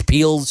orange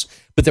peels,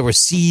 but there were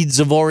seeds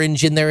of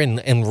orange in there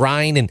and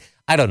rind. And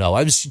I don't know.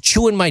 I was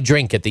chewing my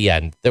drink at the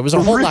end. There was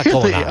a whole lot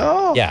going on.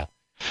 Oh. Yeah.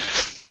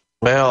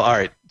 Well, all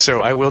right.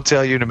 So I will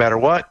tell you, no matter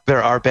what,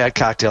 there are bad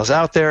cocktails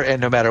out there,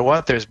 and no matter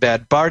what, there's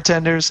bad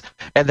bartenders,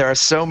 and there are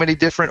so many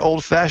different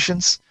old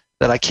fashions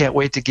that I can't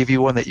wait to give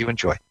you one that you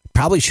enjoy.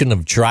 Probably shouldn't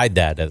have tried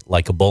that at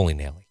like a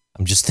bowling alley.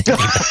 I'm just thinking.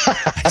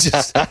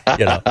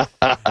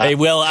 Hey,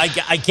 Will, I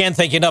can't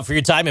thank you enough for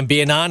your time and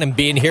being on and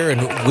being here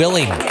and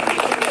willing.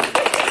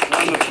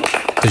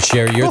 to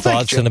share your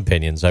thoughts thanks, and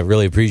opinions. I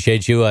really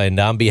appreciate you. And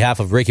on behalf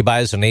of Ricky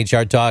Bias and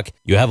HR Talk,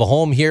 you have a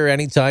home here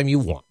anytime you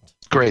want.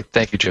 Great.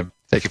 Thank you, Jim.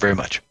 Thank you very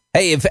much.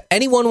 Hey, if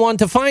anyone want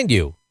to find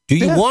you, do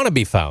you want to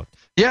be found?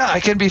 Yeah, I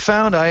can be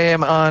found. I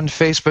am on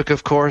Facebook,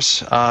 of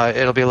course.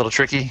 It'll be a little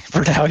tricky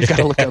for now. You've got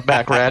to look up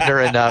Mac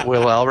Radner and not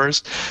Will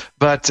Albers.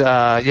 But,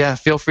 yeah,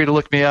 feel free to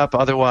look me up.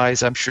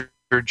 Otherwise, I'm sure,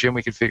 Jim,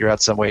 we can figure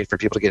out some way for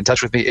people to get in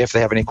touch with me if they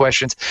have any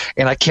questions.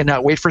 And I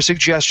cannot wait for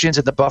suggestions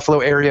in the Buffalo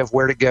area of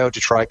where to go to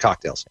try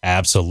cocktails.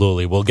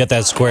 Absolutely. We'll get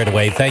that squared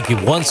away. Thank you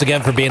once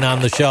again for being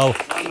on the show.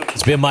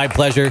 It's been my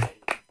pleasure.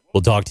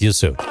 We'll talk to you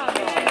soon.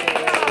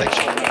 Thanks,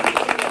 Jim.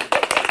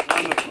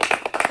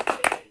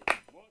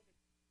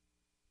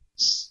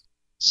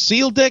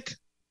 Seal dick?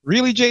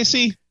 Really,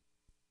 JC?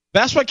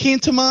 That's what came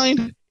to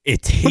mind?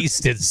 It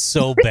tasted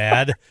so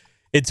bad.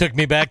 It took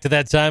me back to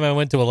that time I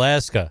went to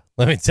Alaska.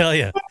 Let me tell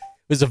you, it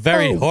was a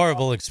very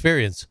horrible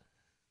experience.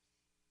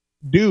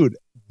 Dude,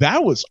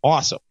 that was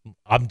awesome.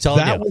 I'm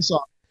telling That you. was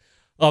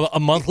A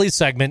monthly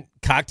segment,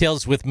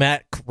 Cocktails with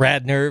Matt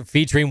Radner,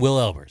 featuring Will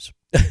Albers.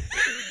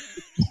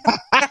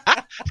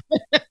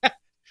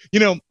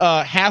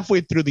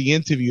 halfway through the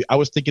interview, I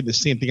was thinking the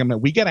same thing. I'm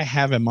like, we got to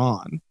have him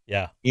on.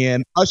 Yeah.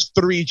 And us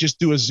three just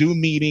do a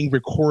Zoom meeting,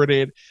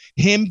 recorded,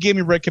 him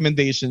giving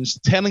recommendations,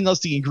 telling us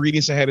the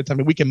ingredients ahead of time,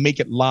 and we can make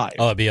it live.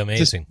 Oh, it'd be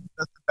amazing. Just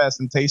that's the best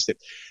and taste it.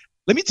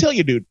 Let me tell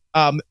you, dude,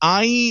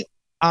 I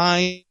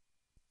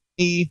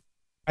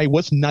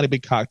was not a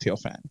big cocktail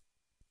fan.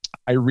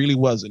 I really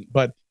wasn't.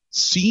 But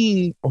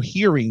seeing or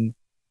hearing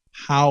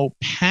how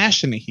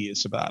passionate he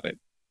is about it,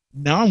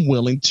 now I'm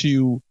willing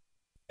to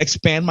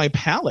expand my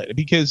palate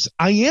because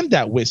I am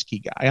that whiskey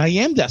guy. I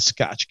am that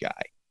Scotch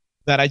guy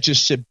that I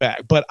just sit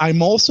back. But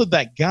I'm also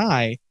that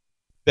guy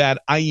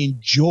that I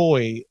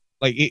enjoy.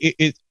 Like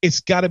it's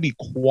got to be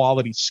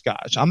quality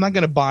Scotch. I'm not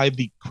going to buy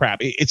the crap.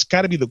 It's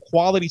got to be the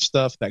quality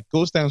stuff that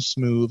goes down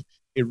smooth.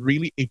 It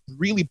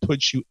really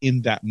puts you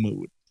in that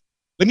mood.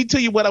 Let me tell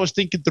you what I was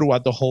thinking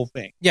throughout the whole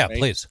thing. Yeah, right?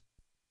 please.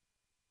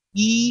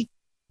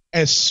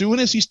 As soon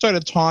as he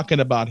started talking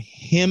about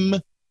him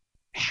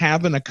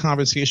having a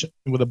conversation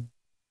with a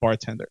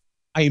bartender,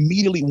 I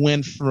immediately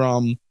went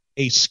from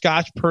a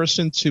Scotch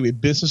person to a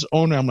business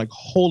owner. I'm like,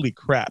 holy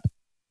crap.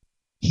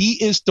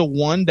 He is the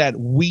one that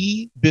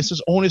we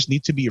business owners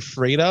need to be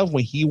afraid of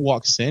when he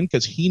walks in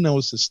because he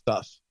knows his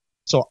stuff.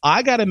 So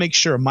I got to make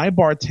sure my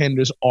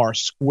bartenders are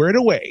squared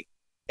away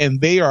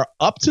and they are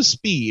up to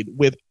speed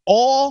with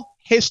all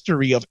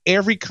history of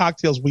every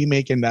cocktails we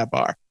make in that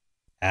bar.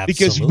 Absolutely.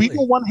 Because we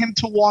don't want him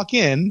to walk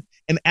in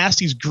and ask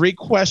these great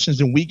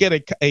questions and we get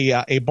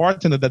a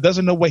bartender that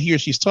doesn't know what he or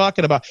she's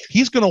talking about.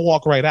 He's going to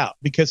walk right out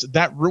because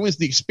that ruins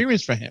the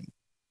experience for him.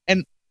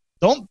 And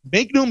don't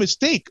make no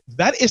mistake,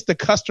 that is the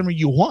customer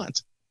you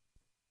want,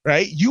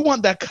 right? You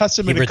want that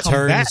customer to come back. He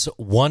returns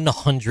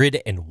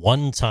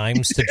 101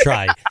 times to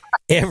try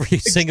every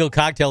single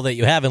cocktail that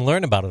you have and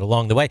learn about it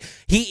along the way.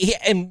 He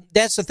and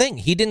that's the thing.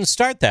 He didn't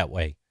start that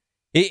way.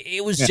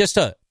 It was just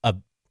a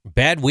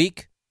bad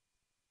week.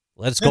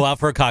 Let's go out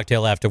for a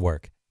cocktail after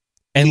work.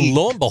 And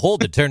lo and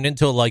behold, it turned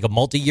into like a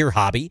multi-year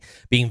hobby,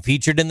 being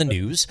featured in the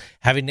news,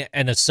 having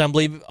an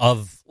assembly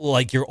of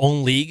like your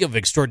own league of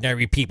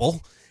extraordinary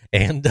people.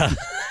 And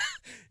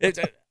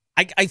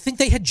I think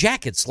they had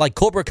jackets like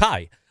Cobra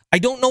Kai. I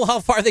don't know how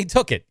far they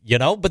took it,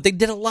 but they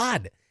did a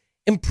lot.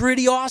 And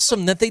pretty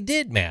awesome that they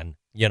did, man,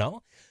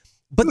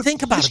 But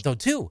think about it, though,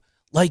 too.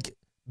 Like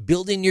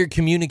building your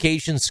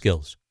communication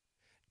skills.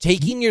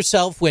 Taking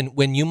yourself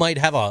when you might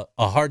have a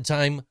hard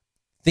time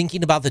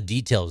thinking about the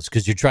details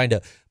because you're trying to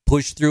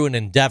push through an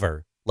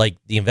endeavor like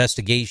the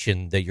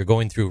investigation that you're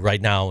going through right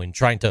now and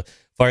trying to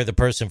fire the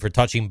person for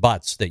touching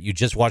butts that you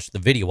just watched the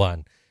video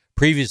on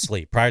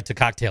previously prior to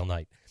cocktail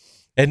night.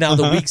 And now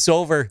the week's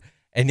over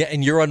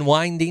and you're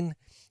unwinding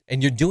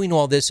and you're doing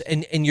all this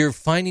and you're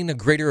finding a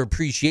greater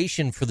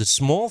appreciation for the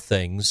small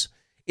things.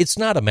 It's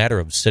not a matter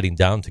of sitting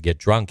down to get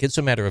drunk. It's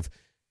a matter of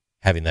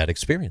having that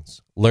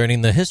experience,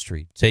 learning the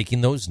history,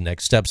 taking those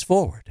next steps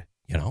forward,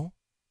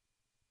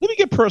 Let me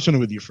get personal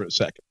with you for a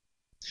second.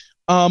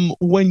 I'm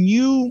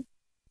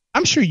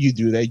sure you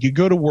do that. You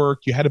go to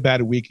work, you had a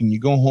bad week, and you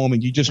go home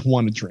and you just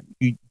want to drink.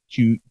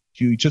 You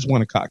just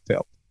want a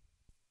cocktail.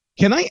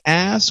 Can I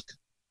ask,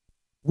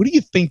 what are you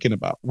thinking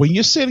about when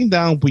you're sitting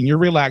down, when you're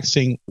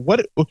relaxing?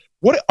 What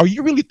are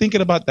you really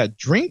thinking about that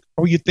drink,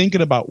 or are you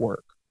thinking about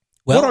work?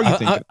 Well, what are you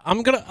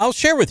thinking? I'll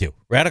share with you.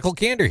 Radical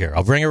candor here.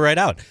 I'll bring it right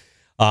out.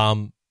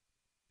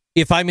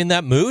 If I'm in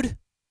that mood,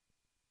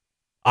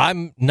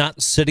 I'm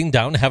not sitting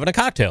down having a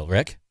cocktail,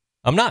 Rick.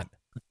 I'm not.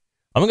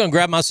 I'm going to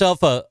grab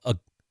myself a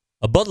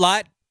Bud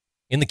Light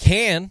in the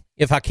can,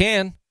 if I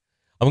can.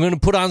 I'm going to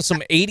put on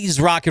some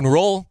 80s rock and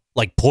roll,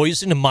 like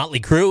Poison and Motley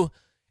Crue,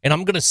 and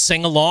I'm going to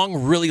sing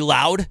along really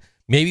loud.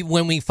 Maybe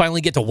when we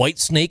finally get to White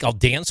Snake, I'll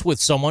dance with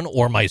someone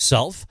or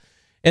myself,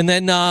 and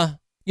then,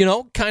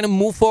 kind of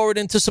move forward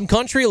into some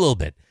country a little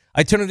bit.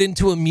 I turn it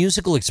into a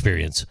musical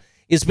experience.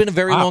 It's been a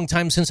very long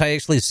time since I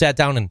actually sat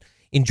down and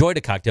enjoyed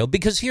a cocktail,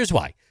 because here's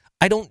why.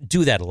 I don't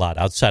do that a lot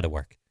outside of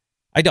work.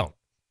 I don't.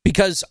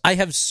 Because I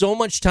have so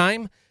much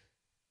time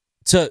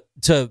to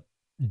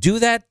do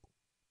that.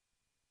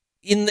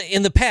 In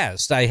the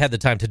past, I had the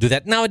time to do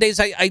that. Nowadays,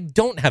 I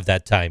don't have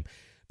that time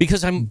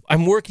because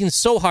I'm working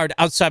so hard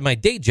outside my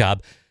day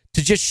job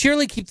to just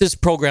sheerly keep this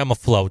program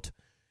afloat.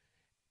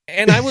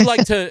 And I would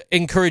like to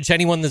encourage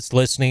anyone that's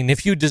listening,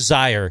 if you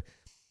desire,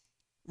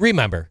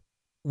 remember,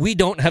 we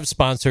don't have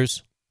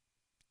sponsors.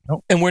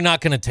 Nope. And we're not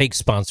going to take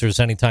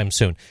sponsors anytime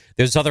soon.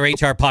 There's other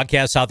HR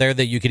podcasts out there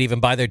that you could even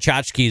buy their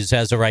tchotchkes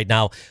as of right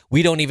now.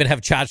 We don't even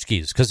have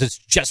tchotchkes because it's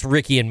just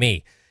Ricky and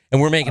me. And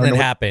we're making it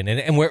happen,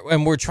 and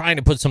we're trying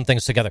to put some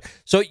things together.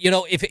 So,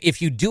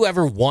 if you do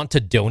ever want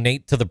to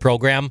donate to the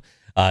program,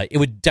 it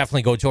would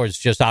definitely go towards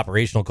just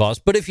operational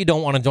costs. But if you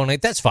don't want to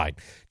donate, that's fine.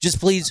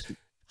 Just please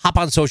hop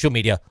on social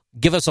media,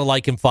 give us a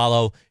like and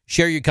follow,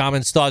 share your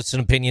comments, thoughts,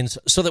 and opinions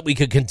so that we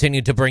could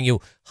continue to bring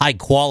you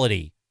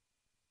high-quality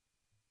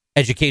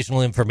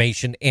educational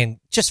information and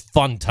just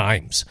fun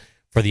times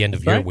for the end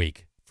of your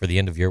week. For the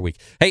end of your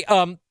week. Hey,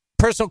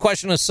 personal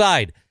question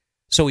aside,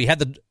 so we had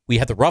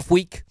the rough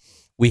week.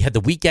 We had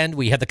the weekend.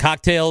 We had the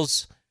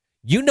cocktails.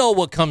 You know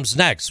what comes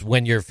next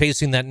when you're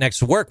facing that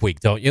next work week,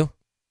 don't you?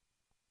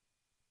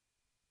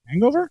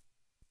 Hangover?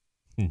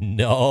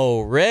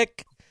 No,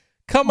 Rick.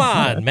 Come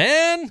on,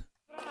 man.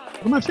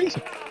 What am I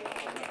facing?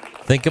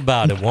 Think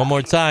about it one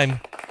more time.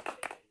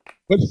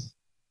 What?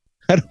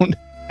 I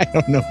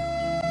don't know.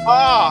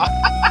 Ah!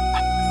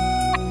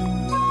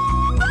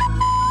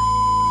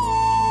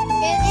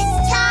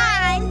 It's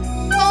time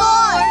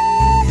for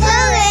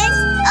current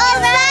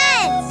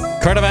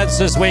events. Current events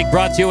this week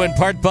brought to you in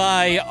part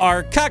by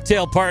our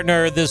cocktail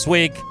partner this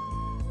week,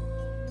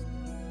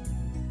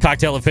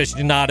 cocktail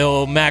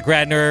aficionado Mac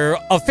Radner,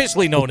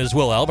 officially known as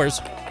Will Elbers.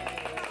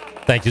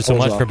 Thank you so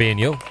much for being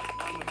you.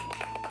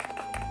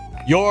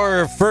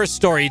 Your first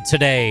story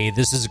today,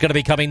 this is going to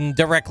be coming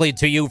directly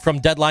to you from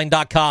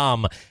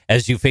Deadline.com.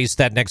 As you face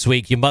that next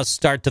week, you must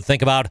start to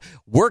think about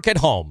work at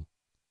home.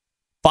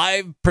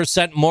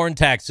 5% more in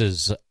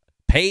taxes.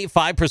 Pay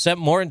 5%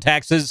 more in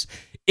taxes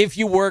if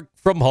you work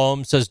from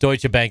home, says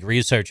Deutsche Bank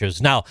researchers.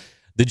 Now,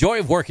 the joy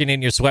of working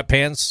in your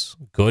sweatpants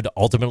could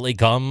ultimately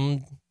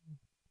come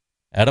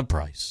at a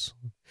price.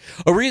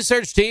 A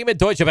research team at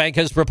Deutsche Bank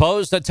has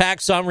proposed a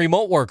tax on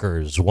remote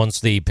workers once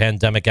the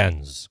pandemic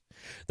ends.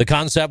 The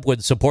concept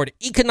would support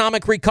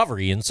economic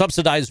recovery and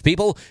subsidize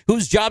people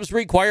whose jobs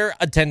require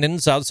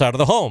attendance outside of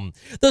the home.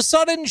 The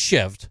sudden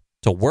shift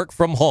to work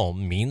from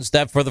home means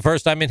that for the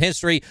first time in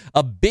history,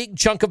 a big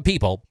chunk of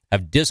people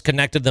have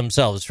disconnected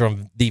themselves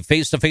from the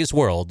face-to-face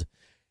world,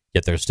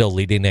 yet they're still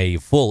leading a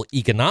full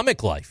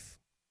economic life.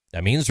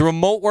 That means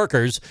remote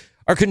workers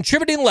are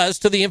contributing less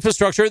to the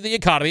infrastructure of the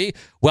economy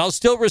while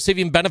still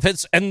receiving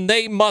benefits, and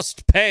they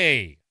must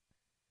pay.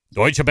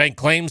 Deutsche Bank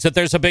claims that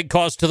there's a big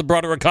cost to the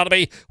broader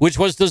economy, which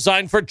was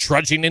designed for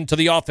trudging into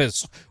the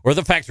office or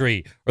the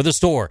factory or the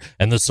store.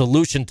 And the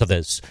solution to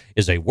this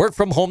is a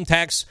work-from-home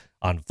tax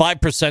on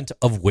 5%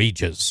 of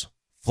wages,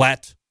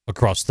 flat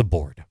across the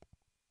board.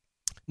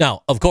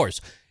 Now, of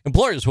course,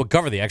 employers will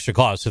cover the extra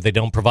costs if they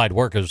don't provide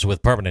workers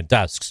with permanent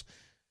desks.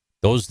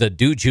 Those that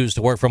do choose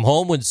to work from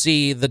home would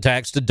see the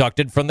tax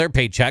deducted from their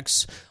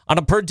paychecks on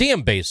a per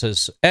diem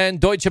basis, and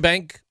Deutsche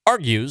Bank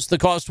argues the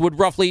cost would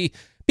roughly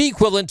be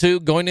equivalent to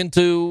going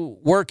into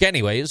work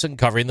anyways and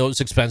covering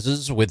those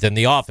expenses within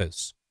the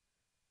office.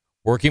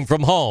 Working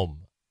from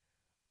home,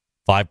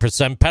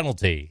 5%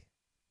 penalty.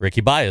 Ricky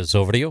Baez,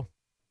 over to you.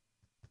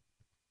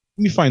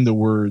 Let me find the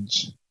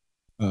words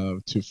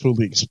to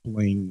fully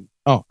explain.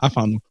 Oh, I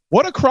found them.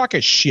 What a crock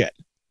of shit.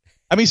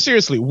 I mean,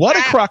 seriously, what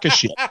a crock of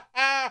shit.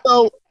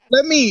 So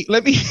let me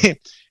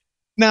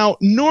now,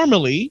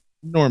 normally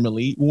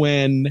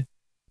when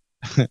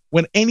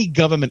any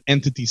government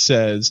entity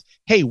says,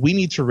 hey, we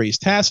need to raise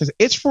taxes,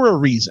 it's for a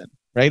reason,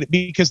 right?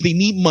 Because they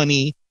need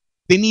money.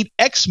 They need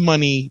X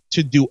money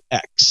to do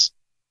X.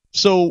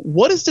 So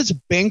what is this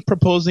bank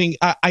proposing?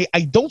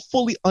 I don't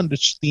fully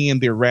understand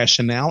their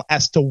rationale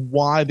as to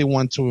why they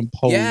want to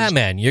impose. Yeah,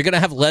 man, you're going to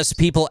have less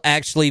people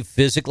actually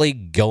physically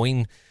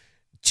going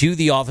to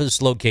the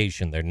office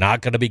location. They're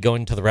not going to be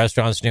going to the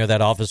restaurants near that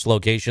office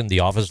location.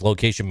 The office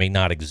location may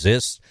not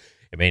exist.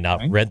 It may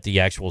not rent the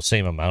actual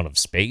same amount of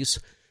space.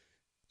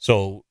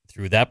 So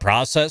through that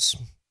process,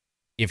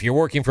 if you're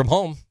working from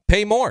home,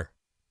 pay more.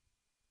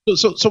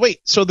 So wait,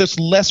 so there's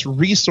less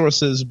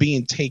resources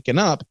being taken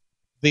up.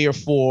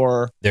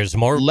 Therefore, there's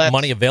more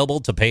money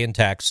available to pay in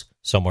tax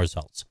somewhere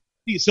else.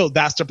 So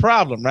that's the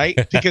problem, right?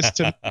 Because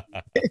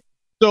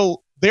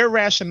so their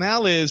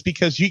rationale is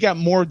because you got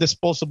more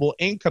disposable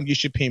income, you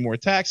should pay more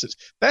taxes.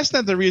 That's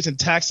not the reason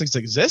taxes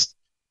exist.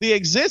 They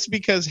exist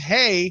because,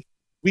 hey,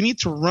 we need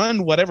to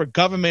run whatever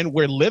government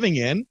we're living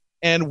in,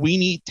 and we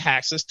need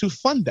taxes to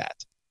fund that.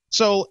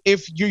 So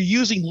if you're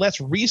using less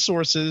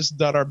resources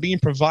that are being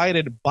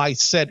provided by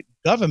said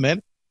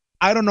government,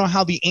 I don't know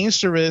how the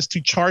answer is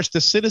to charge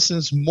the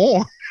citizens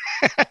more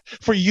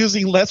for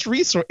using less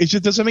resources. It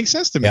just doesn't make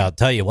sense to me. Yeah, I'll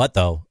tell you what,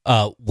 though.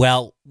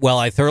 Well,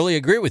 I thoroughly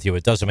agree with you.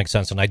 It doesn't make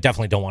sense, and I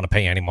definitely don't want to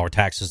pay any more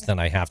taxes than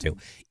I have to.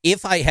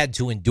 If I had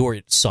to endure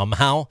it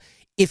somehow,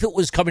 if it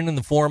was coming in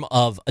the form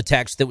of a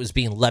tax that was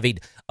being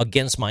levied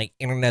against my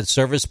internet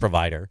service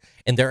provider,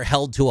 and they're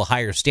held to a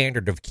higher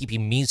standard of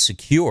keeping me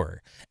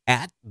secure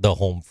at the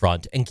home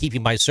front and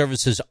keeping my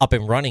services up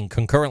and running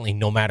concurrently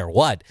no matter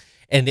what,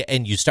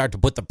 and you start to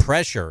put the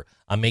pressure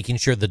on making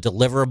sure the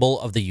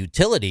deliverable of the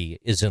utility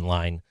is in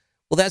line,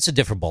 well, that's a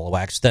different ball of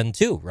wax then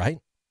too, right?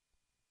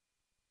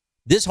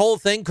 This whole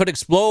thing could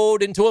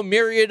explode into a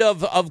myriad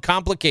of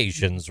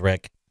complications,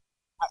 Rick.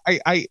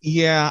 I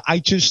don't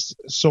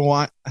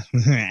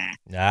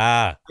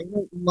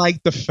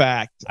like the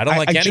fact. I don't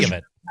like any of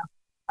it.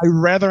 I'd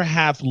rather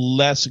have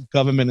less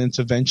government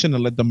intervention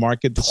and let the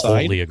market decide.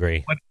 Totally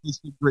agree.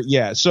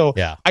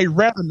 I'd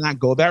rather not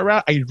go that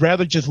route. I'd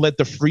rather just let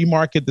the free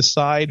market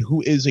decide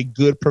who is a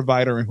good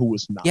provider and who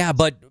is not. Yeah,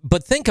 but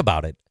think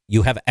about it.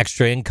 You have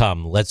extra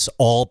income. Let's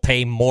all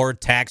pay more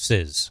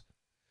taxes.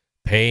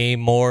 Pay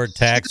more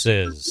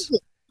taxes.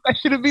 That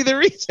shouldn't be the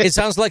reason. It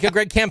sounds like a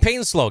great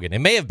campaign slogan. It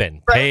may have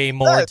been. Right. Pay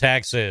more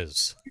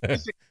taxes.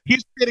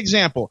 Here's a great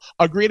example.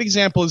 A great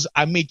example is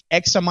I make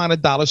X amount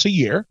of dollars a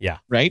year. Yeah.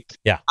 Right?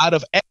 Yeah. Out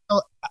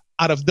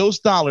of those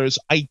dollars,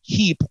 I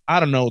keep,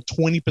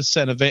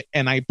 20% of it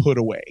and I put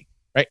away.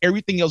 Right?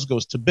 Everything else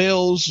goes to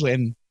bills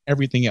and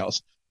everything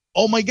else.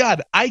 Oh my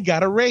God, I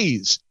got a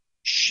raise.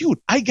 Shoot,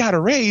 I got a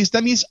raise.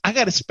 That means I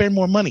got to spend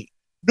more money.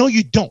 No,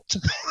 you don't.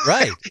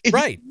 Right.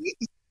 Right.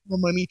 More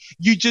money,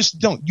 you just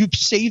don't. You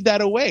save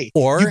that away,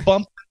 or you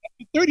bump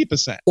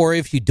 30%. Or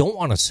if you don't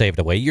want to save it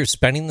away, you're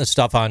spending the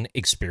stuff on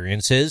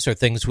experiences or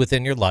things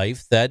within your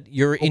life that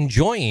you're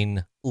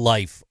enjoying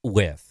life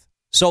with.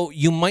 So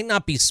you might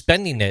not be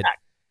spending it,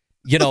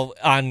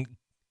 on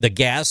the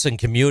gas and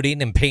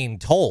commuting and paying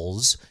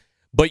tolls,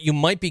 but you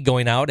might be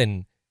going out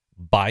and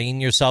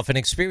buying yourself an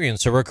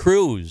experience or a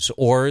cruise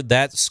or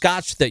that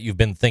scotch that you've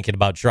been thinking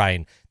about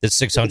trying that's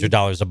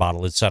 $600 a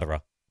bottle,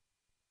 etc.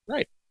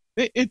 Right.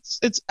 It's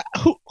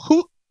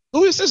who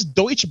is this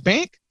Deutsche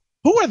Bank?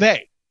 Who are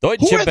they?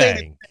 Deutsche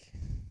Bank.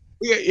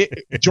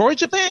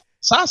 Georgia Bank?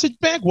 Sausage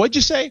Bank? What'd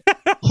you say?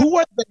 Who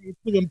are they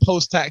to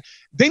impose tax?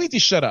 They need to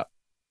shut up.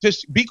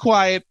 Just be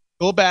quiet.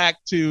 Go back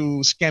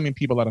to scamming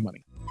people out of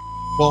money.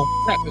 Well,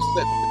 that's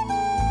it.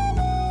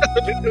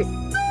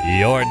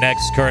 Your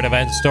next current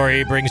event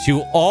story brings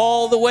you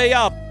all the way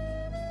up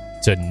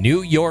to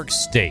New York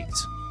State.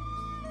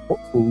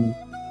 Uh-oh.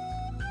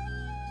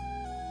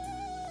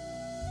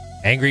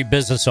 Angry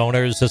business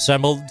owners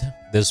assembled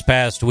this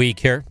past week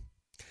here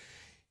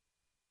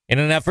in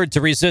an effort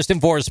to resist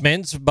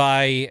enforcement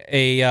by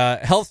a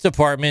health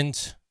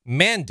department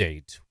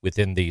mandate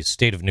within the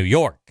state of New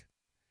York.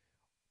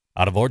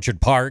 Out of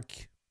Orchard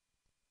Park,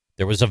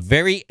 there was a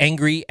very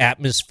angry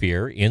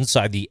atmosphere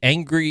inside the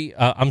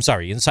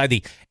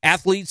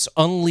Athletes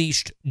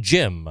Unleashed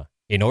gym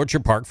in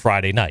Orchard Park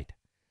Friday night,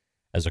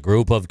 as a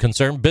group of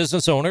concerned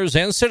business owners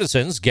and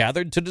citizens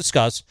gathered to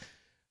discuss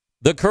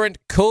the current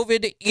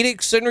COVID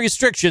edicts and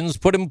restrictions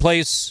put in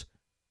place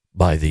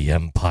by the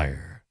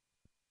Empire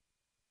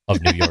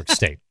of New York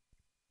State,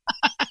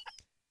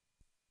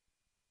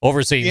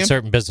 overseeing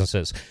certain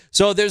businesses.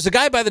 So there's a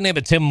guy by the name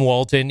of Tim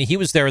Walton. He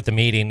was there at the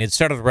meeting. It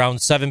started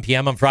around 7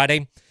 p.m. on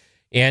Friday.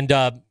 And,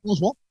 pardon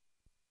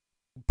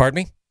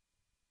me? It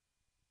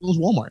was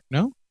Walmart,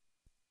 no?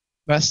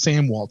 That's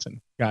Sam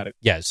Walton. Got it.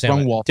 Yeah,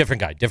 Sam Walton. Different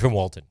guy, different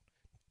Walton.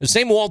 The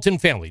same Walton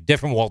family,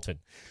 different Walton.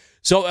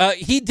 So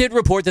he did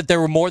report that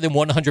there were more than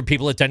 100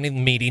 people attending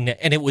the meeting,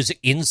 and it was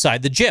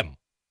inside the gym.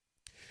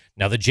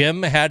 Now, the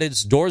gym had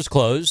its doors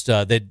closed.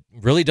 That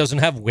really doesn't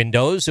have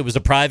windows. It was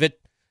a private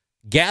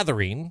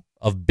gathering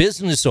of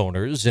business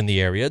owners in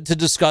the area to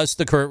discuss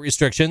the current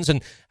restrictions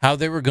and how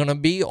they were going to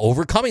be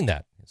overcoming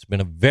that. It's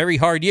been a very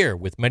hard year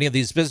with many of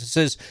these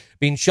businesses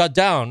being shut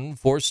down,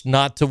 forced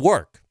not to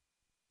work.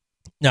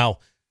 Now,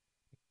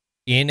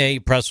 in a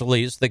press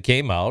release that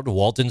came out,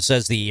 Walton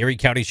says the Erie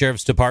County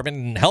Sheriff's Department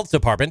and Health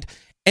Department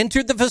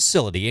entered the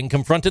facility and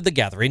confronted the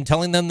gathering,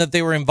 telling them that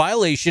they were in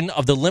violation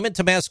of the limit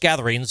to mass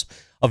gatherings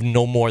of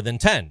no more than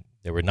 10.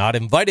 They were not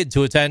invited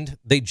to attend.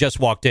 They just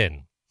walked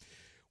in.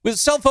 With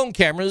cell phone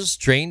cameras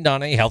trained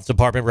on a health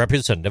department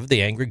representative,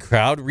 the angry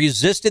crowd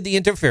resisted the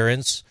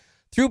interference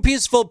through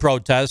peaceful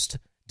protest,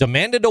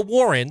 demanded a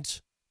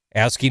warrant,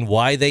 asking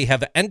why they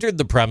have entered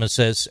the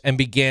premises, and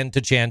began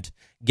to chant,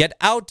 "Get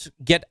out,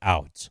 get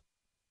out."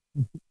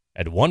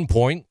 At one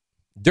point,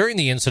 during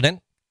the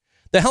incident,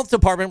 the health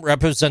department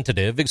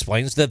representative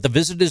explains that the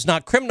visit is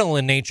not criminal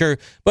in nature,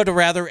 but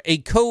rather a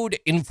code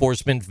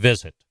enforcement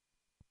visit.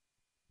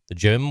 The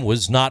gym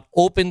was not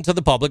open to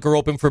the public or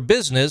open for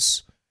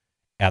business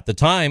at the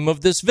time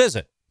of this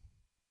visit.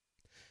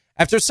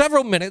 After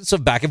several minutes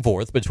of back and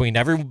forth between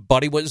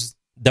everybody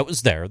that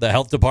was there, the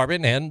health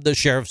department and the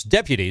sheriff's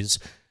deputies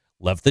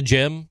left the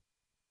gym,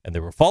 and they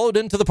were followed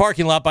into the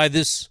parking lot by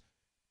this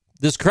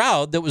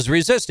crowd that was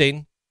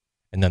resisting.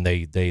 And then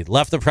they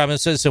left the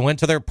premises and went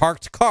to their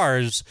parked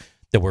cars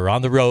that were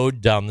on the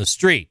road down the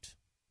street.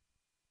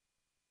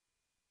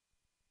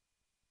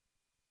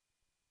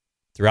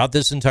 Throughout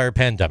this entire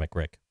pandemic,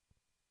 Rick,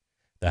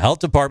 the health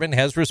department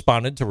has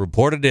responded to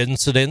reported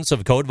incidents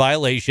of code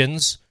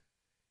violations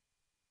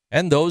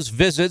And those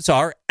visits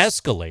are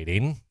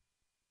escalating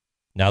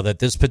now that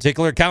this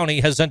particular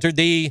county has entered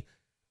the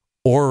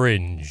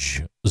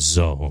orange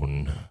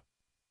zone.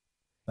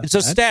 It's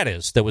a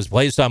status that was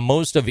placed on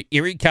most of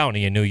Erie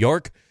County in New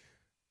York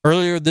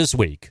earlier this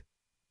week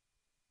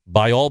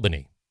by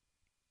Albany.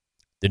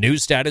 The new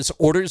status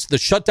orders the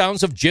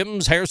shutdowns of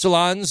gyms, hair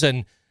salons,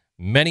 and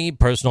many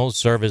personal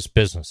service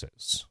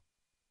businesses.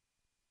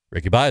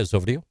 Ricky Baez,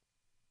 over to you.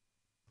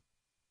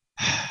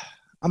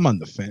 I'm on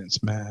the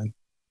fence, man.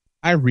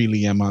 I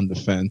really am on the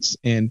fence.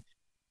 And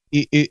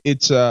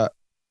it's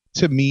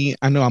to me,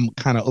 I know I'm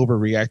kind of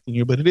overreacting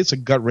here, but it is a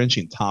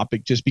gut-wrenching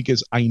topic just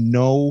because I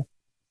know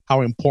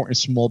how important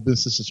small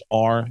businesses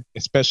are,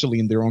 especially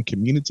in their own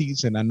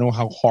communities, and I know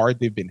how hard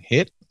they've been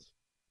hit.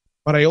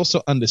 But I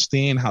also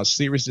understand how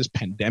serious this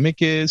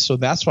pandemic is, so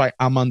that's why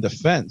I'm on the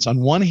fence. On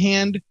one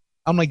hand,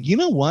 I'm like, you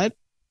know what?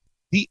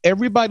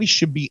 Everybody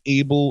should be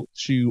able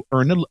to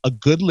earn a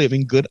good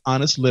living, good,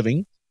 honest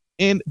living,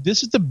 and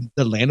this is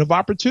the land of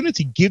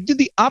opportunity. Give them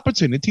the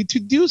opportunity to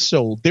do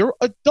so. They're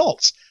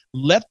adults.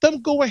 Let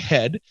them go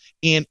ahead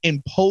and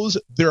impose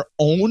their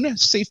own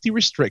safety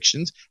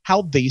restrictions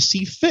how they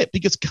see fit,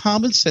 because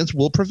common sense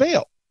will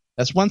prevail.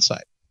 That's one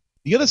side.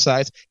 The other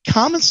side,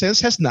 common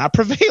sense has not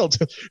prevailed.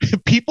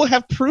 People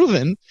have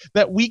proven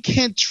that we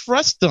can't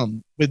trust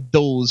them with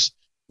those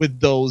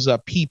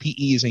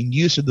PPEs and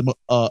use of them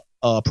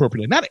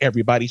appropriately. Not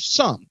everybody,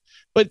 some.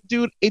 But,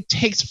 dude, it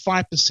takes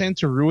 5%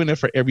 to ruin it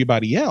for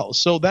everybody else.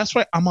 So that's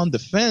why I'm on the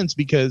fence,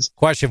 because...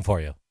 Question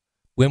for you.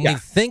 When we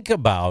think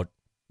about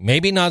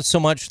maybe not so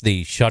much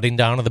the shutting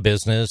down of the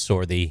business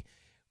or the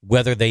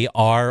whether they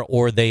are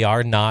or they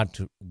are not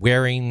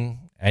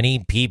wearing any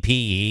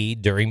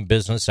PPE during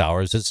business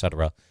hours,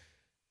 etc.,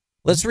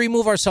 let's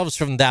remove ourselves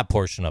from that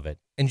portion of it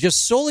and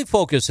just solely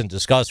focus and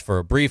discuss for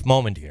a brief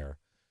moment here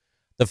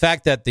the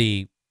fact that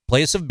the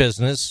place of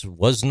business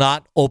was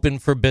not open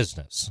for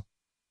business.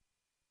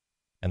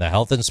 And the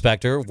health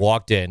inspector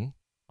walked in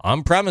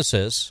on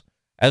premises,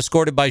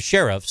 escorted by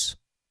sheriffs,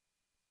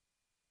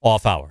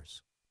 off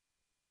hours,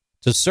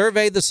 to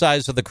survey the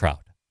size of the crowd.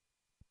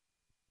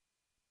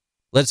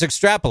 Let's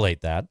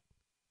extrapolate that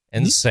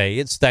and say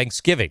it's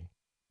Thanksgiving.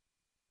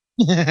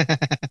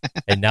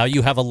 And now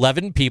you have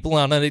 11 people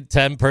on a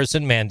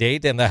 10-person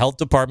mandate, and the health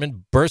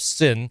department bursts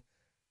in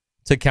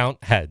to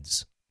count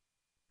heads.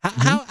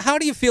 How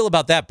do you feel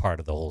about that part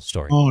of the whole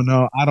story? Oh,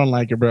 no, I don't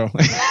like it, bro.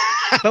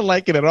 I don't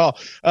like it at all.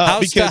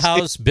 House to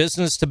house,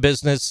 business to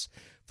business,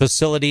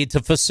 facility to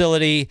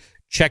facility,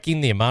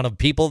 checking the amount of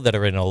people that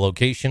are in a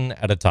location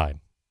at a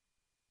time.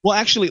 Well,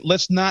 actually,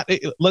 let's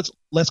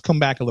come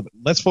back a little bit.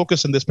 Let's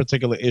focus on this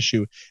particular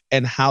issue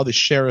and how the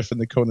sheriff and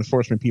the code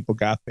enforcement people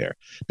got there.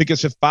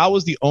 Because if I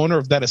was the owner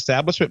of that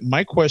establishment,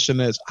 my question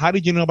is, how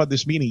did you know about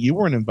this meeting? You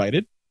weren't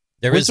invited.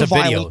 There is a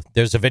video.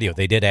 There's a video.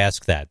 They did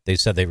ask that. They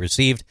said they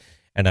received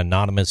an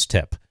anonymous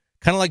tip.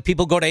 Kind of like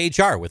people go to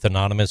HR with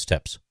anonymous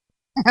tips.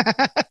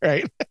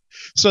 Right.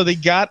 So they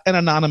got an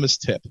anonymous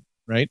tip,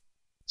 right?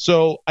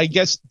 So I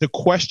guess the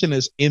question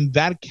is, in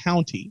that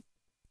county,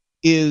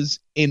 is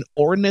an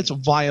ordinance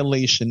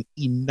violation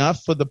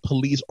enough for the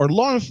police or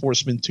law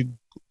enforcement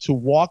to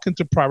walk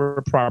into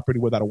private property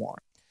without a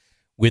warrant?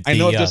 I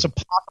know if there's a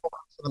possible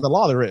in the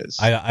law, there is.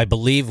 I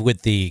believe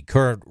with the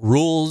current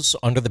rules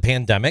under the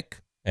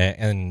pandemic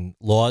and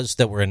laws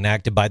that were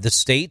enacted by the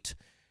state,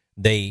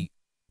 they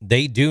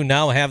do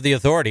now have the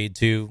authority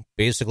to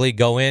basically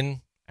go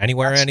in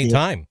anywhere,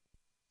 anytime.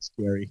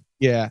 Scary.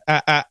 Yeah,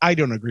 I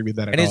don't agree with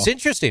that at all. And it's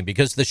interesting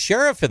because the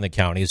sheriff in the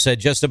county said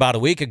just about a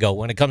week ago,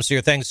 when it comes to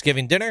your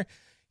Thanksgiving dinner,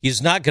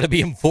 he's not going to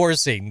be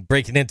enforcing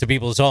breaking into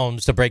people's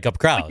homes to break up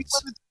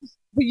crowds.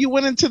 But you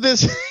went into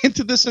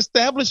this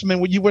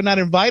establishment where you were not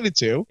invited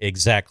to.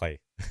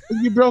 Exactly.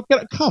 You broke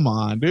it. Come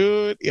on,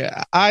 dude.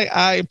 Yeah,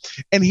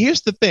 and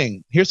here's the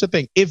thing.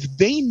 If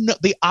they know,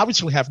 they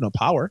obviously have no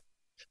power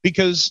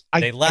because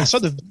they left. I saw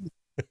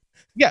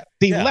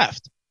they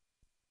left.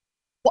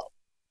 Well,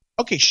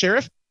 okay,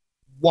 sheriff.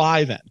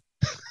 Why then?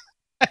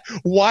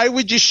 Why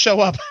would you show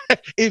up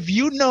if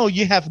you know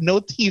you have no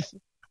teeth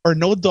or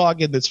no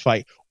dog in this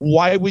fight?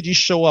 Why would you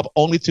show up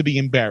only to be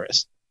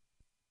embarrassed?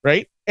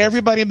 Right?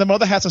 Everybody and the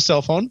mother has a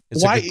cell phone.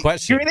 It's a good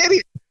question. You're an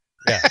idiot.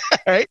 Yeah.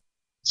 Right?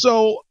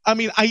 So, I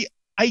mean, I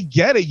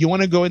get it. You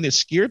want to go in there,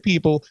 scare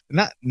people.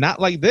 Not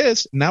like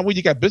this. Not when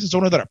you got business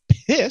owners that are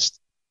pissed.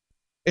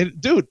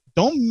 And dude,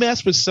 don't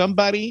mess with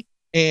somebody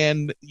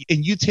and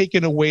you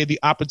taking away the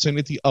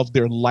opportunity of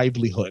their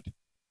livelihood.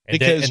 And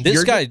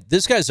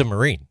this guy's a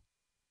Marine.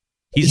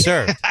 He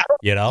served,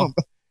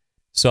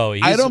 So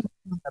I don't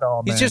at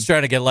all, man. He's just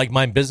trying to get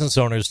like-minded business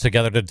owners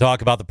together to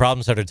talk about the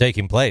problems that are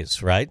taking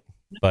place, right?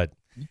 But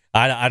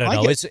I don't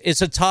know. It's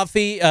a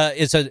toughie.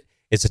 It's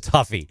a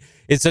toughie.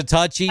 It's a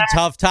touchy,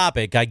 tough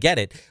topic. I get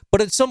it.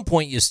 But at some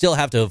point, you still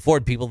have to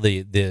afford people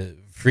the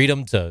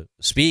freedom to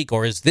speak.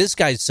 Or as this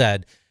guy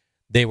said,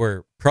 they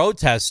were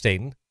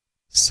protesting,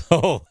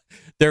 so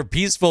their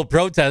peaceful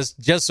protest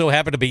just so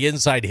happened to be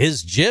inside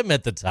his gym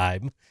at the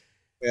time.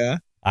 Yeah.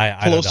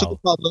 I don't know. To the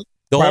public.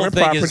 The whole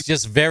thing is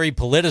just very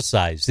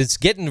politicized. It's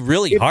getting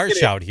really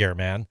harsh out here,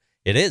 man.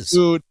 It is.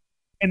 dude.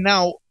 And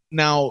now,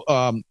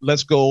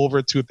 let's go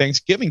over to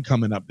Thanksgiving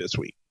coming up this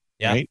week.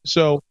 Yeah. Right?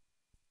 So,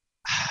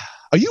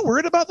 are you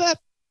worried about that?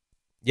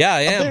 Yeah,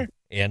 I Up am. there?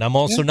 And I'm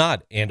also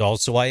not. And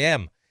also I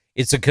am.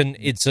 It's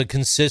a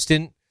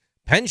consistent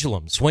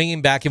pendulum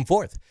swinging back and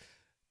forth.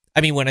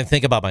 I mean, when I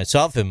think about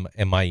myself and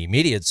my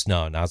immediates,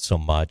 no, not so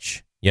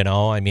much. You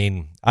know, I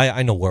mean,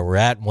 I know where we're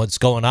at and what's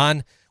going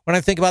on. When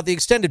I think about the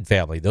extended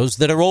family, those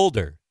that are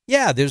older,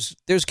 yeah, there's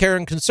care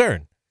and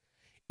concern.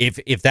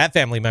 If that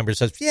family member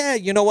says, yeah,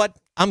 you know what,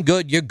 I'm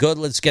good, you're good,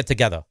 let's get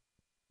together.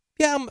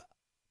 Yeah,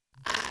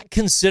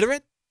 consider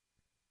it.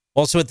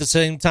 Also, at the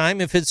same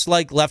time, if it's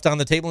like left on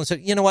the table and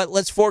said, you know what,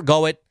 let's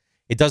forego it.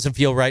 It doesn't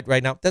feel right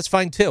now. That's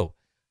fine too.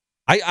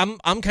 I'm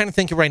kind of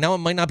thinking right now it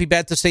might not be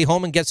bad to stay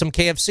home and get some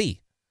KFC.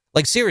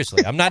 Like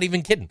seriously, I'm not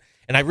even kidding.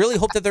 And I really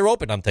hope that they're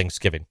open on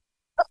Thanksgiving.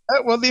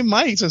 Well, they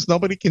might, since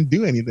nobody can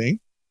do anything.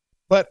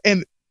 But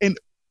and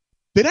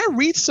did I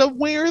read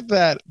somewhere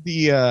that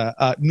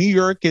the New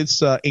York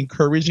is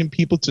encouraging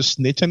people to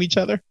snitch on each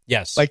other?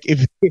 Yes. Like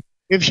if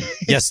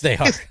yes, they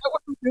are. Is that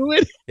what they're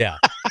doing? Yeah.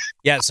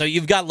 Yeah, so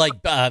you've got like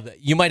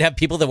you might have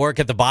people that work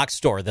at the box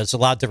store that's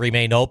allowed to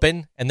remain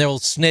open, and they'll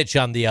snitch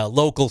on the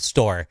local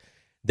store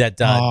that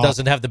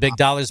doesn't have the big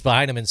dollars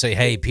behind them and say,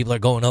 hey, people are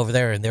going over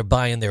there and they're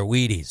buying their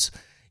Wheaties,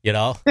 you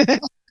know?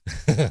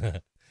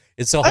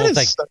 It's a whole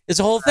thing. It's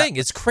a whole thing.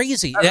 It's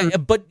crazy.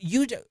 But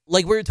you,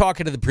 like we were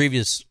talking to the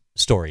previous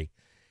story,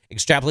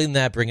 extrapolating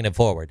that, bringing it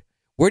forward,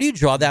 where do you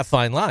draw that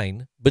fine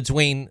line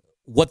between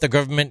what the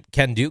government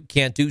can do,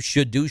 can't do,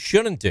 should do,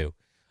 shouldn't do,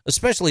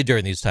 especially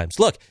during these times?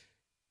 Look,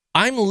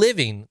 I'm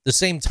living the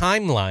same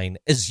timeline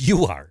as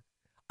you are.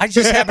 I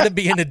just happen to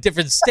be in a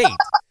different state.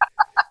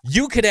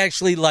 You could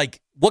actually, like,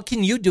 what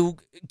can you do?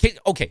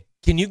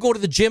 Can you go to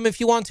the gym if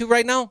you want to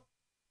right now?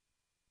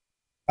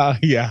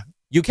 Yeah.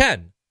 You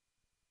can.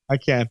 I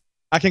can.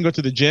 I can go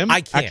to the gym.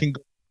 I can't.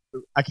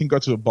 I can go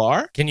to a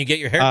bar. Can you get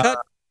your hair cut?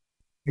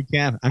 I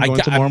can. I'm going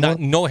tomorrow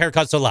morning. No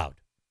haircuts allowed.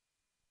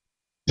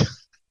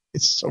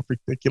 It's so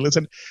ridiculous.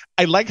 And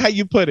I like how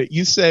you put it.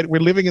 You said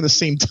we're living in the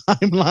same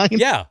timeline.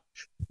 Yeah.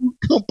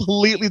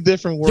 Completely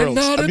different worlds. You're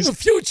not in the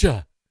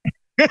future.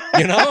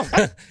 You know?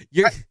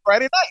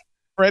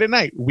 Friday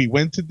night, we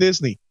went to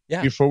Disney.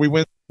 Yeah. Before we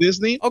went to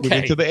Disney, we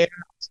went to the air.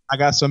 I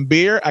got some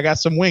beer. I got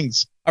some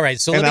wings. All right.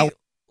 So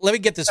let me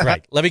get this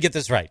right. Let me get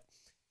this right.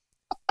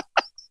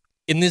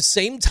 In this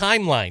same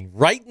timeline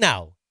right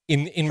now,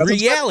 in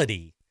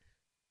reality,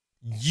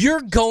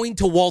 you're going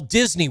to Walt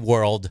Disney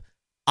World.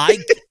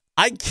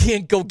 I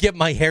can't go get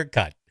my hair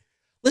cut.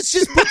 Let's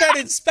just put that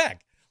in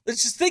spec.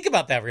 Let's just think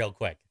about that real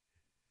quick.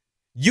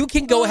 You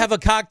can go have a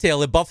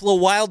cocktail at Buffalo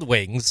Wild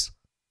Wings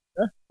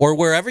or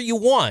wherever you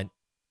want.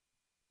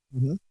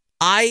 Mm-hmm.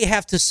 I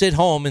have to sit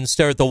home and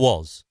stare at the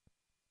walls.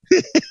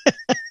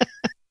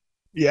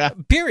 Yeah.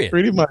 Period.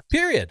 Pretty much.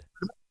 Period.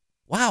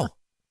 Wow.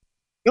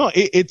 No,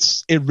 it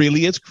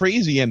really is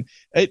crazy. And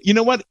you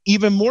know what?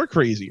 Even more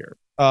crazier.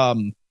 But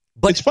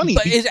it's funny.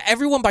 But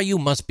everyone by you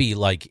must be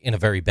like in a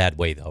very bad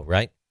way, though,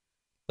 right?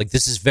 Like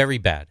this is very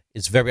bad.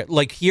 It's very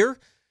like here,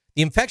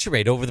 the infection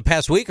rate over the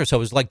past week or so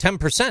is like 10%,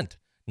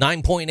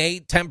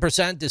 9.8,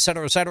 10%, et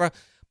cetera, et cetera.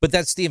 But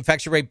that's the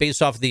infection rate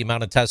based off of the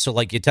amount of tests. So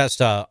like you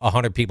test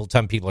 100 people,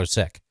 10 people are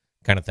sick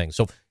kind of thing.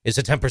 So it's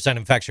a 10%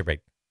 infection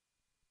rate.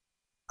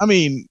 I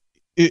mean,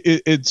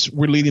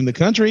 we're leading the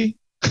country.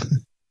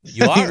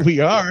 You are. We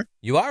are.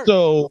 You are.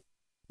 So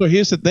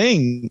here's the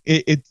thing.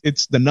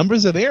 It's the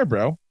numbers are there,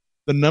 bro.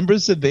 The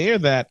numbers are there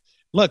that,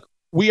 look,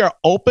 we are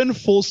open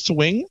full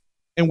swing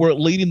and we're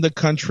leading the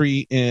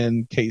country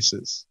in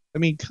cases. I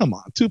mean, come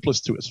on. 2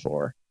 + 2 is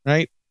 4,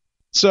 right?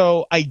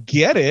 So I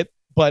get it,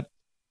 but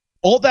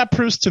all that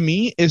proves to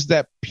me is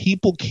that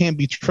people can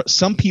be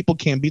some people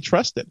can be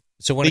trusted.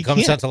 So when it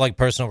comes down to like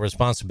personal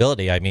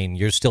responsibility, I mean,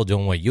 you're still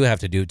doing what you have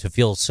to do to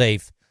feel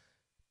safe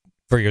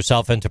for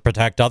yourself and to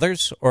protect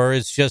others, or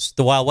it's just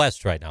the Wild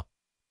West right now?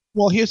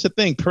 Well, here's the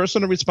thing.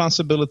 Personal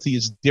responsibility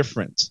is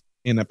different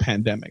in a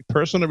pandemic.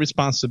 Personal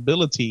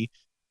responsibility,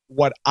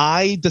 what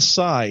I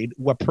decide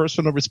what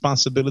personal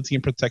responsibility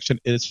and protection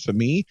is for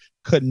me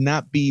could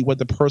not be what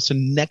the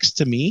person next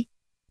to me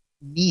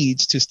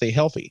needs to stay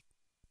healthy.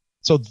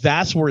 So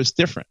that's where it's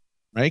different,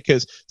 right?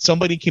 Because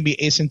somebody can be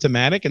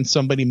asymptomatic and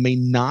somebody may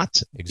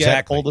not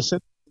get all the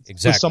symptoms.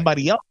 Exactly. For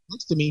somebody else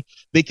next to me,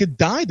 they could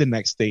die the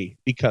next day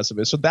because of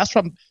it. So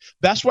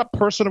that's what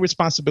personal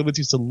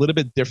responsibility is a little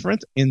bit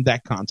different in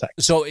that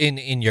context. So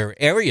in your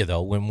area,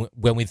 though,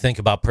 when we think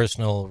about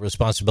personal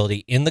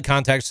responsibility in the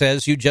context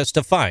as you just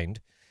defined,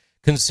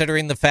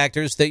 considering the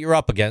factors that you're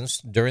up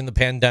against during the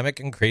pandemic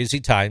and crazy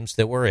times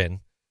that we're in,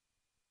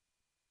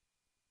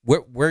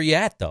 where are you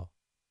at, though?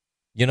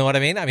 You know what I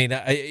mean? I mean,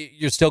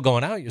 you're still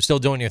going out. You're still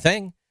doing your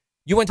thing.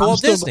 You went to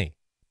Walt Disney.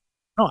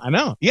 No, I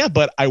know. Yeah,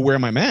 but I wear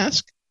my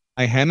mask.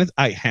 I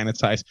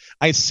sanitize.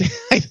 I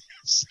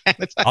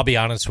sanitize. I'll be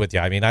honest with you.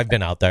 I mean, I've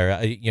been out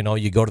there.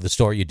 You go to the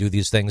store, you do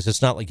these things.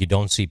 It's not like you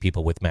don't see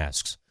people with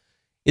masks.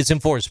 It's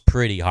enforced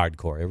pretty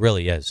hardcore. It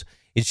really is.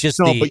 It's just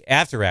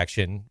after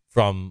action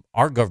from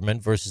our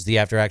government versus the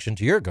after action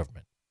to your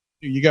government.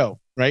 There you go,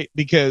 right?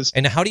 Because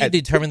And how do you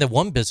determine that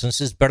one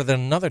business is better than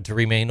another to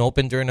remain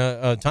open during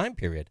a time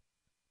period?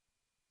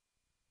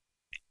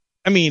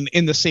 I mean,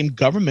 in the same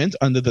government,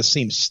 under the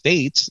same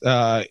states,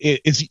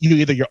 it's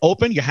either you're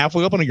open, you're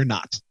halfway open, or you're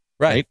not.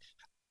 Right?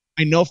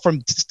 I know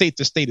from state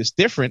to state is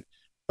different,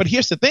 but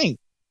here's the thing: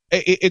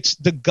 it's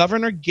the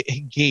governor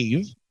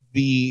gave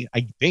the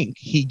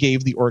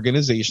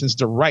organizations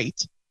the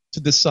right to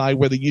decide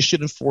whether you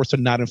should enforce or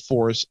not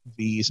enforce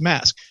these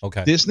masks.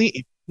 Okay. Disney,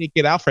 if you take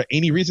it out for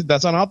any reason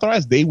that's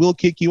unauthorized, they will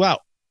kick you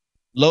out.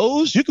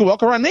 Lowe's, you can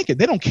walk around naked;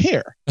 they don't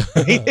care.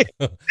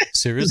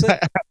 Seriously?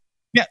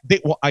 Yeah.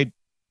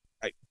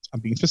 I'm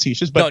being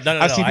facetious, no. but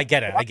I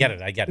get it.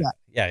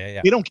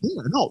 Yeah. They don't care.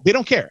 No, they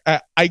don't care.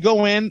 I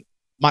go in.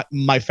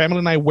 My family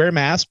and I wear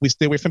masks. We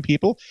stay away from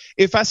people.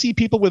 If I see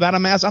people without a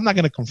mask, I'm not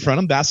going to confront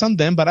them. That's on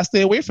them, but I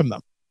stay away from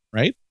them.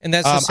 Right? And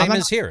that's the same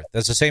as here.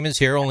 That's the same as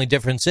here. Only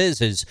difference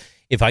is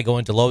if I go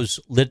into Lowe's,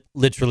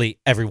 literally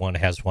everyone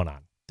has one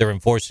on. They're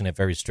enforcing it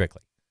very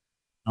strictly.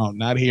 Oh,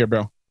 not here,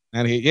 bro.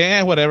 Not here.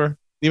 Yeah, whatever.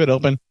 Leave it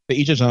open. To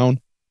each his own.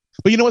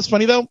 But you know what's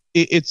funny though?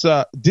 It's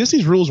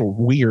Disney's rules were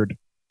weird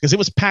because it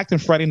was packed on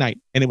Friday night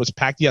and it was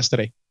packed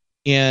yesterday.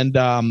 And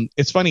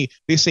it's funny.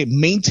 They say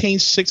maintain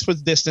 6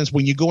 foot distance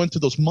when you go into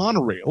those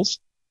monorails.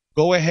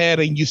 Go ahead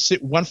and you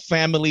sit one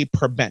family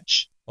per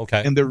bench.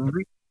 Okay. And they're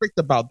really strict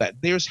about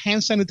that. There's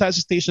hand sanitizer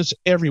stations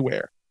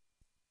everywhere.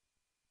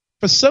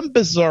 For some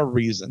bizarre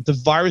reason, the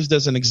virus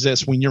doesn't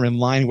exist when you're in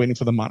line waiting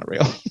for the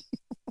monorail.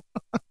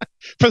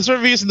 For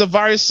some reason, the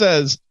virus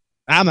says,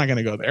 I'm not going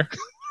to go there.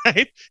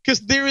 Right?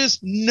 Because there is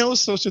no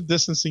social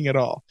distancing at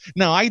all.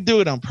 Now, I do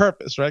it on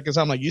purpose, right? Because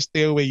I'm like, you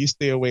stay away.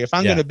 If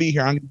I'm going to be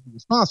here, I'm going to be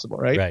responsible,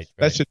 right? Right.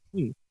 That's just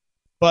me.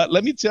 But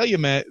let me tell you,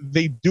 man,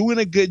 they're doing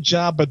a good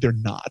job, but they're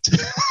not.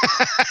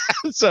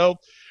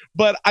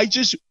 But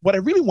what I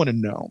really want to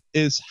know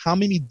is how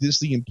many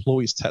Disney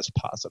employees test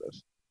positive.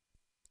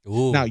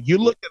 Ooh. Now, you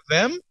look at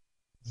them,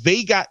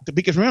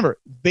 because remember,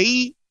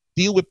 they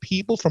deal with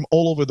people from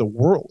all over the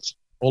world,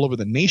 all over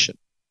the nation.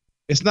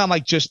 It's not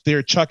like just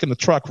they're chucking the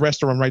truck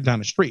restaurant right down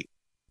the street.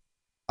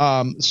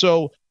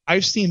 So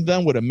I've seen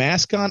them with a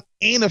mask on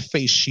and a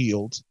face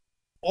shield,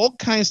 all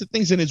kinds of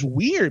things. And it's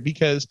weird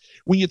because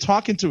when you're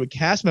talking to a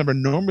cast member,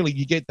 normally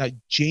you get that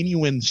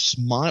genuine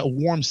smile,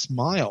 warm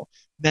smile.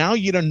 Now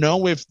you don't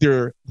know if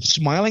they're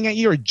smiling at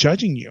you or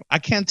judging you. I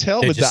can't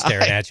tell. They're just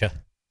staring at you.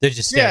 They're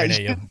just staring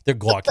at you. They're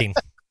gawking.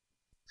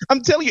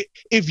 I'm telling you,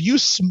 if you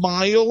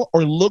smile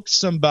or look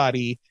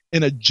somebody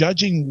in a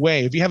judging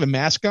way, if you have a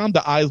mask on,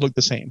 the eyes look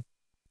the same.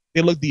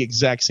 They look the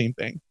exact same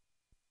thing.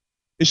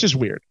 It's just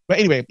weird. But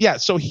anyway, yeah.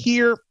 So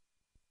here,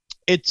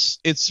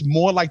 it's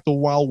more like the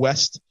Wild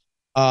West.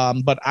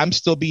 But I'm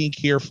still being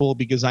careful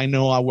because I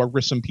know I work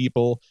with some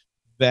people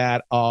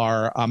that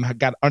are have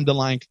got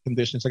underlying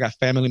conditions. I got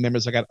family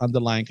members that got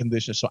underlying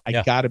conditions, so I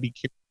got to be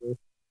careful.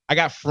 I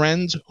got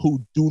friends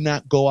who do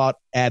not go out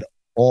at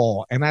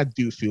all, and I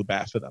do feel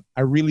bad for them.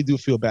 I really do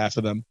feel bad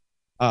for them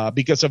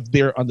because of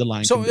their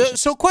underlying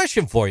conditions. So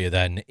question for you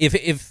then: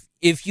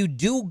 if you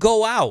do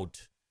go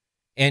out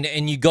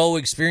and you go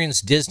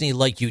experience Disney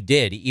like you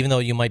did, even though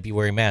you might be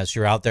wearing masks,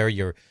 you're out there,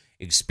 you're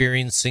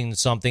experiencing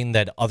something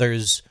that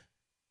others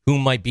who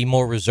might be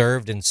more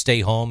reserved and stay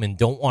home and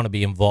don't want to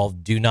be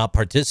involved do not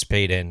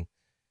participate in.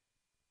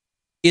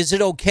 Is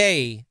it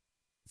okay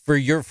for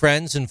your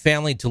friends and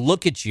family to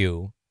look at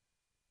you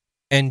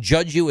and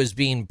judge you as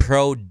being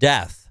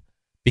pro-death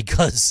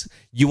because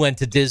you went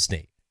to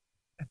Disney?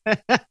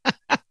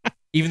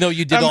 Even though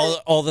you did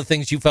all the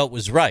things you felt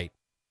was right.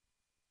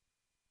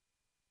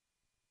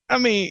 I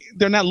mean,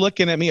 they're not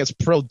looking at me as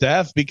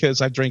pro-death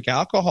because I drink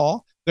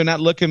alcohol. They're not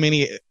looking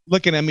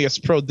at me as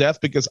pro-death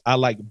because I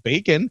like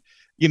bacon.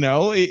 You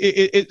know,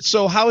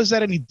 so how is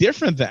that any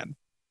different then,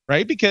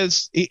 right?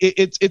 Because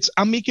it's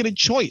I'm making a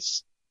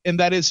choice,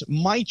 and that is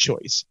my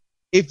choice.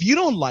 If you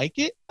don't like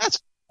it,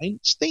 that's fine.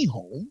 Stay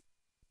home,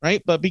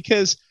 right? But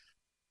because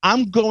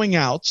I'm going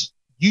out,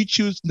 you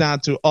choose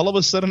not to. All of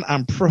a sudden,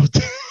 I'm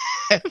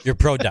pro-death. You're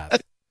pro-death.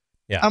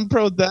 Yeah, I'm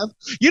pro-death.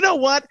 You know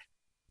what?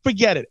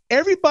 Forget it.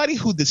 Everybody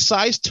who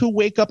decides to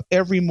wake up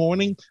every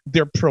morning,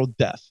 they're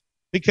pro-death.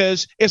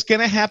 Because it's going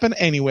to happen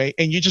anyway,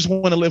 and you just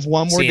want to live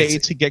one more day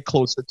to get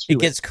closer to it. It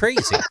gets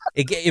crazy.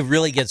 It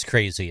really gets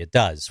crazy. It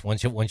does.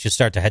 Once you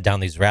start to head down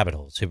these rabbit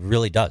holes, it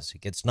really does.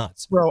 It gets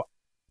nuts. Bro,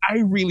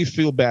 I really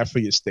feel bad for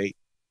your state.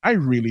 I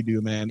really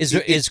do, man.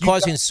 It's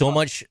causing so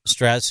much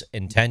stress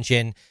and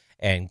tension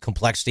and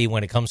complexity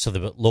when it comes to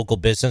the local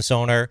business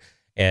owner,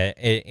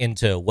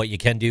 into what you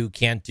can do,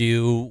 can't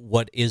do,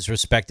 what is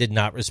respected,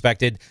 not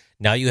respected.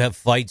 Now you have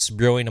fights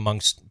brewing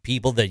amongst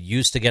people that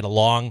used to get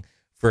along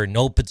for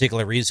no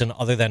particular reason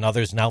other than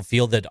others now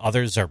feel that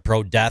others are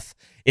pro-death.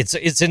 It's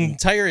an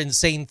entire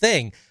insane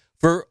thing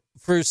for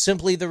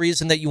simply the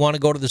reason that you want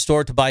to go to the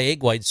store to buy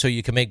egg whites so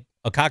you can make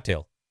a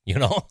cocktail, you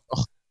know?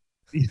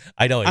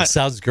 I know it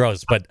sounds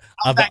gross, but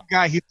I'm that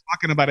guy he's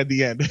talking about at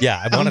the end.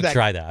 Yeah, I want to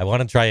try that. I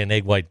want to try an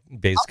egg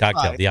white-based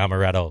cocktail, the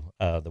amaretto,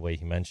 the way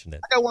he mentioned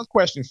it. I got one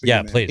question for you,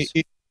 man. Yeah, please.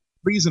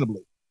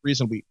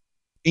 Reasonably.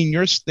 in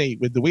your state,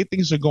 with the way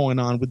things are going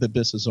on with the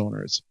business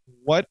owners,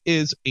 what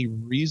is a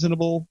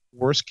reasonable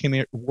worst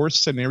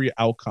scenario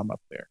outcome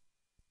up there?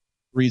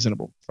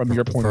 Reasonable from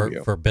your point of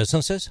view for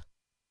businesses?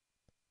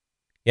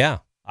 Yeah,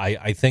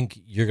 I think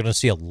you're going to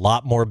see a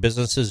lot more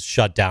businesses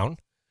shut down.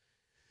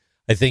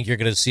 I think you're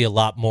going to see a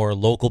lot more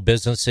local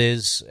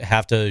businesses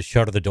have to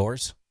shutter the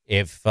doors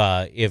if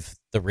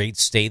the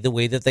rates stay the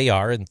way that they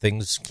are and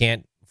things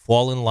can't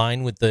fall in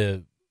line with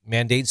the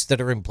mandates that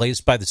are in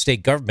place by the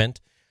state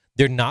government.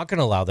 They're not going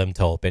to allow them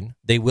to open.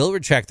 They will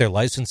retract their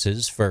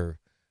licenses for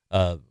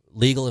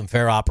legal and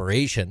fair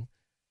operation,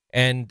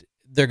 and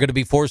they're going to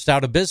be forced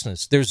out of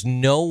business. There's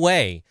no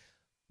way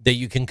that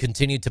you can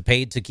continue to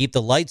pay to keep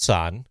the lights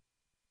on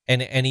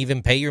and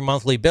even pay your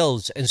monthly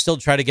bills and still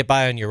try to get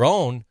by on your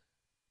own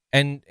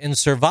and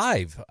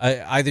survive.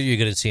 Either you're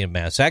going to see a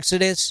mass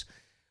exodus,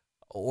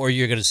 or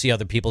you're going to see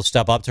other people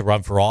step up to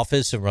run for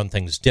office and run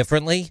things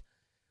differently,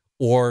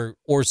 or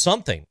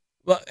something.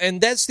 Well, and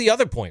that's the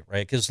other point,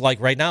 right? Because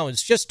like right now,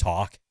 it's just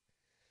talk.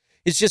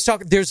 It's just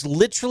talk. There's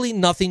literally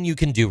nothing you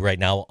can do right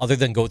now other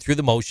than go through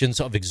the motions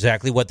of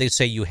exactly what they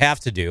say you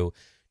have to do,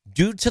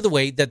 due to the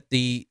way that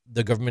the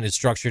government is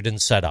structured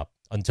and set up.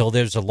 Until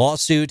there's a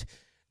lawsuit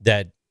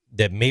that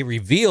may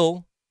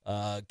reveal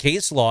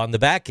case law on the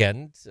back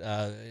end,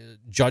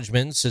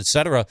 judgments,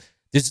 etc.,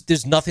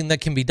 there's nothing that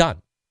can be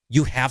done.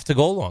 You have to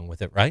go along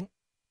with it, right?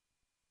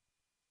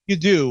 You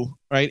do,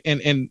 right?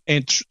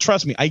 And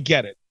trust me, I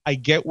get it. I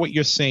get what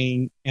you're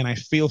saying, and I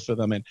feel for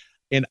them.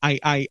 And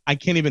I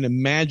can't even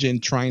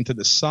imagine trying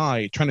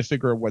to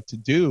figure out what to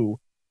do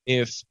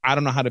if I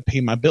don't know how to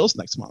pay my bills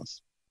next month.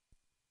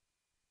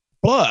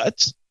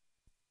 But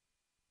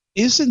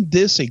isn't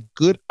this a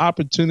good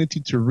opportunity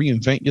to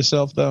reinvent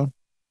yourself, though?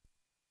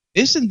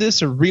 Isn't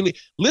this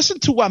listen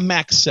to what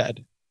Max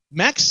said.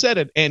 Max said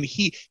it, and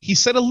he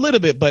said a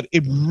little bit, but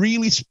it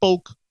really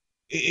spoke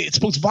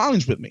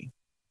volumes with me.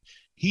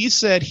 He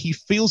said he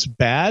feels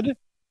bad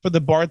for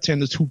the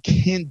bartenders who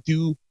can't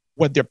do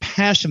what they're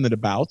passionate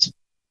about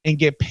and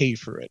get paid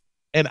for it.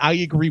 And I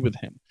agree with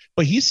him.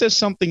 But he says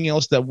something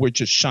else that we're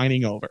just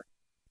shining over.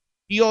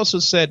 He also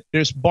said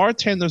there's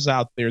bartenders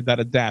out there that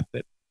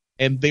adapted,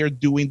 and they're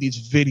doing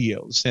these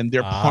videos, and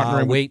they're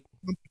partnering with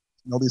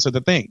all these other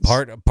things.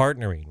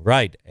 Partnering,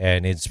 right.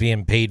 And it's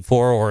being paid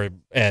for or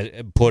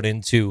put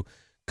into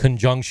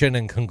conjunction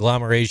and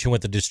conglomeration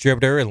with the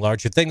distributor and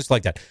larger things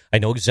like that. I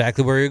know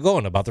exactly where you're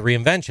going about the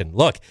reinvention.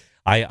 Look,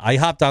 I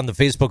hopped on the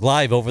Facebook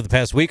Live over the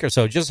past week or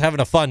so, just having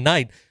a fun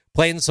night,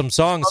 playing some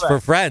songs for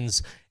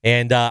friends,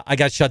 and I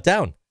got shut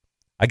down.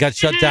 I got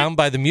shut down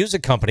by the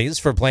music companies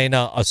for playing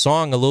a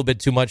song a little bit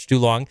too much, too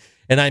long,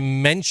 and I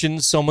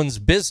mentioned someone's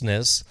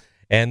business,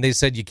 and they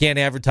said, you can't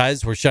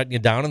advertise, we're shutting you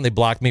down, and they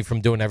blocked me from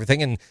doing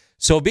everything, and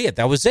so be it.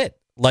 That was it.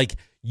 Like,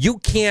 you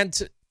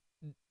can't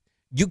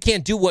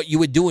do what you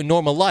would do in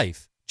normal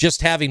life,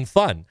 just having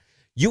fun.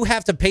 You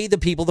have to pay the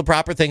people the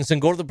proper things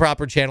and go to the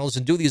proper channels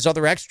and do these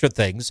other extra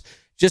things,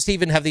 just to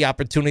even have the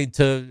opportunity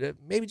to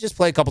maybe just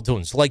play a couple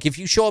tunes. Like if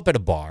you show up at a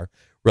bar,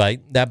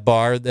 right, that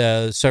bar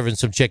serving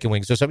some chicken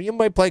wings or something, you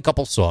might play a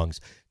couple songs,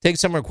 take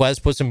some requests,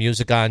 put some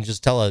music on,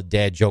 just tell a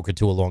dad joke or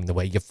two along the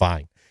way. You're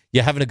fine.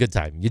 You're having a good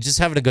time. You're just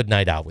having a good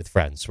night out with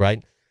friends,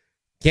 right?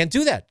 Can't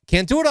do that.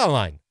 Can't do it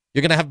online.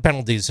 You're going to have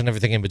penalties and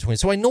everything in between.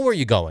 So I know where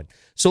you're going.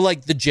 So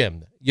like the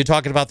gym, you're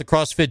talking about the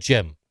CrossFit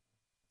gym.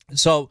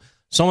 So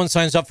someone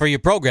signs up for your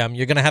program,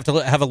 you're going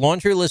to have a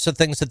laundry list of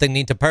things that they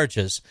need to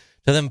purchase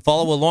to then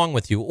follow along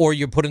with you. Or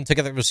you're putting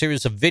together a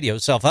series of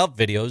videos, self-help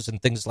videos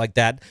and things like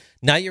that.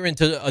 Now you're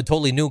into a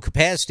totally new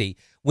capacity,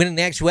 when in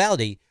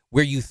actuality,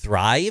 where you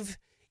thrive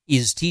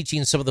is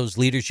teaching some of those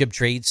leadership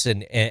traits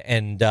and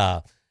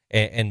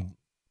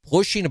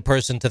pushing a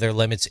person to their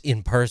limits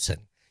in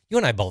person. You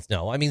and I both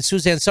know. I mean,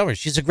 Suzanne Summers,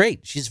 she's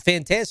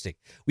fantastic.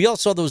 We all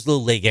saw those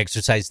little leg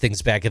exercise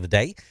things back in the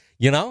day,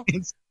 you know?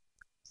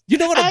 You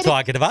know what I'm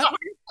talking about.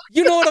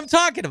 You know what I'm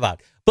talking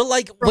about. But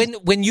like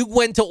when you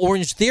went to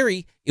Orange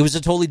Theory, it was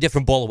a totally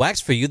different ball of wax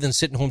for you than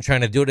sitting home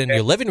trying to do it in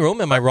your living room.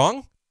 Am I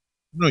wrong?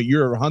 No,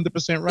 you're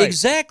 100% right.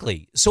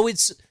 Exactly. So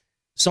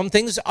some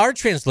things are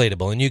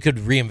translatable and you could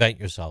reinvent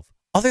yourself.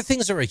 Other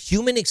things are a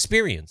human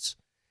experience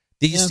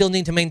that you still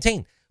need to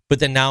maintain. But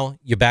then now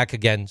you're back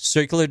again,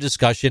 circular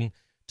discussion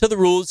to the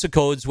rules, the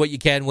codes, what you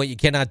can, what you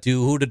cannot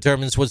do, who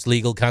determines what's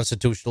legal,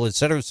 constitutional, et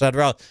cetera, et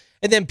cetera.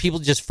 And then people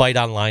just fight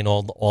online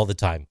all the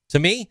time. To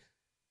me,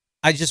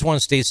 I just want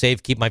to stay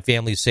safe, keep my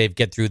family safe,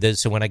 get through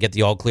this, and when I get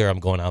the all clear, I'm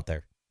going out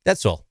there.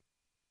 That's all.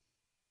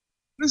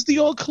 When's the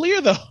all clear,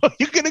 though?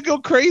 You're going to go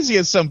crazy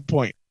at some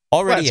point.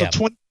 Already am. So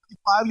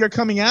 2025, you're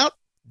coming out?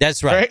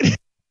 That's right.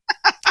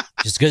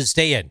 Just going to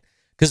stay in.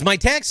 Because my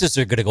taxes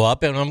are going to go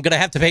up, and I'm going to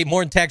have to pay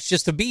more in tax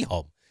just to be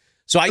home.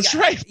 So That's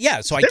right.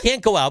 Yeah, so I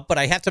can't go out, but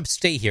I have to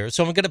stay here,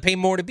 so I'm going to pay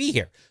more to be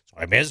here. So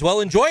I may as well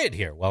enjoy it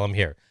here while I'm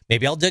here.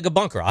 Maybe I'll dig a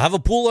bunker. I'll have a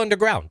pool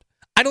underground.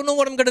 I don't know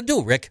what I'm going to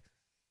do, Rick.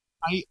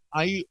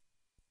 I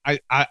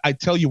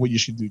tell you what you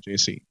should do,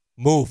 JC.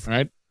 Move. All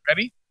right?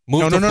 Ready?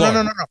 Move no, to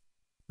Florida.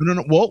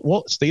 No.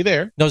 Well, stay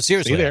there. No,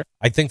 seriously. Stay there.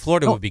 I think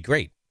Florida would be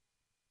great.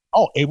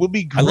 Oh, it would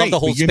be great. I love the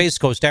whole Space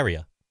Coast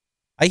area.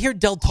 I hear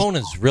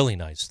Deltona's really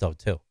nice, though,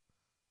 too.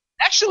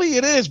 Actually,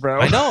 it is, bro.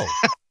 I know.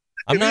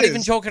 I'm not is.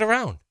 even joking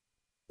around.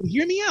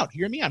 Hear me out.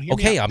 Hear me out.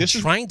 Okay, I'm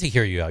trying to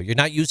hear you out. You're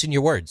not using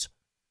your words.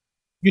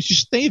 You should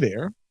stay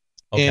there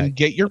and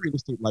get your real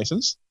estate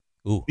license.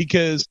 Ooh.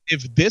 Because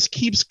if this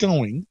keeps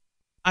going,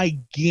 I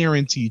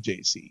guarantee,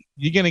 JC,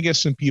 you're going to get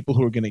some people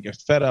who are going to get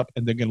fed up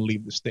and they're going to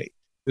leave the state.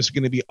 There's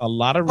going to be a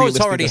lot of real estate.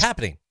 It's already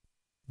happening.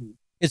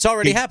 It's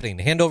already happening,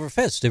 hand over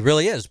fist. It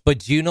really is. But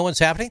do you know what's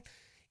happening?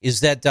 Is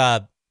that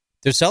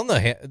they're selling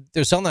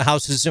the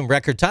houses in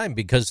record time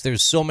because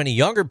there's so many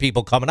younger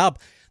people coming up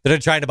that are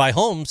trying to buy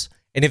homes.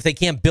 And if they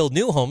can't build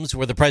new homes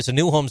where the price of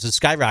new homes is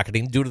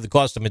skyrocketing due to the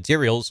cost of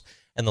materials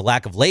and the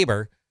lack of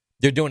labor,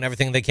 they're doing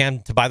everything they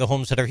can to buy the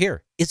homes that are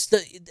here. It's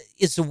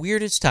the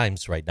weirdest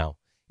times right now.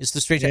 It's the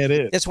strangest. Yeah, it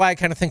is. That's why I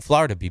kind of think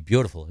Florida would be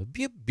beautiful. It'd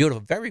be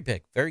beautiful, very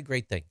big, very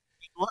great thing.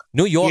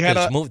 New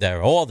Yorkers move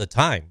there all the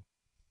time.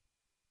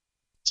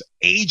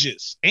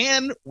 Ages.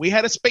 And we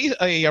had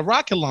a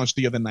rocket launch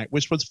the other night,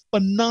 which was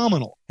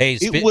phenomenal. Hey,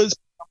 it was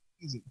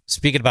amazing.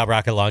 Speaking about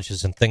rocket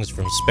launches and things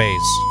from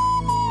space,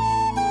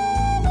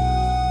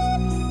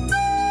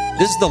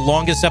 this is the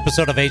longest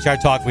episode of HR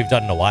Talk we've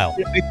done in a while.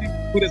 I think,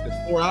 what is it,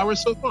 4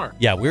 hours so far?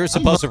 Yeah, we were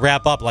supposed to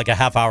wrap up like a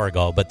half hour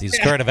ago, but these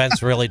current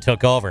events really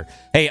took over.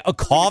 Hey, a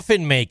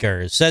coffin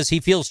maker says he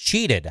feels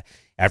cheated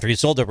after he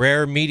sold a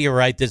rare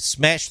meteorite that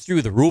smashed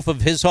through the roof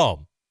of his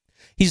home.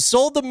 He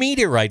sold the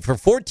meteorite for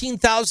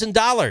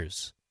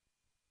 $14,000.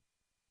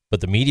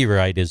 But the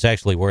meteorite is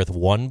actually worth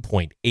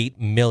 $1.8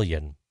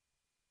 million.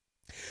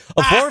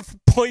 A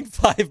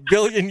 4.5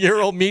 billion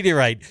euro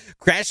meteorite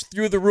crashed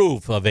through the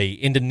roof of a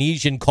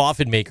Indonesian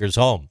coffin maker's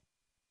home.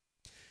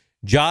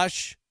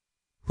 Josh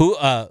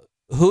Huta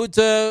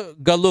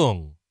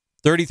Galung,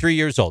 33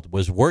 years old,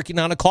 was working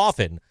on a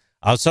coffin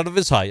outside of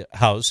his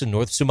house in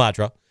North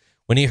Sumatra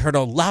when he heard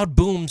a loud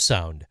boom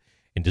sound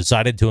and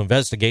decided to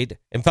investigate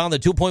and found the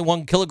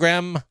 2.1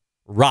 kilogram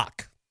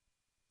rock.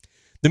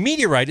 The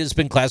meteorite has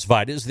been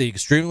classified as the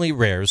extremely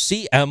rare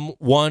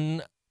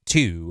CM12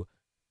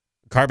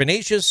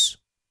 carbonaceous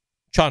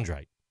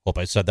chondrite. Hope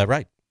I said that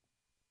right.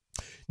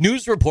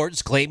 News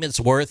reports claim it's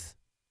worth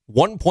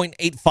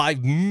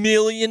 $1.85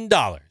 million,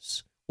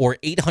 or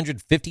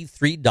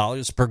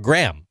 $853 per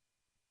gram.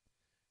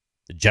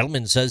 The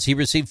gentleman says he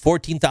received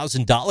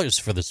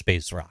 $14,000 for the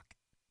space rock.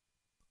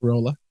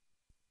 Rolla.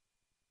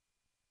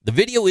 The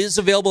video is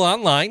available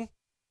online,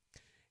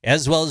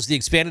 as well as the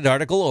expanded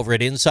article over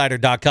at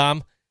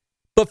insider.com.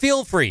 But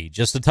feel free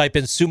just to type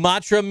in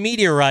Sumatra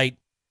meteorite,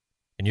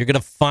 and you're going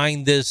to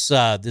find this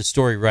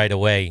story right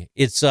away.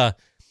 It's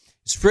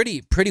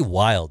pretty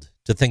wild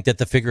to think that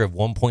the figure of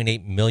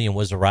 1.8 million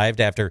was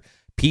arrived after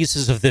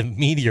pieces of the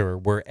meteor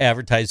were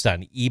advertised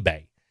on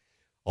eBay.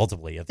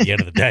 Ultimately, at the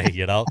end of the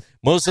day,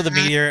 most of the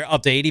meteor,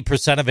 up to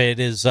 80% of it,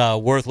 is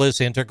worthless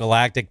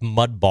intergalactic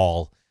mud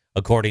ball,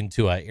 according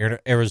to an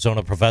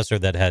Arizona professor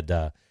that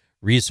had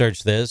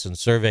researched this and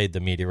surveyed the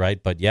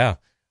meteorite. But yeah,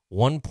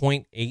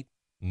 1.8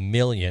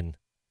 million,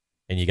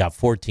 and you got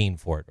 14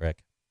 for it,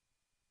 Rick.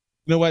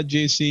 You know what,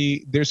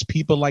 JC? There's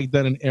people like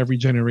that in every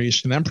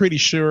generation. I'm pretty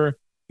sure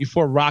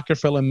before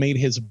Rockefeller made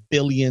his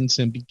billions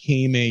and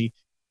became a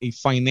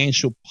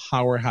financial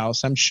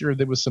powerhouse, I'm sure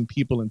there was some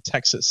people in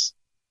Texas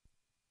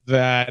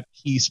that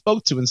he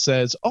spoke to and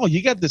says, "Oh,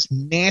 you got this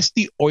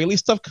nasty, oily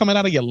stuff coming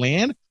out of your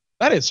land?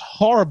 That is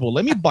horrible.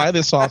 Let me buy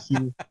this off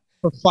you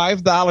for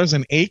 $5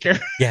 an acre."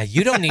 Yeah,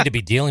 you don't need to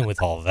be dealing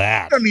with all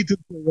that. I don't need to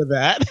deal with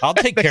that. I'll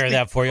take care of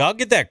that for you. I'll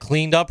get that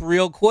cleaned up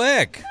real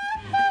quick.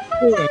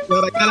 Good,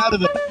 glad I got out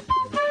of it.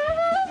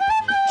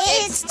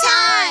 It's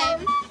time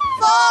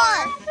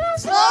for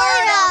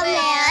Florida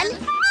Man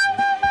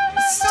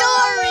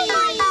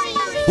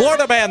Stories.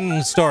 Florida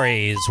Man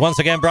Stories, once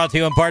again brought to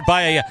you in part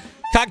by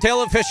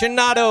cocktail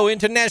aficionado,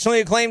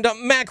 internationally acclaimed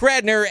Mac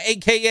Radner,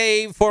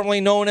 a.k.a.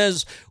 formerly known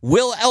as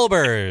Will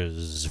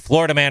Elbers.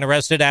 Florida man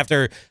arrested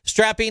after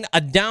strapping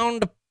a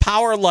downed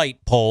power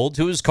light pole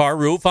to his car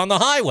roof on the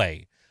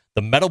highway.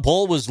 The metal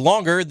pole was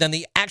longer than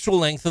the actual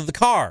length of the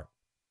car.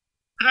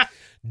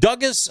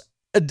 Douglas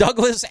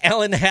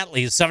Allen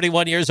Hatley,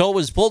 71 years old,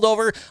 was pulled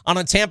over on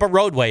a Tampa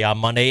roadway on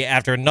Monday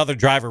after another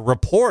driver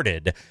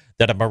reported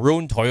that a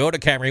maroon Toyota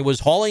Camry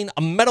was hauling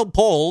a metal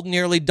pole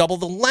nearly double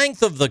the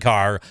length of the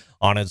car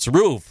on its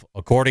roof,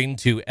 according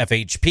to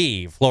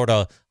FHP,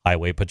 Florida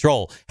Highway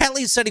Patrol.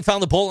 Hatley said he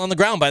found the pole on the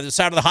ground by the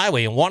side of the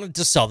highway and wanted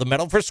to sell the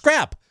metal for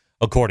scrap,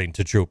 according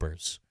to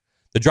troopers.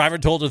 The driver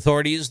told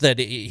authorities that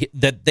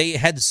they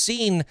had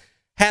seen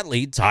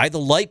Hatley tie the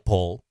light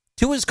pole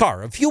to his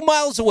car a few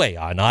miles away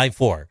on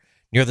I-4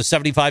 near the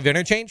 75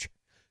 interchange.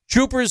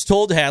 Troopers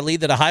told Hatley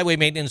that a highway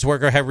maintenance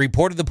worker had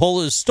reported the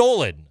pole as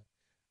stolen,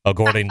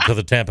 according to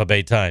the Tampa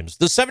Bay Times.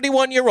 The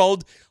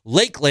 71-year-old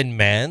Lakeland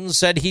man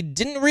said he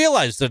didn't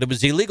realize that it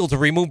was illegal to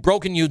remove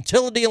broken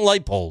utility and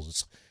light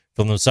poles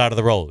from the side of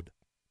the road.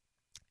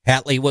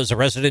 Hatley was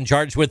arrested and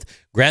charged with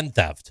grand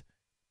theft.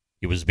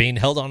 He was being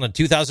held on a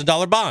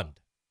 $2,000 bond.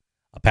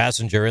 A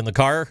passenger in the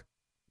car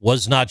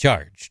was not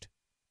charged.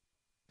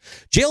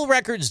 Jail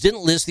records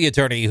didn't list the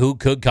attorney who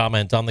could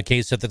comment on the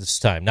case at this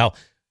time. Now,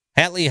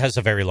 Hatley has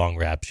a very long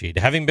rap sheet,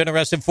 having been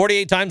arrested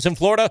 48 times in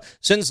Florida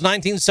since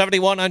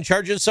 1971 on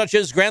charges such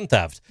as grand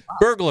theft,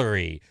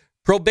 burglary,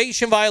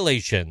 probation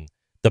violation,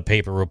 the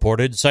paper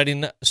reported,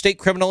 citing state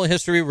criminal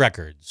history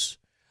records.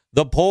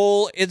 The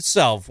poll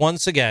itself,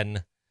 once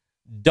again,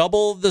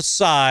 double the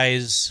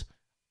size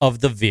of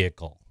the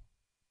vehicle.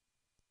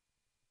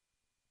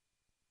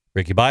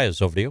 Ricky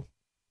Baez, over to you.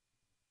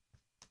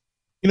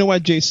 You know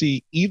what,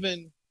 JC?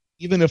 Even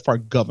if our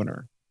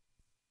governor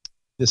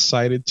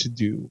decided to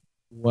do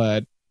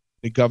what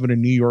the governor of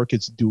New York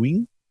is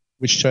doing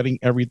with shutting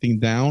everything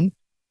down,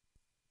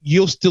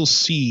 you'll still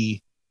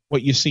see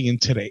what you're seeing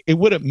today. It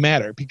wouldn't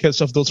matter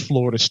because of those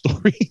Florida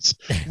stories.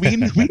 We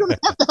don't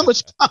have that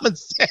much common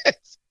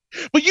sense.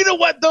 But you know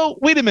what, though?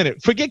 Wait a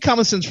minute. Forget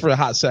common sense for a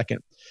hot second.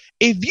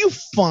 If you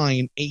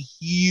find a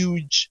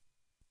huge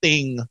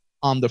thing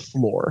on the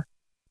floor,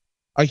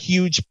 a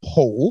huge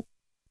pole,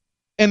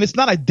 and it's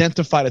not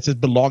identified as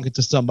belonging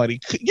to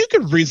somebody, you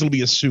could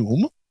reasonably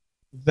assume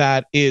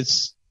that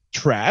it's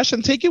trash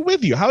and take it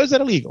with you. How is that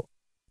illegal?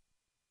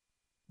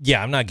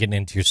 Yeah, I'm not getting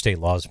into your state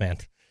laws, man.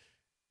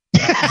 You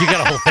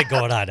got a whole thing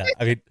going on.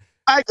 I mean,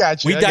 I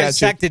got you. We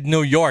dissected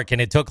New York, and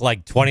it took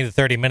like 20 to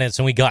 30 minutes,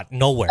 and we got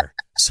nowhere.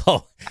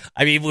 So,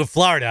 I mean, with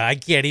Florida, I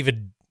can't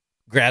even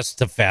grasp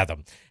to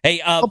fathom.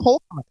 Hey,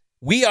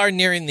 we are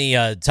nearing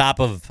the top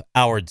of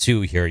hour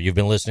 2 here. You've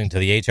been listening to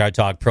the HR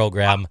Talk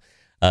program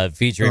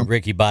featuring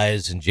Ricky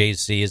Baez and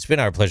JC. It's been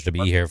our pleasure to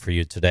be here for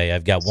you today.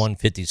 I've got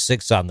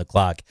 1:56 on the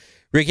clock.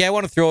 Ricky, I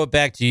want to throw it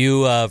back to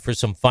you for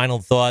some final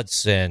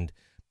thoughts and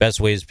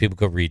best ways people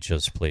could reach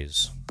us,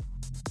 please.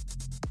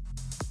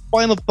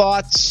 Final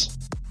thoughts.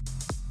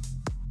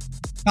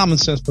 Common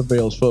sense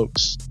prevails,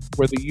 folks.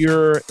 Whether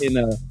you're in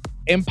an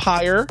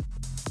empire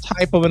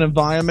type of an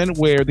environment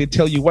where they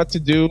tell you what to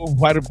do,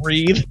 how to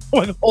breathe,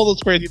 all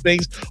those crazy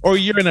things, or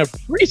you're in a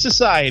free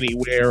society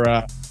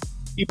where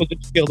people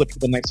just kill the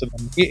people next to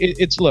them.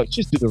 Look,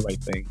 just do the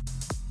right thing.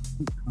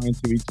 Be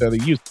kind to each other.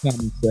 Use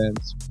common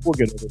sense. We'll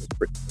get over this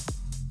pretty quick.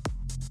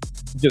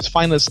 Just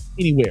find us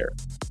anywhere.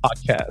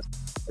 Podcast.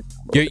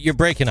 You're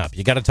breaking up.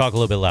 You got to talk a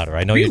little bit louder.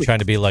 I know You're trying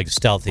to be like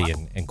stealthy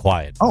and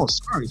quiet. Oh,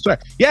 sorry.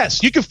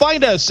 Yes, you can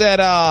find us at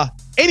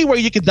anywhere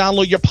you can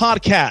download your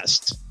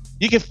podcast.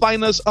 You can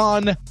find us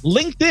on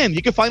LinkedIn.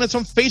 You can find us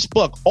on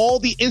Facebook. All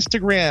the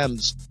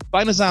Instagrams.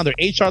 Find us on there.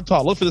 HR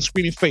Talk. Look for the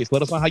screaming face.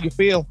 Let us know how you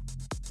feel.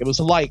 Give us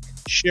a like.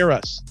 Share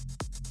us.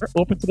 We're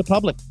open to the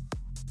public.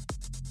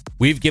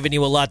 We've given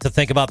you a lot to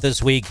think about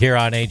this week here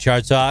on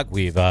HR Talk.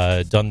 We've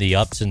done the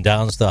ups and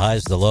downs, the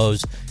highs, the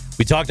lows.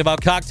 We talked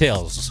about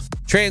cocktails,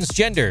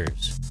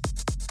 transgenders.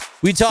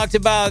 We talked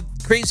about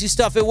crazy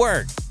stuff at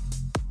work.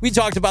 We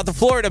talked about the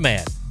Florida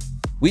man.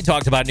 We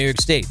talked about New York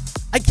State.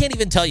 I can't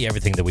even tell you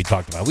everything that we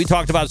talked about. We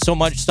talked about so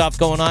much stuff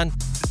going on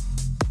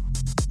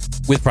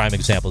with prime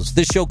examples.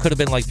 This show could have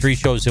been like 3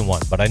 shows in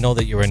one, but I know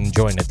that you're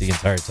enjoying it the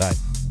entire time.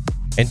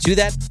 And to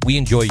that, we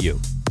enjoy you.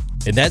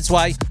 And that's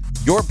why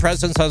your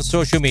presence on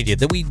social media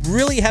that we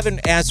really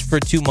haven't asked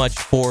for too much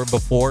for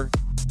before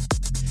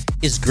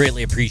is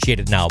greatly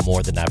appreciated now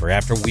more than ever.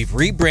 After we've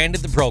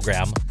rebranded the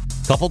program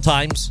a couple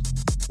times,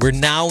 we're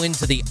now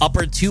into the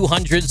upper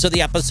 200s of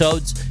the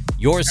episodes.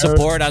 Your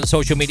support on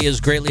social media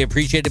is greatly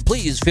appreciated.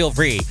 Please feel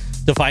free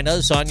to find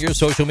us on your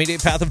social media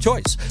path of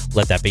choice.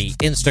 Let that be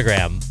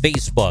Instagram,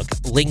 Facebook,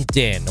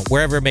 LinkedIn,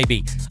 wherever it may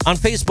be. On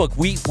Facebook,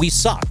 we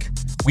suck.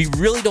 We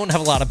really don't have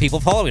a lot of people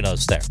following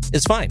us there.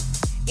 It's fine.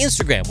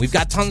 Instagram, we've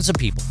got tons of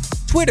people.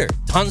 Twitter,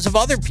 tons of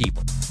other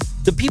people.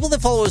 The people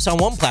that follow us on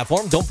one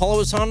platform don't follow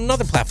us on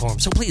another platform.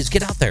 So please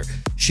get out there.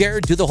 Share,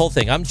 do the whole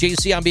thing. I'm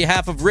JC on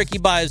behalf of Ricky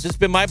Baez. It's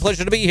been my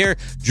pleasure to be here.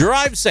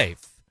 Drive safe.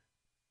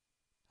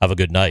 Have a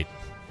good night.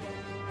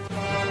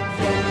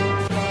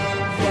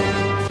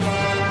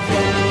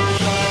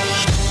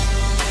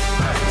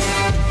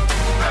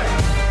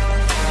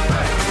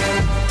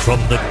 From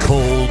the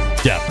cold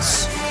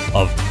depths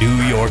of New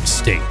York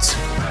State,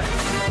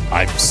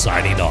 I'm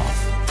signing off.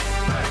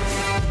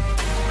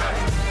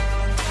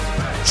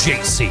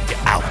 JC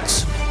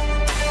out.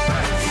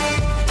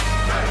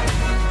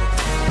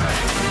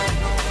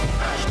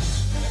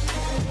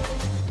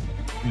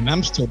 And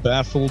I'm still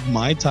baffled.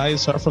 My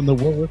ties are from the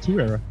World War II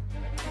era.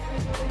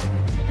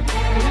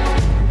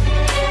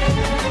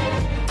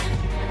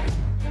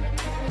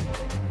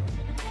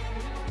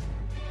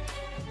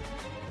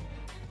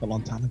 A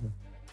long time ago.